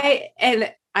 I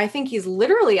think he's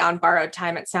literally on borrowed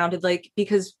time, it sounded like,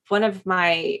 because one of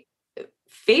my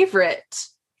favorite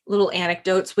little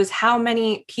anecdotes was how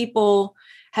many people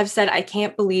have said, I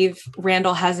can't believe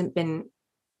Randall hasn't been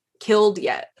killed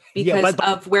yet because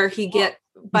of where he get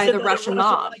by the Russian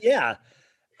mob. Yeah.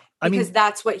 Because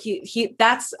that's what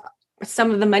that's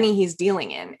some of the money he's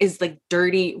dealing in is like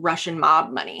dirty Russian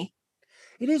mob money.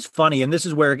 It is funny. And this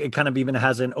is where it kind of even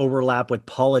has an overlap with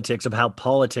politics, of how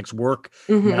politics work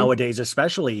nowadays,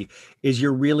 especially, is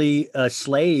you're really a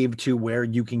slave to where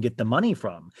you can get the money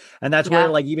from. And that's where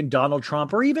like even Donald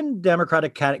Trump or even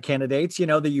Democratic candidates,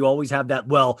 that you always have that,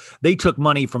 well, they took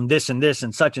money from this and this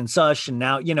and such. And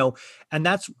now, and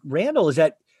that's Randall, is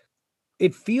that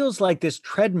it feels like this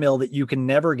treadmill that you can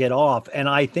never get off. And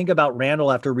I think about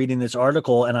Randall after reading this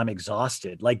article and I'm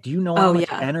exhausted. Like, do you know how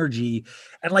much energy,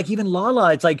 and like even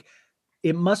Lala, it's like,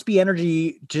 it must be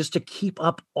energy just to keep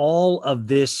up all of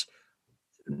this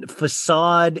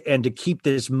facade and to keep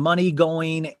this money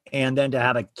going, and then to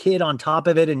have a kid on top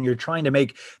of it. And you're trying to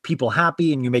make people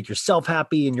happy and you make yourself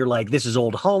happy. And you're like, this is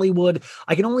old Hollywood.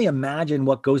 I can only imagine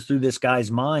what goes through this guy's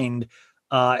mind.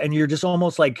 And you're just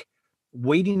almost like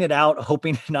waiting it out,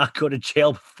 hoping to not go to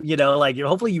jail, like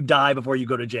hopefully you die before you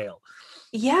go to jail.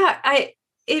 Yeah.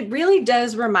 It really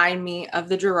does remind me of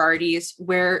the Girardis,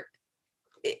 where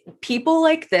people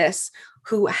like this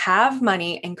who have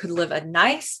money and could live a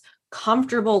nice,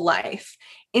 comfortable life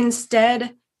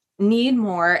instead need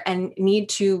more and need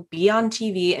to be on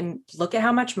TV and look at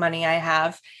how much money I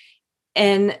have.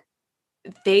 And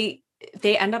they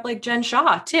end up like Jen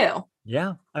Shaw too.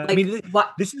 Yeah. I mean,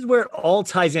 this is where it all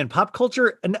ties in. Pop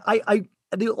culture. And I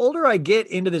the older I get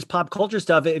into this pop culture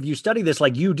stuff, if you study this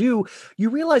like you do, you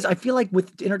realize I feel like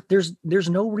there's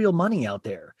no real money out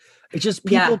there. It's just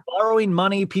people borrowing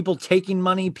money, people taking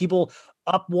money, people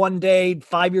up one day,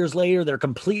 5 years later, they're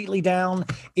completely down.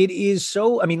 It is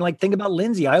so, I mean, like, think about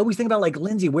Lindsay. I always think about like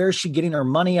Lindsay, where is she getting her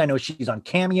money? I know she's on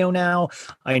Cameo now.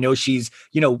 I know she's,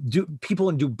 people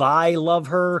in Dubai love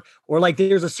her, or like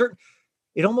there's a certain,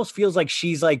 it almost feels like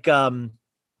she's like, Dubai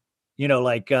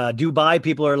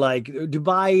people are like,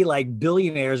 Dubai, like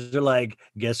billionaires are like,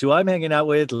 guess who I'm hanging out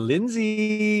with?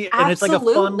 Lindsay. Absolutely. And it's like a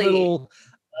fun little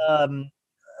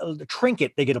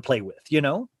trinket they get to play with,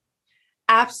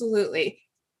 Absolutely.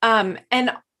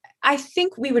 And I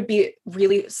think we would be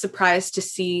really surprised to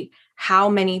see how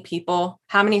many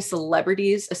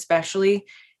celebrities especially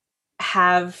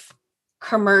have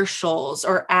commercials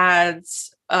or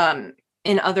ads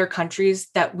in other countries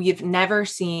that we've never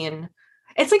seen.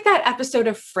 It's like that episode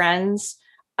of Friends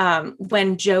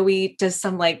when Joey does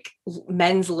some like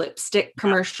men's lipstick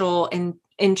commercial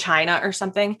in China or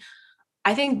something.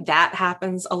 I think that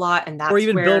happens a lot. And that's or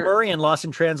even where Bill Murray in Lost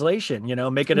in Translation,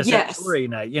 make it a Yes. story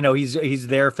night. He's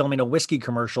there filming a whiskey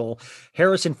commercial.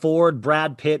 Harrison Ford,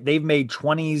 Brad Pitt, they've made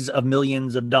 20s of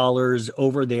millions of dollars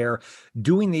over there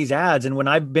doing these ads. And when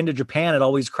I've been to Japan, it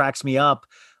always cracks me up.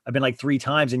 I've been like 3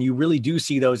 times, and you really do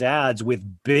see those ads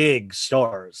with big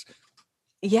stars.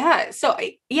 Yeah. So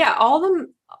yeah, all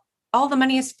the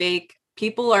money is fake.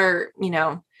 People are,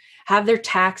 have their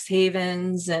tax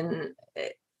havens, and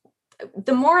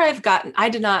the more I've gotten,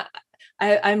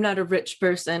 I'm not a rich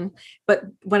person, but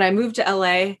when I moved to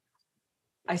LA,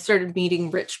 I started meeting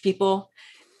rich people,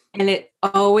 and it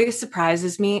always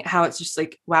surprises me how it's just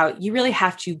like, wow, you really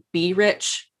have to be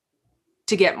rich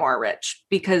to get more rich,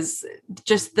 because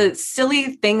just the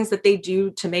silly things that they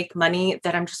do to make money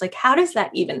that I'm just like, how does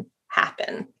that even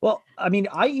happen? Well, I mean,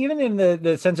 I even in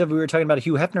the sense of, we were talking about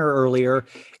Hugh Hefner earlier,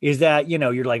 is that,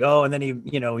 you're like, oh, and then he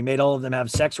made all of them have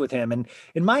sex with him. And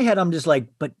in my head, I'm just like,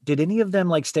 but did any of them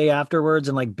like stay afterwards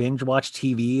and like binge watch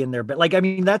TV in their bed? Like, I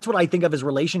mean, that's what I think of as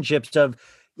relationships of,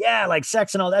 yeah, like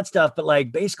sex and all that stuff. But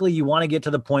like, basically you want to get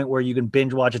to the point where you can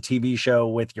binge watch a TV show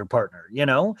with your partner,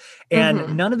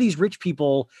 and none of these rich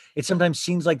people, it sometimes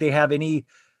seems like they have any,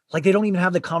 like they don't even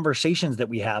have the conversations that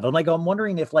we have. I'm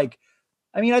wondering if like,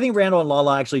 I mean, I think Randall and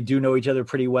Lala actually do know each other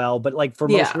pretty well, but like for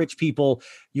most rich people,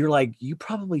 you're like, you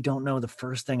probably don't know the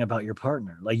first thing about your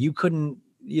partner. Like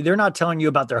they're not telling you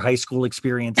about their high school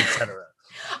experience, etc.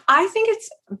 I think it's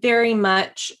very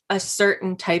much a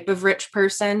certain type of rich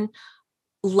person,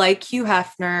 like Hugh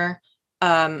Hefner,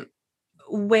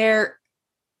 where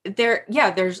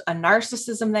there's a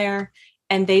narcissism there,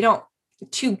 and they don't,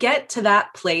 to get to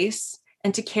that place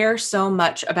and to care so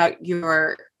much about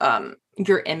your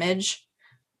image,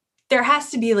 there has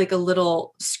to be like a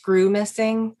little screw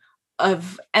missing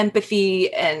of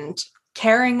empathy and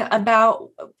caring about,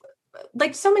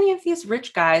 like so many of these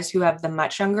rich guys who have the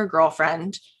much younger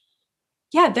girlfriend.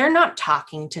 Yeah, they're not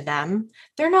talking to them.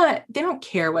 They don't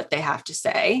care what they have to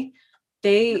say.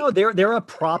 They're a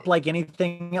prop, like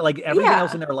anything, like everything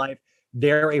else in their life.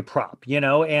 They're a prop,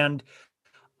 and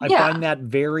I find that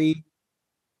very,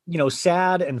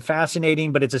 sad and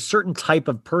fascinating, but it's a certain type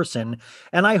of person.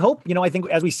 And I hope, I think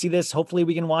as we see this, hopefully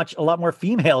we can watch a lot more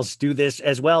females do this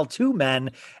as well to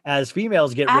men, as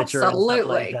females get richer and stuff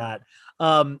like that.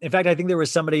 In fact, I think there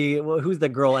was somebody, who's the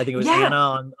girl? I think it was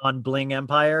Anna on Bling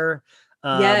Empire.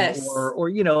 Yes. Or,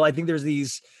 I think there's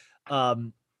these, but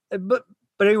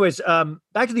anyways,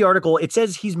 back to the article. It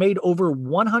says he's made over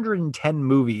 110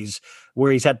 movies where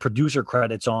he's had producer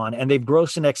credits on, and they've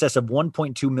grossed in excess of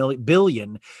 1.2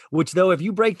 billion, which, though, if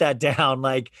you break that down,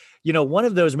 like, one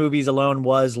of those movies alone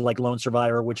was like Lone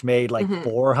Survivor, which made like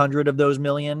 400 of those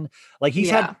million. Like he's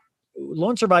had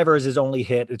Lone Survivor is his only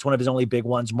hit. It's one of his only big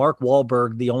ones. Mark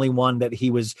Wahlberg, the only one that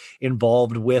he was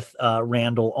involved with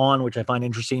Randall on, which I find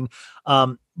interesting.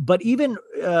 But even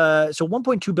so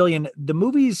 1.2 billion, the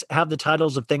movies have the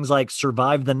titles of things like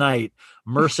Survive the Night,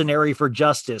 Mercenary for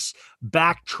Justice,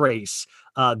 Backtrace,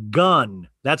 Gun.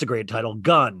 That's a great title.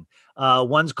 Gun.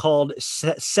 One's called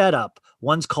Setup.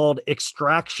 One's called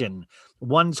Extraction.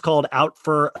 One's called Out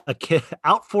for a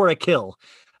Kill.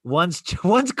 One's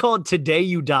called Today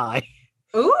You Die.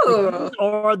 Ooh.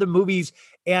 Are the movies.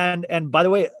 And by the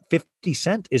way, 50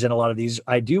 Cent is in a lot of these.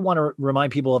 I do want to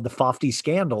remind people of the Fofty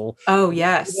scandal. Oh,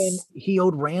 yes. When he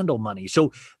owed Randall money.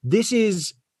 So this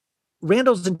is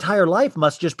Randall's entire life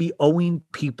must just be owing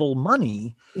people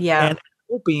money. Yeah. And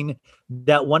hoping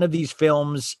that one of these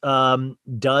films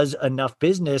does enough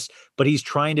business, but he's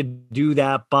trying to do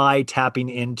that by tapping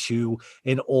into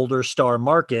an older star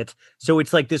market. So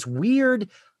it's like this weird,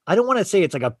 I don't want to say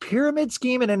it's like a pyramid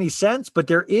scheme in any sense, but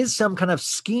there is some kind of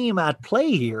scheme at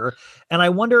play here. And I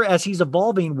wonder, as he's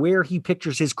evolving, where he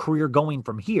pictures his career going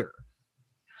from here.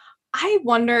 I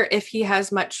wonder if he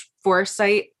has much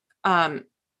foresight. But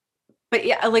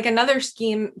yeah, like another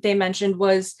scheme they mentioned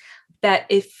was that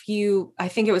if I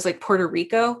think it was like Puerto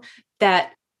Rico,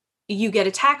 that you get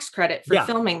a tax credit for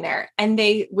filming there. And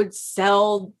they would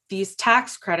sell these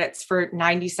tax credits for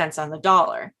 90 cents on the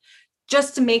dollar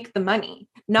just to make the money,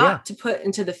 not to put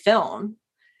into the film,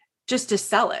 just to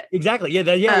sell it. Exactly.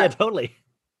 Yeah, totally.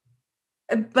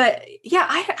 But yeah,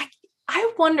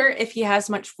 I wonder if he has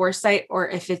much foresight, or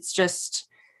if it's just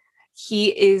he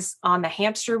is on the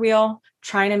hamster wheel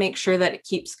trying to make sure that it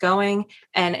keeps going.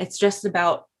 And it's just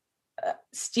about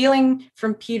stealing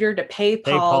from Peter to pay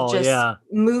Paul,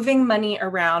 moving money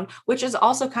around, which is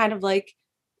also kind of like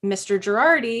Mr.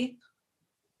 Girardi.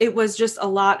 It was just a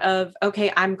lot of,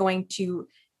 okay, I'm going to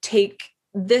take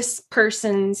this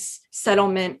person's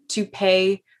settlement to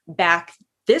pay back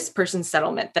this person's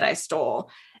settlement that I stole.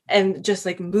 and just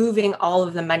like moving all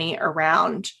of the money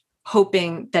around,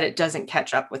 hoping that it doesn't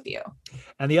catch up with you.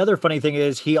 And the other funny thing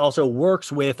is he also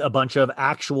works with a bunch of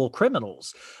actual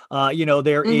criminals.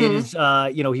 There is,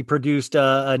 he produced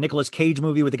a Nicolas Cage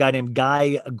movie with a guy named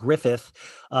Guy Griffith,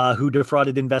 who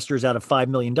defrauded investors out of $5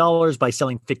 million by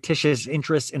selling fictitious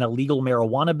interests in a legal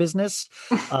marijuana business.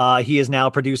 He is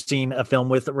now producing a film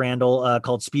with Randall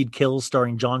called Speed Kills,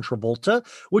 starring John Travolta,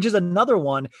 which is another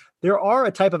one. There are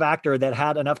a type of actor that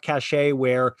had enough cachet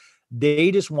where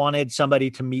they just wanted somebody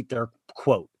to meet their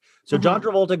quote. So John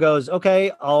Travolta goes,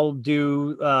 okay, I'll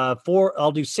do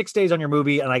 6 days on your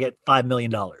movie and I get $5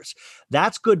 million.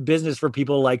 That's good business for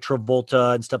people like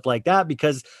Travolta and stuff like that,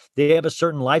 because they have a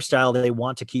certain lifestyle that they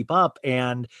want to keep up.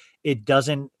 And it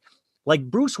doesn't, like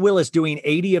Bruce Willis doing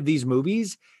 80 of these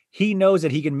movies, he knows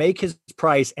that he can make his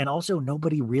price. And also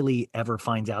nobody really ever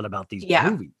finds out about these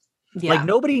movies. Yeah. Like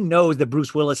nobody knows that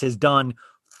Bruce Willis has done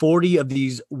 40 of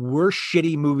these worst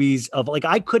shitty movies of like,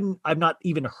 I've not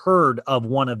even heard of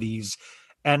one of these.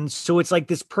 And so it's like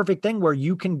this perfect thing where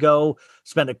you can go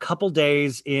spend a couple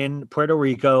days in Puerto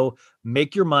Rico,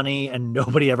 make your money, and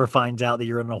nobody ever finds out that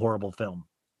you're in a horrible film.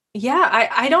 Yeah.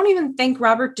 I don't even think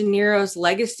Robert De Niro's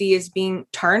legacy is being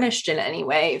tarnished in any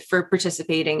way for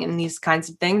participating in these kinds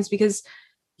of things, because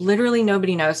literally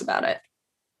nobody knows about it.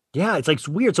 Yeah, it's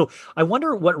weird. So I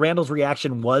wonder what Randall's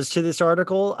reaction was to this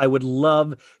article. I would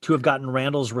love to have gotten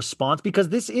Randall's response, because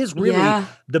this is really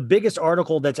the biggest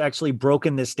article that's actually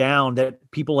broken this down, that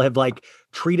people have like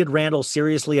treated Randall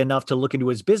seriously enough to look into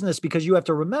his business, because you have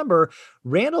to remember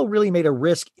Randall really made a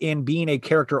risk in being a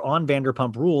character on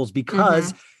Vanderpump Rules,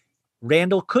 because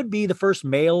Randall could be the first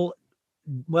male.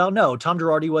 Well, no, Tom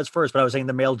Girardi was first, but I was saying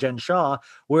the male Jen Shaw,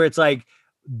 where it's like,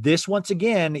 this, once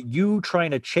again, you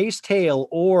trying to chase tail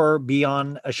or be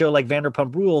on a show like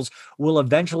Vanderpump Rules will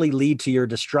eventually lead to your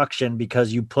destruction,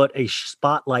 because you put a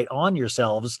spotlight on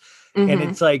yourselves. And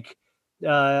it's like,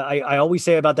 I always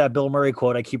say about that Bill Murray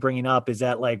quote I keep bringing up, is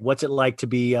that like, what's it like to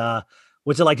be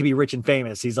rich and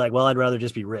famous? He's like, well, I'd rather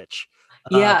just be rich.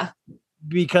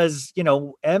 Because,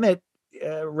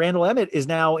 Randall Emmett is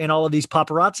now in all of these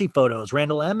paparazzi photos.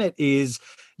 Randall Emmett is,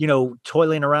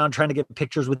 toiling around trying to get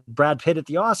pictures with Brad Pitt at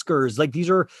the Oscars. Like these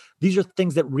are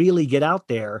things that really get out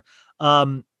there.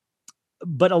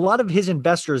 But a lot of his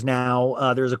investors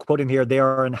now, there's a quote in here, they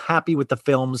are unhappy with the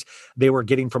films they were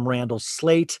getting from Randall's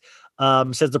slate.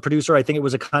 Says the producer, I think it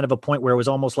was a kind of a point where it was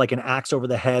almost like an axe over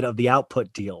the head of the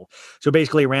output deal. So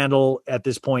basically Randall, at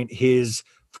this point, his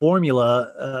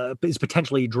formula is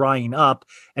potentially drying up,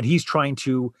 and he's trying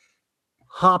to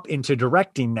hop into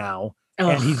directing now.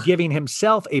 And he's giving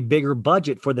himself a bigger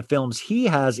budget for the films he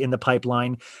has in the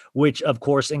pipeline, which of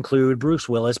course include Bruce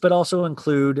Willis, but also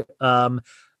include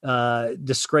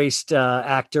disgraced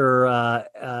actor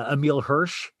Emile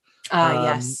Hirsch.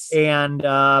 Yes. And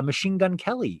Machine Gun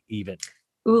Kelly even.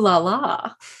 Ooh la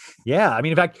la. Yeah. I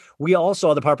mean, in fact, we all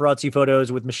saw the paparazzi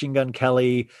photos with Machine Gun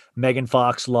Kelly, Megan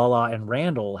Fox, Lala, and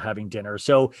Randall having dinner.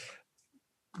 So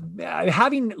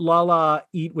having Lala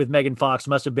eat with Megan Fox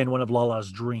must have been one of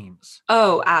Lala's dreams.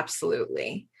 Oh,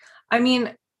 absolutely. I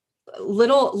mean,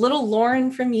 little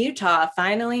Lauren from Utah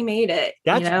finally made it.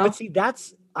 But see,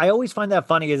 I always find that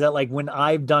funny, is that like when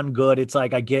I've done good, it's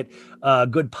like I get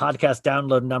good podcast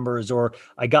download numbers, or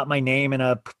I got my name in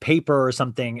a paper or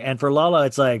something. And for Lala,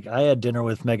 it's like, I had dinner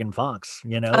with Megan Fox,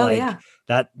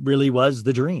 that really was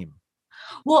the dream.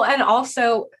 Well, and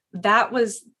also that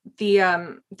was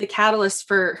the catalyst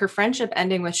for her friendship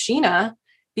ending with Sheena,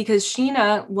 because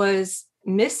Sheena was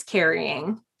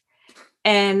miscarrying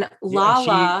and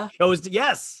Lala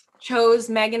chose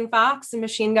Megan Fox and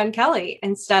Machine Gun Kelly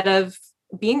instead of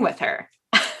being with her.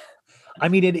 I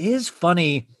mean, it is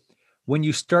funny when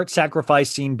you start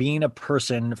sacrificing being a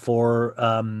person for,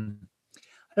 I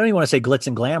don't even want to say glitz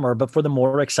and glamour, but for the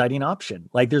more exciting option.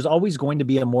 Like there's always going to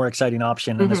be a more exciting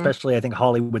option. And especially I think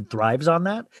Hollywood thrives on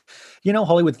that.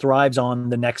 Hollywood thrives on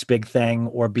the next big thing,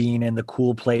 or being in the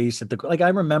cool place I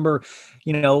remember,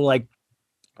 like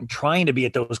trying to be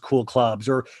at those cool clubs,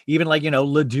 or even like,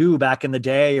 Ledoux back in the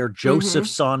day, or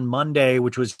Joseph's on Monday,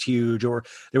 which was huge. Or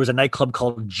there was a nightclub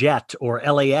called Jet, or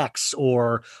LAX,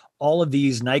 or all of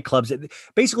these nightclubs.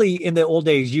 Basically in the old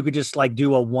days, you could just like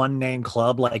do a one name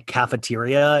club like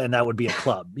Cafeteria, and that would be a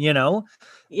club,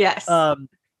 Yes.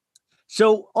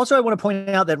 So also I want to point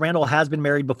out that Randall has been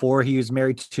married before. He was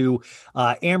married to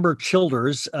Amber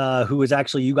Childers, who is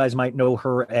actually, you guys might know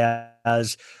her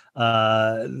as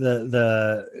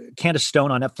the Candace Stone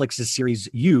on Netflix's series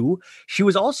You. She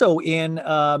was also in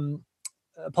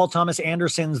Paul Thomas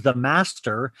Anderson's The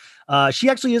Master. She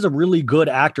actually is a really good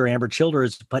actor, Amber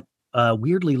Childers, but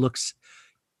weirdly looks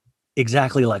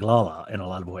exactly like Lala in a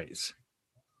lot of ways.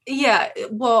 Yeah,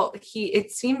 well,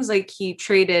 it seems like he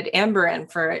traded Amber in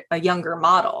for a younger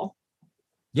model.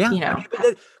 Yeah. You know,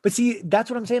 but see, that's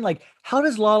what I'm saying. Like, how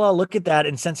does Lala look at that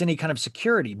and sense any kind of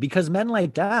security? Because men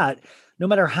like that, no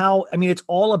matter how, I mean, it's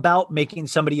all about making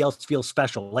somebody else feel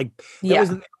special. Like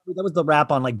that was the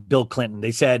rap on like Bill Clinton.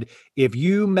 They said, if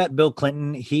you met Bill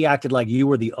Clinton, he acted like you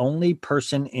were the only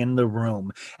person in the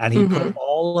room. And he put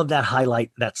all of that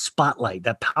highlight, that spotlight,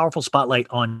 that powerful spotlight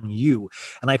on you.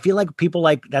 And I feel like people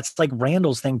like, that's like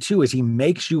Randall's thing too, is he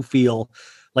makes you feel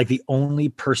like the only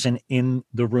person in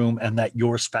the room and that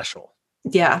you're special.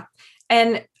 Yeah.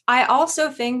 And I also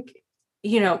think,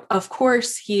 you know, of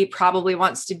course he probably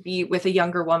wants to be with a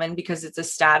younger woman because it's a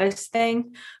status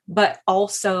thing, but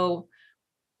also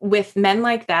with men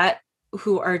like that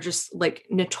who are just like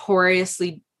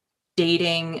notoriously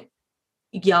dating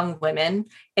young women,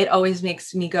 it always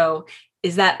makes me go,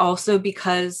 is that also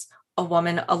because a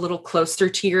woman a little closer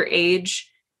to your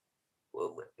age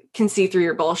can see through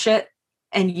your bullshit?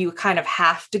 And you kind of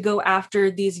have to go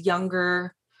after these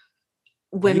younger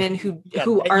women who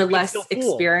are less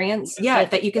experienced. Yeah,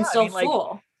 that you can still fool.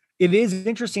 Like, it is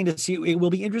interesting to see. It will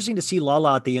be interesting to see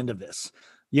Lala at the end of this.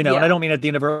 You know, and I don't mean at the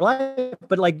end of her life,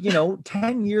 but like, you know,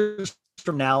 10 years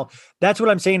from now, that's what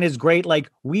I'm saying is great.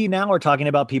 Like, we now are talking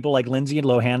about people like Lindsay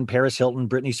Lohan, Paris Hilton,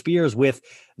 Britney Spears with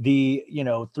the, you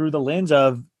know, through the lens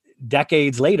of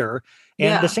decades later.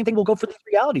 And the same thing will go for these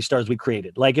reality stars we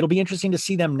created. Like, it'll be interesting to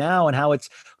see them now and how it's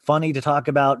funny to talk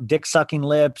about dick sucking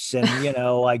lips and, you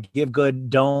know, I give good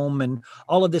dome and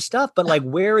all of this stuff. But like,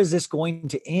 where is this going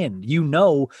to end? You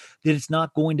know, that it's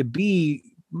not going to be,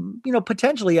 you know,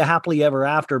 potentially a happily ever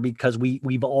after, because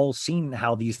we've all seen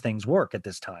how these things work at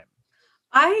this time.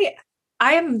 I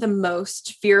am the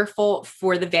most fearful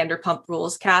for the Vanderpump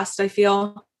Rules cast, I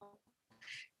feel,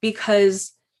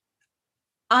 because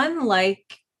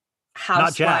unlike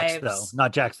Housewives,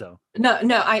 not Jax though. No,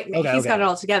 he's got it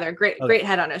all together. Great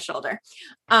head on his shoulder.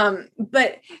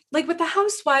 But like with the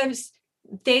Housewives,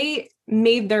 they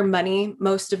made their money,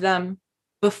 most of them,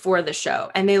 before the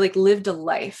show, and they like lived a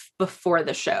life before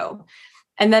the show,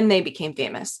 and then they became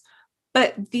famous.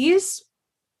 But these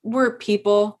were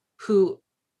people who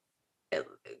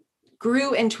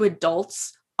grew into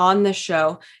adults on the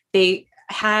show. They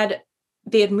had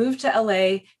moved to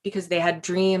LA because they had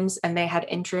dreams and they had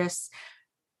interests.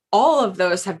 All of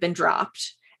those have been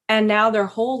dropped. And now their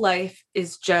whole life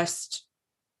is just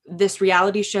this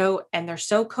reality show, and they're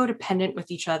so codependent with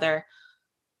each other.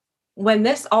 When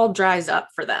this all dries up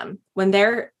for them, when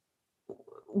their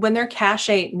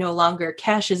cachet no longer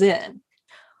cashes in,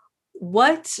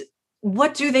 what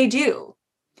do they do?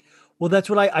 Well, that's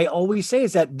what I always say,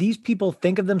 is that these people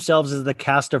think of themselves as the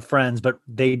cast of Friends, but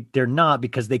they're not,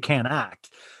 because they can't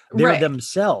act. They're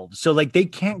themselves. So like, they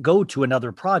can't go to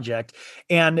another project.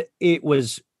 And it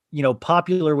was, you know,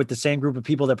 popular with the same group of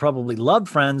people that probably loved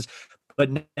Friends, but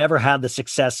never had the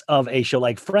success of a show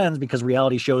like Friends, because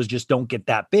reality shows just don't get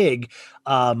that big,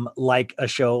 like a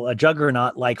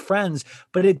juggernaut like Friends.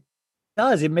 But it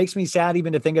does. It makes me sad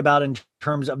even to think about in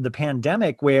terms of the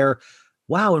pandemic, where,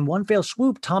 wow, in one fell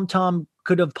swoop, Tom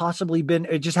could have possibly been,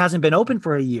 it just hasn't been open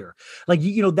for a year. Like,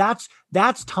 you know, that's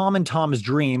Tom and Tom's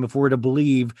dream, if we're to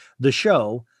believe the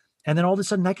show. And then all of a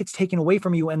sudden that gets taken away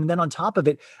from you. And then on top of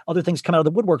it, other things come out of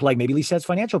the woodwork. Like maybe Lisa has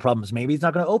financial problems. Maybe it's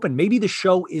not going to open. Maybe the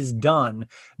show is done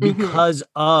because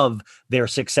of their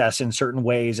success in certain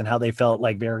ways, and how they felt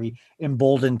like very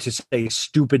emboldened to say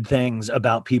stupid things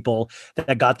about people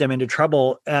that got them into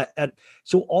trouble.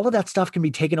 So all of that stuff can be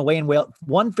taken away in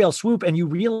one fell swoop. And you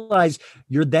realize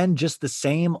you're then just the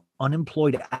same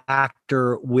unemployed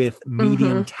actor with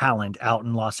medium talent out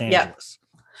in Los Angeles.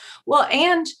 Yeah. Well,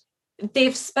 and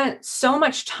they've spent so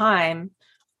much time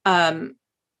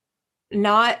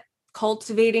not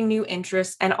cultivating new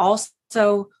interests, and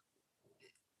also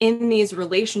in these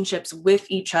relationships with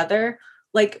each other.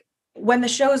 Like, when the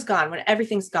show is gone, when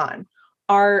everything's gone,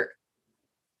 are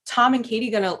Tom and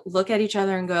Katie going to look at each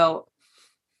other and go,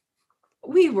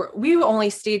 we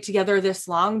only stayed together this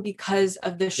long because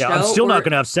of the show? I'm still not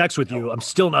going to have sex with you. I'm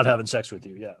still not having sex with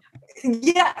you. Yeah.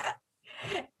 Yeah.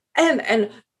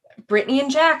 And Britney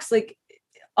and Jax, like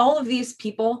all of these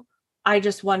people, I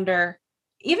just wonder,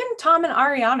 even Tom and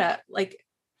Ariana, like,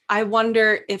 I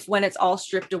wonder if when it's all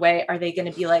stripped away, are they going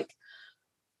to be like,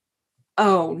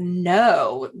 oh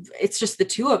no, it's just the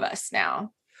two of us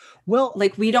now? Well,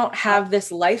 like, we don't have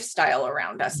this lifestyle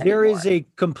around us anymore. There is a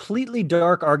completely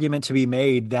dark argument to be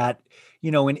made that, you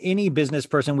know, in any business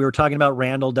person, we were talking about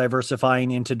Randall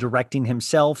diversifying into directing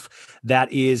himself.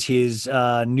 That is his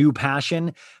new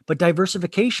passion. But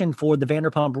diversification for the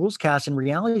Vanderpump Rules cast and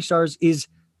reality stars is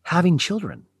having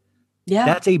children. Yeah.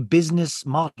 That's a business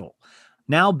model.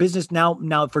 Now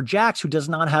for Jax, who does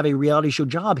not have a reality show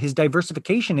job, his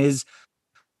diversification is,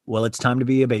 well, it's time to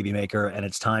be a baby maker, and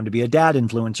it's time to be a dad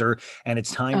influencer, and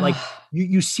it's time, like,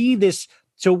 you see this.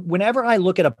 So whenever I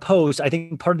look at a post, I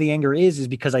think part of the anger is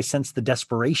because I sense the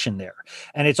desperation there.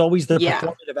 And it's always the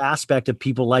performative aspect of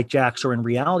people like Jax or in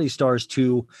reality stars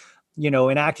to,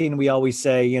 in acting, we always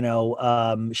say,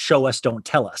 show us, don't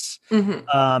tell us.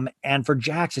 And for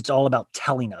Jax, it's all about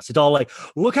telling us. It's all like,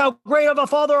 look how great of a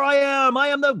father I am. I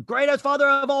am the greatest father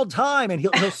of all time. And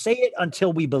he'll say it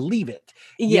until we believe it,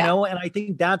 and I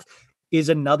think that is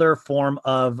another form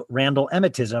of Randall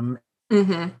Emmettism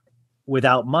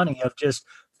without money, of just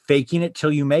faking it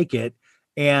till you make it.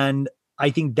 And I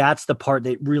think that's the part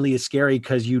that really is scary,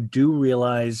 because you do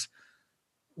realize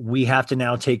we have to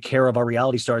now take care of our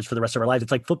reality stars for the rest of our lives.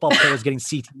 It's like football players getting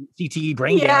CTE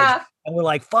brain damage. And we're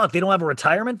like, fuck, they don't have a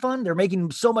retirement fund. They're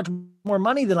making so much more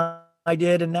money than I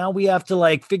did. And now we have to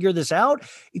like figure this out.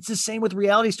 It's the same with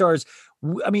reality stars.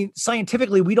 I mean,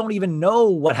 scientifically, we don't even know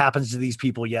what happens to these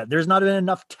people yet. There's not been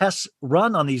enough tests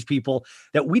run on these people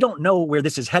that we don't know where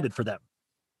this is headed for them.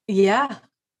 Yeah.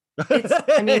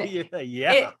 I mean,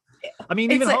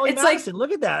 even Holly Madison,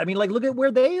 look at that. I mean, like, look at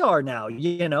where they are now,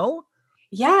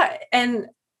 Yeah. And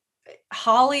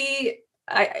Holly,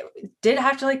 I did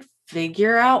have to like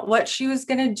figure out what she was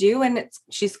going to do. And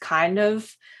she's kind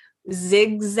of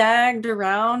zigzagged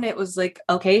around. It was like,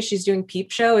 okay, she's doing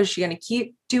Peep Show. Is she going to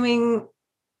keep doing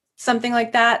something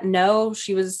like that? No,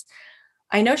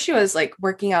 I know she was like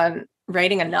working on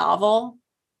writing a novel.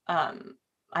 I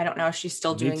don't know if she's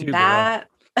still doing that.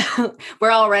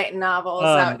 We're all writing novels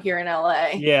out here in LA.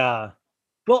 Yeah.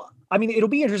 Well, I mean, it'll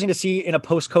be interesting to see in a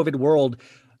post-COVID world,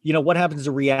 what happens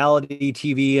to reality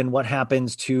TV and what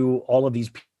happens to all of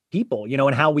these people,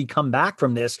 and how we come back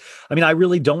from this. I mean, I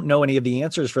really don't know any of the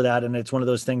answers for that. And it's one of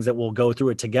those things that we'll go through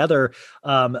it together.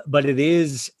 But it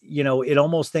is, you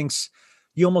almost think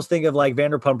of like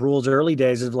Vanderpump Rules early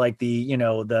days of like the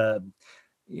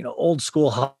old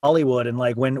school Hollywood, and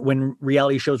like when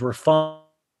reality shows were fun.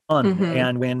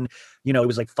 And when, it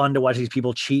was like fun to watch these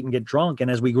people cheat and get drunk.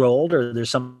 And as we grow older, there's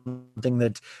something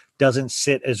that doesn't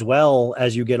sit as well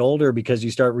as you get older, because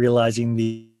you start realizing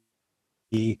the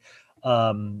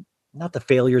not the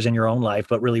failures in your own life,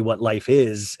 but really what life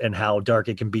is and how dark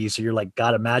it can be. So you're like,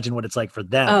 God, imagine what it's like for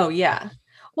them. Oh yeah.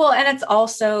 Well, and it's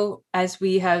also, as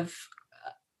we have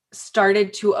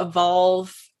started to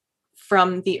evolve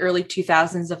from the early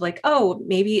 2000s of like, oh,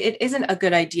 maybe it isn't a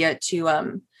good idea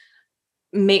to,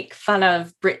 make fun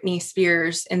of Britney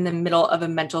Spears in the middle of a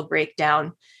mental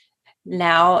breakdown.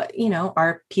 Now,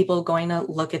 are people going to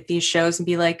look at these shows and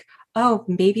be like, oh,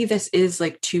 maybe this is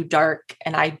like too dark,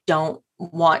 and I don't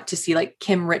want to see like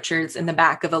Kim Richards in the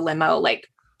back of a limo, like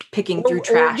picking through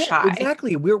trash high.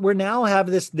 Exactly. We're now have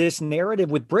this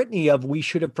narrative with Britney of we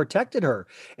should have protected her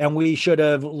and we should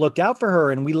have looked out for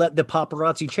her and we let the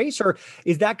paparazzi chase her.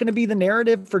 Is that going to be the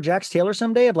narrative for Jax Taylor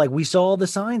someday of like, we saw all the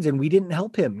signs and we didn't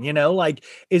help him, like,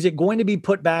 is it going to be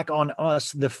put back on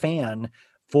us, the fan,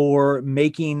 for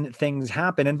making things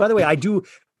happen? And by the way,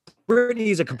 Britney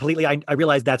is I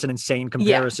realize that's an insane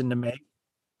comparison to make.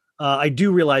 I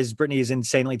do realize Britney is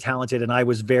insanely talented, and I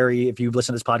was if you've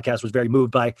listened to this podcast, was very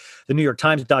moved by the New York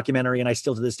Times documentary, and I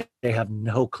still to this day have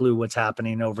no clue what's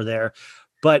happening over there.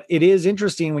 But it is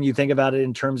interesting when you think about it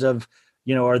in terms of,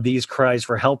 are these cries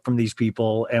for help from these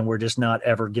people, and we're just not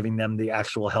ever giving them the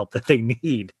actual help that they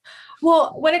need.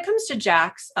 Well, when it comes to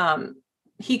Jax,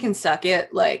 he can suck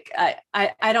it. Like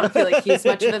I don't feel like he's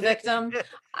much of a victim.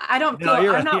 I don't feel,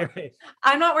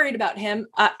 I'm not worried about him.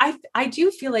 I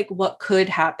do feel like what could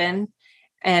happen,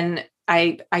 and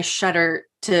I shudder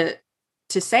to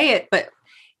say it, but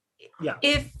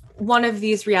if one of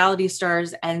these reality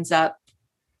stars ends up,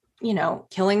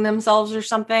 killing themselves or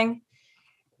something,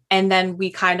 and then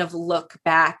we kind of look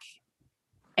back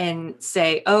and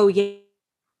say, oh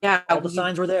yeah, all the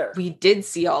signs were there. We did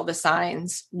see all the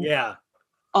signs. Yeah.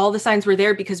 All the signs were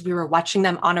there because we were watching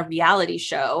them on a reality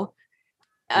show.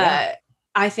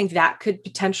 I think that could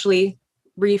potentially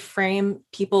reframe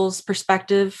people's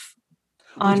perspective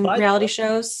on reality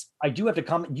shows. I do have to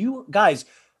comment. You guys,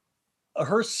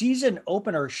 her season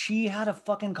opener, she had a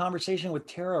fucking conversation with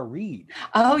Tara Reid.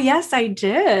 Oh, yes, I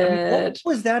did. I mean, what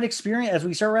was that experience as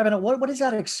we start wrapping up? What is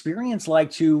that experience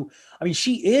like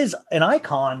she is an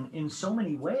icon in so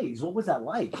many ways. What was that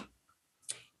like?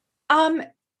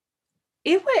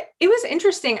 It was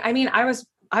interesting. I mean, I was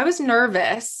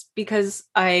nervous because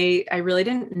I really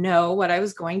didn't know what I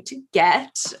was going to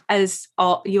get, as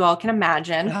you all can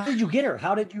imagine. How did you get her?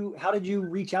 How did you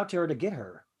reach out to her to get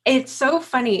her? It's so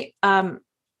funny.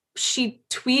 she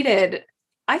tweeted,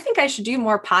 I think I should do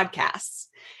more podcasts.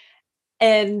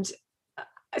 And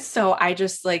so I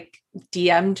just like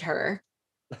DM'd her.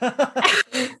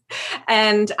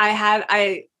 And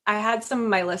I had some of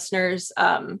my listeners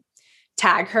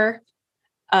tag her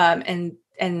and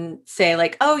say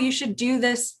like, oh, you should do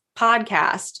this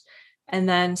podcast. And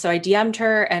then so I DM'd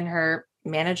her, and her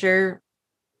manager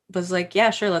was like, yeah,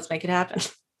 sure, let's make it happen.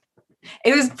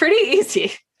 It was pretty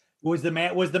easy. Was the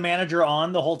manager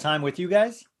on the whole time with you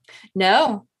guys?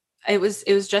 No, it was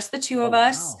just the two of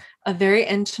us. Wow. A very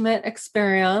intimate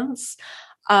experience.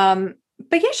 But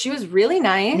yeah, she was really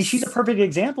nice. I mean, she's a perfect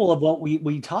example of what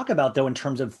we talk about, though, in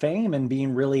terms of fame and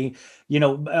being really,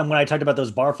 when I talked about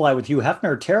those Barfly with Hugh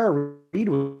Hefner, Tara Reid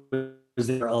was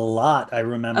there a lot. I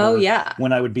remember. Oh yeah.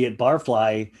 When I would be at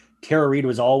Barfly, Tara Reid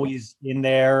was always in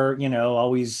there,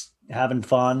 always having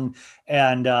fun.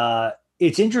 And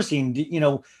it's interesting,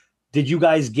 did you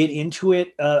guys get into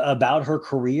it about her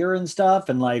career and stuff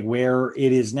and like where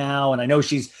it is now? And I know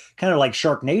she's kind of like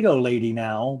Sharknado lady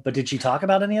now, but did she talk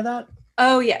about any of that?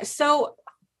 Oh yeah. So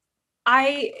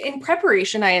in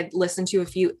preparation, I had listened to a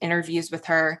few interviews with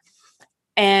her,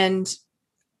 and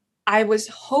I was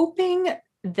hoping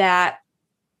that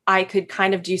I could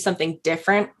kind of do something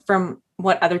different from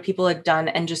what other people had done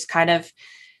and just kind of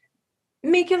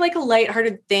make it like a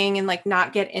lighthearted thing and like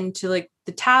not get into like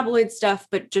the tabloid stuff,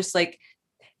 but just like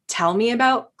tell me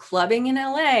about clubbing in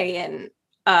LA. And,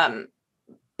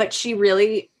 but she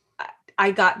really,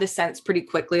 I got the sense pretty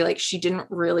quickly, like she didn't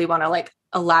really want to like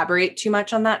elaborate too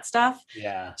much on that stuff.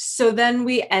 Yeah. So then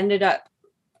we ended up,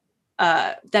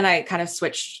 then I kind of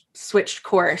switched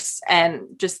course and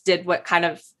just did what kind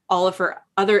of all of her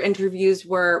other interviews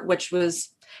were, which was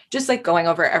just like going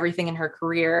over everything in her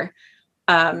career.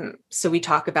 So we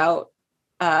talk about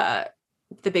The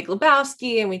Big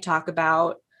Lebowski, and we talk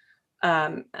about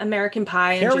American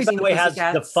Pie. And Carrie, by the way, has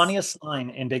the funniest line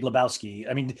in Big Lebowski.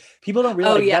 I mean, people don't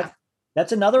realize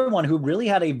that's another one who really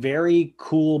had a very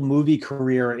cool movie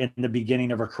career in the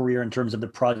beginning of her career in terms of the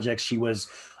projects she was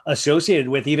associated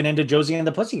with, even into Josie and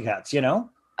the Pussycats,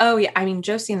 Oh, yeah. I mean,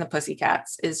 Josie and the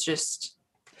Pussycats is just,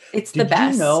 it's the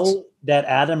best. Did you know that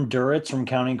Adam Duritz from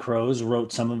Counting Crows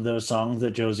wrote some of those songs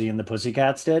that Josie and the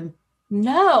Pussycats did?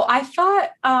 No, I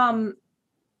thought,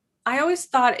 I always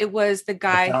thought it was the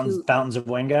guy who Fountains of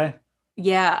Wayne guy.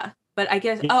 Yeah, but I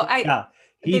guess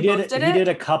he did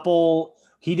a couple.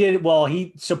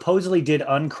 He supposedly did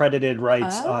uncredited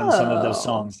rights on some of those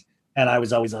songs, and I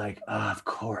was always like, of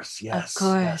course, yes, of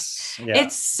course. Yes. Yeah.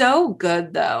 It's so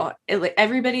good though.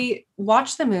 Everybody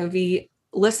watch the movie,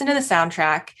 listen to the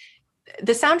soundtrack.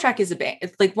 The soundtrack is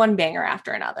it's like one banger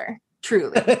after another.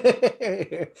 Truly,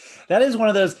 that is one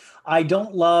of those. I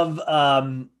don't love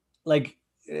like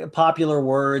popular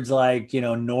words like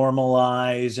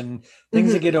normalize and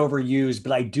things that get overused,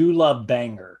 but I do love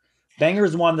banger. Banger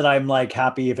is one that I'm like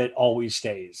happy if it always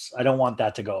stays. I don't want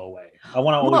that to go away. I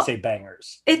want to always say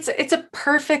bangers. It's a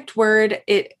perfect word.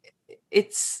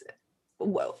 It's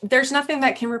there's nothing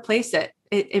that can replace it.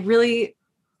 It really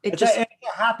it's a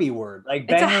happy word. Like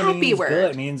banger it's a happy means word.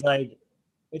 Good. It means like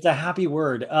it's a happy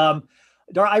word.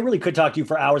 Dara, I really could talk to you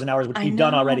for hours and hours, which we've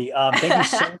done already. Thank you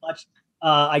so much.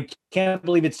 I can't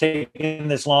believe it's taken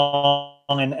this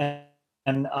long,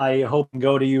 and I hope to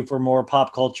go to you for more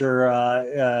pop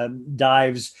culture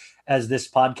dives as this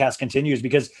podcast continues,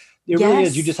 because it really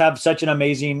is. You just have such an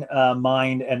amazing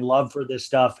mind and love for this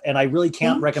stuff, and I really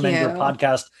can't recommend your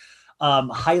podcast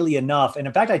highly enough. And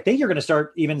in fact, I think you're going to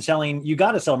start even selling. You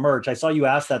got to sell merch. I saw you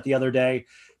ask that the other day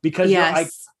because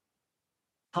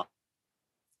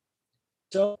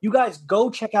so you guys go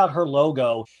check out her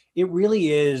logo. It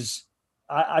really is.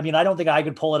 I mean, I don't think I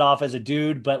could pull it off as a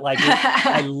dude, but like,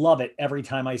 I love it every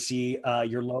time I see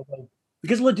your logo.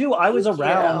 Because Ledoux, I was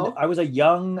around. I was a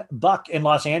young buck in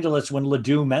Los Angeles when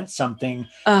Ledoux meant something,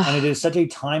 and it is such a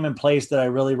time and place that I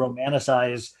really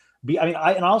romanticize.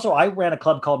 I ran a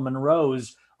club called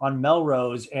Monroe's on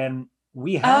Melrose, and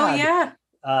we had.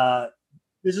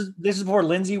 This is before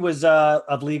Lindsay was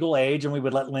of legal age, and we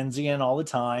would let Lindsay in all the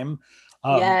time.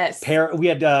 Yes. We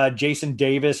had Jason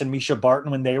Davis and Misha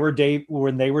Barton when they were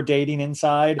dating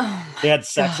inside. They had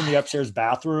sex in the upstairs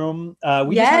bathroom.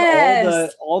 We just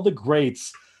had all the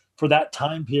greats for that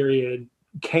time period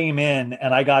came in,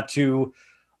 and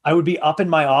I would be up in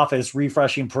my office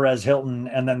refreshing Perez Hilton,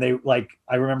 and then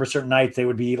I remember certain nights they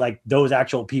would be like those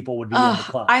actual people would be in the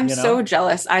club. I'm so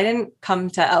jealous. I didn't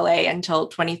come to LA until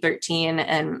 2013,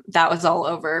 and that was all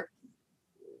over.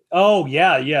 Oh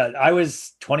yeah. I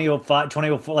was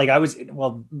 2004. Like I was,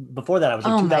 before that I was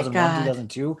like 2001,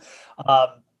 2002.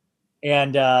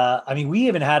 I mean, we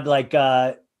even had like,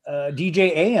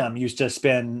 DJ AM used to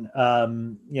spin,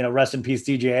 rest in peace,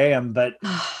 DJ AM. But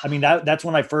I mean, that's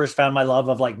when I first found my love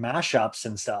of like mashups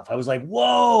and stuff. I was like,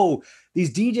 whoa,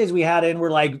 these DJs we had in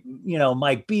were like,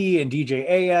 Mike B and DJ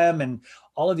AM and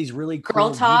all of these really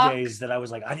cool DJs that I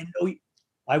was like, I didn't know.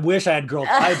 I wish I had Girl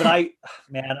Talk, but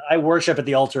I worship at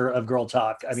the altar of Girl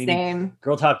Talk. I mean, Same.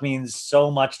 Girl Talk means so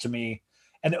much to me.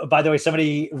 And by the way,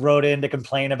 somebody wrote in to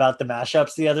complain about the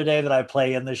mashups the other day that I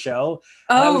play in the show.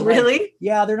 Oh, really? Like,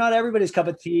 yeah, they're not everybody's cup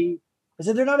of tea. I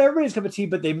said, they're not everybody's cup of tea,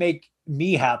 but they make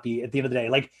me happy at the end of the day.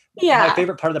 Like, my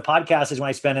favorite part of the podcast is when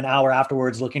I spend an hour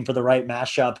afterwards looking for the right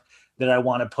mashup that I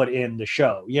want to put in the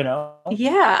show,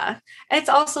 Yeah. It's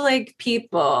also like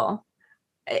people,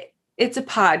 it's a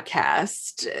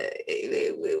podcast.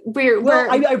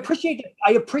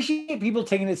 I appreciate people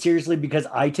taking it seriously because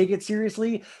I take it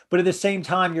seriously. But at the same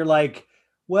time, you're like,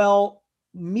 well,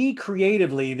 me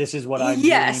creatively, this is what I'm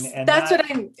doing. And that's what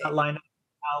I'm line up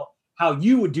how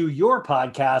you would do your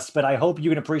podcast. But I hope you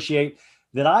can appreciate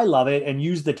that I love it and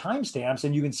use the timestamps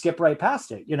and you can skip right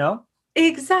past it,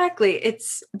 Exactly.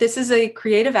 This is a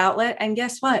creative outlet. And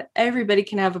guess what? Everybody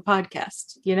can have a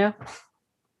podcast, Yeah.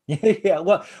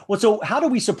 Well, so how do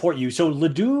we support you? So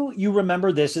Deux You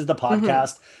Remember This is the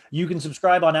podcast. You can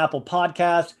subscribe on Apple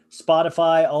Podcasts,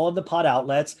 Spotify, all of the pod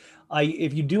outlets.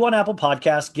 If you do on Apple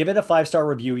Podcasts, give it a 5-star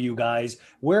review, you guys.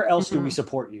 Where else do we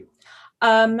support you?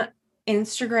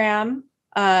 Instagram,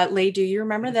 Deux You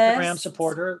Remember This. Instagram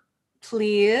supporter.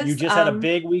 Please. You just had a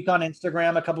big week on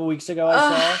Instagram a couple of weeks ago,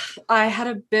 I saw. I had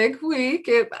a big week.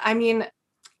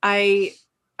 I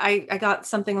got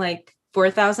something like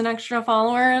 4,000 extra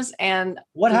followers. And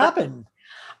what happened?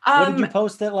 What did you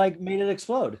post that like made it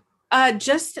explode?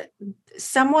 Just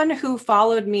someone who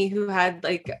followed me who had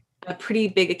like a pretty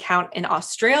big account in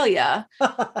Australia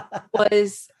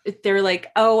they're like,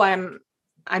 oh, I'm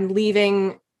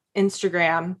leaving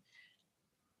Instagram.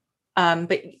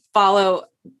 But follow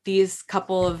these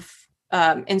couple of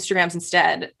Instagrams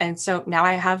instead. And so now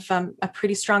I have a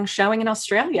pretty strong showing in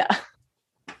Australia.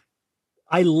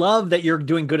 I love that you're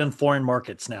doing good in foreign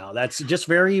markets now. That's just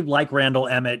very like Randall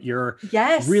Emmett. You're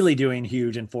really doing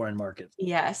huge in foreign markets.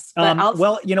 Yes. But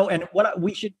and what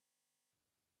we should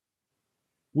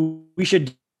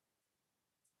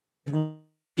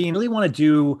really want to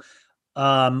do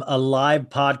a live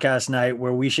podcast night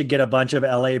where we should get a bunch of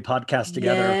LA podcasts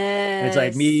together. And it's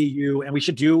like me, you, and we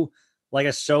should do like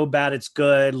a So Bad It's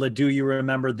Good, Deux You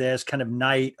Remember This kind of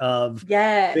night of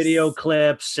video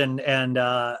clips and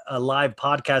a live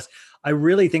podcast. I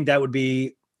really think that would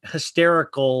be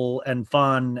hysterical and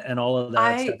fun and all of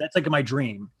that stuff. That's like my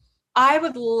dream. I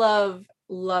would love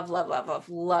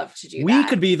to do that. We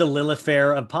could be the Lilith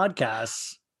Fair of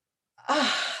podcasts.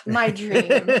 My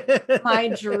dream.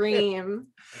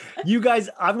 You guys,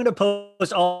 I'm going to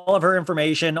post all of her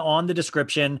information on the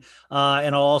description, and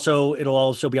it'll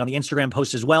also be on the Instagram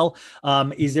post as well.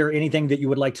 Is there anything that you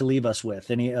would like to leave us with?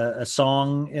 A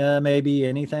song, maybe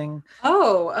anything?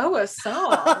 Oh, a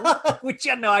song. Which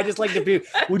I just like to do.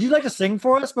 Would you like to sing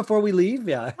for us before we leave?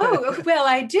 Yeah. Oh, well,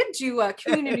 I did do a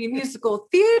community musical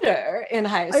theater in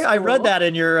high school. I read that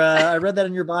in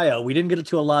your bio. We didn't get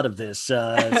into a lot of this.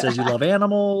 It says you love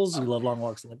animals, you love long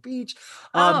walks on the beach.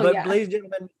 Ladies and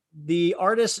gentlemen, the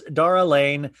artist Dara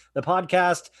Laine, the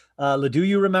podcast, Deux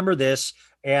You Remember This,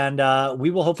 and we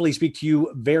will hopefully speak to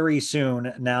you very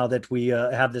soon now that we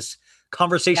have this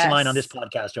conversation line on this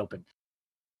podcast open.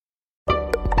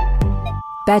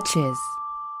 Betches.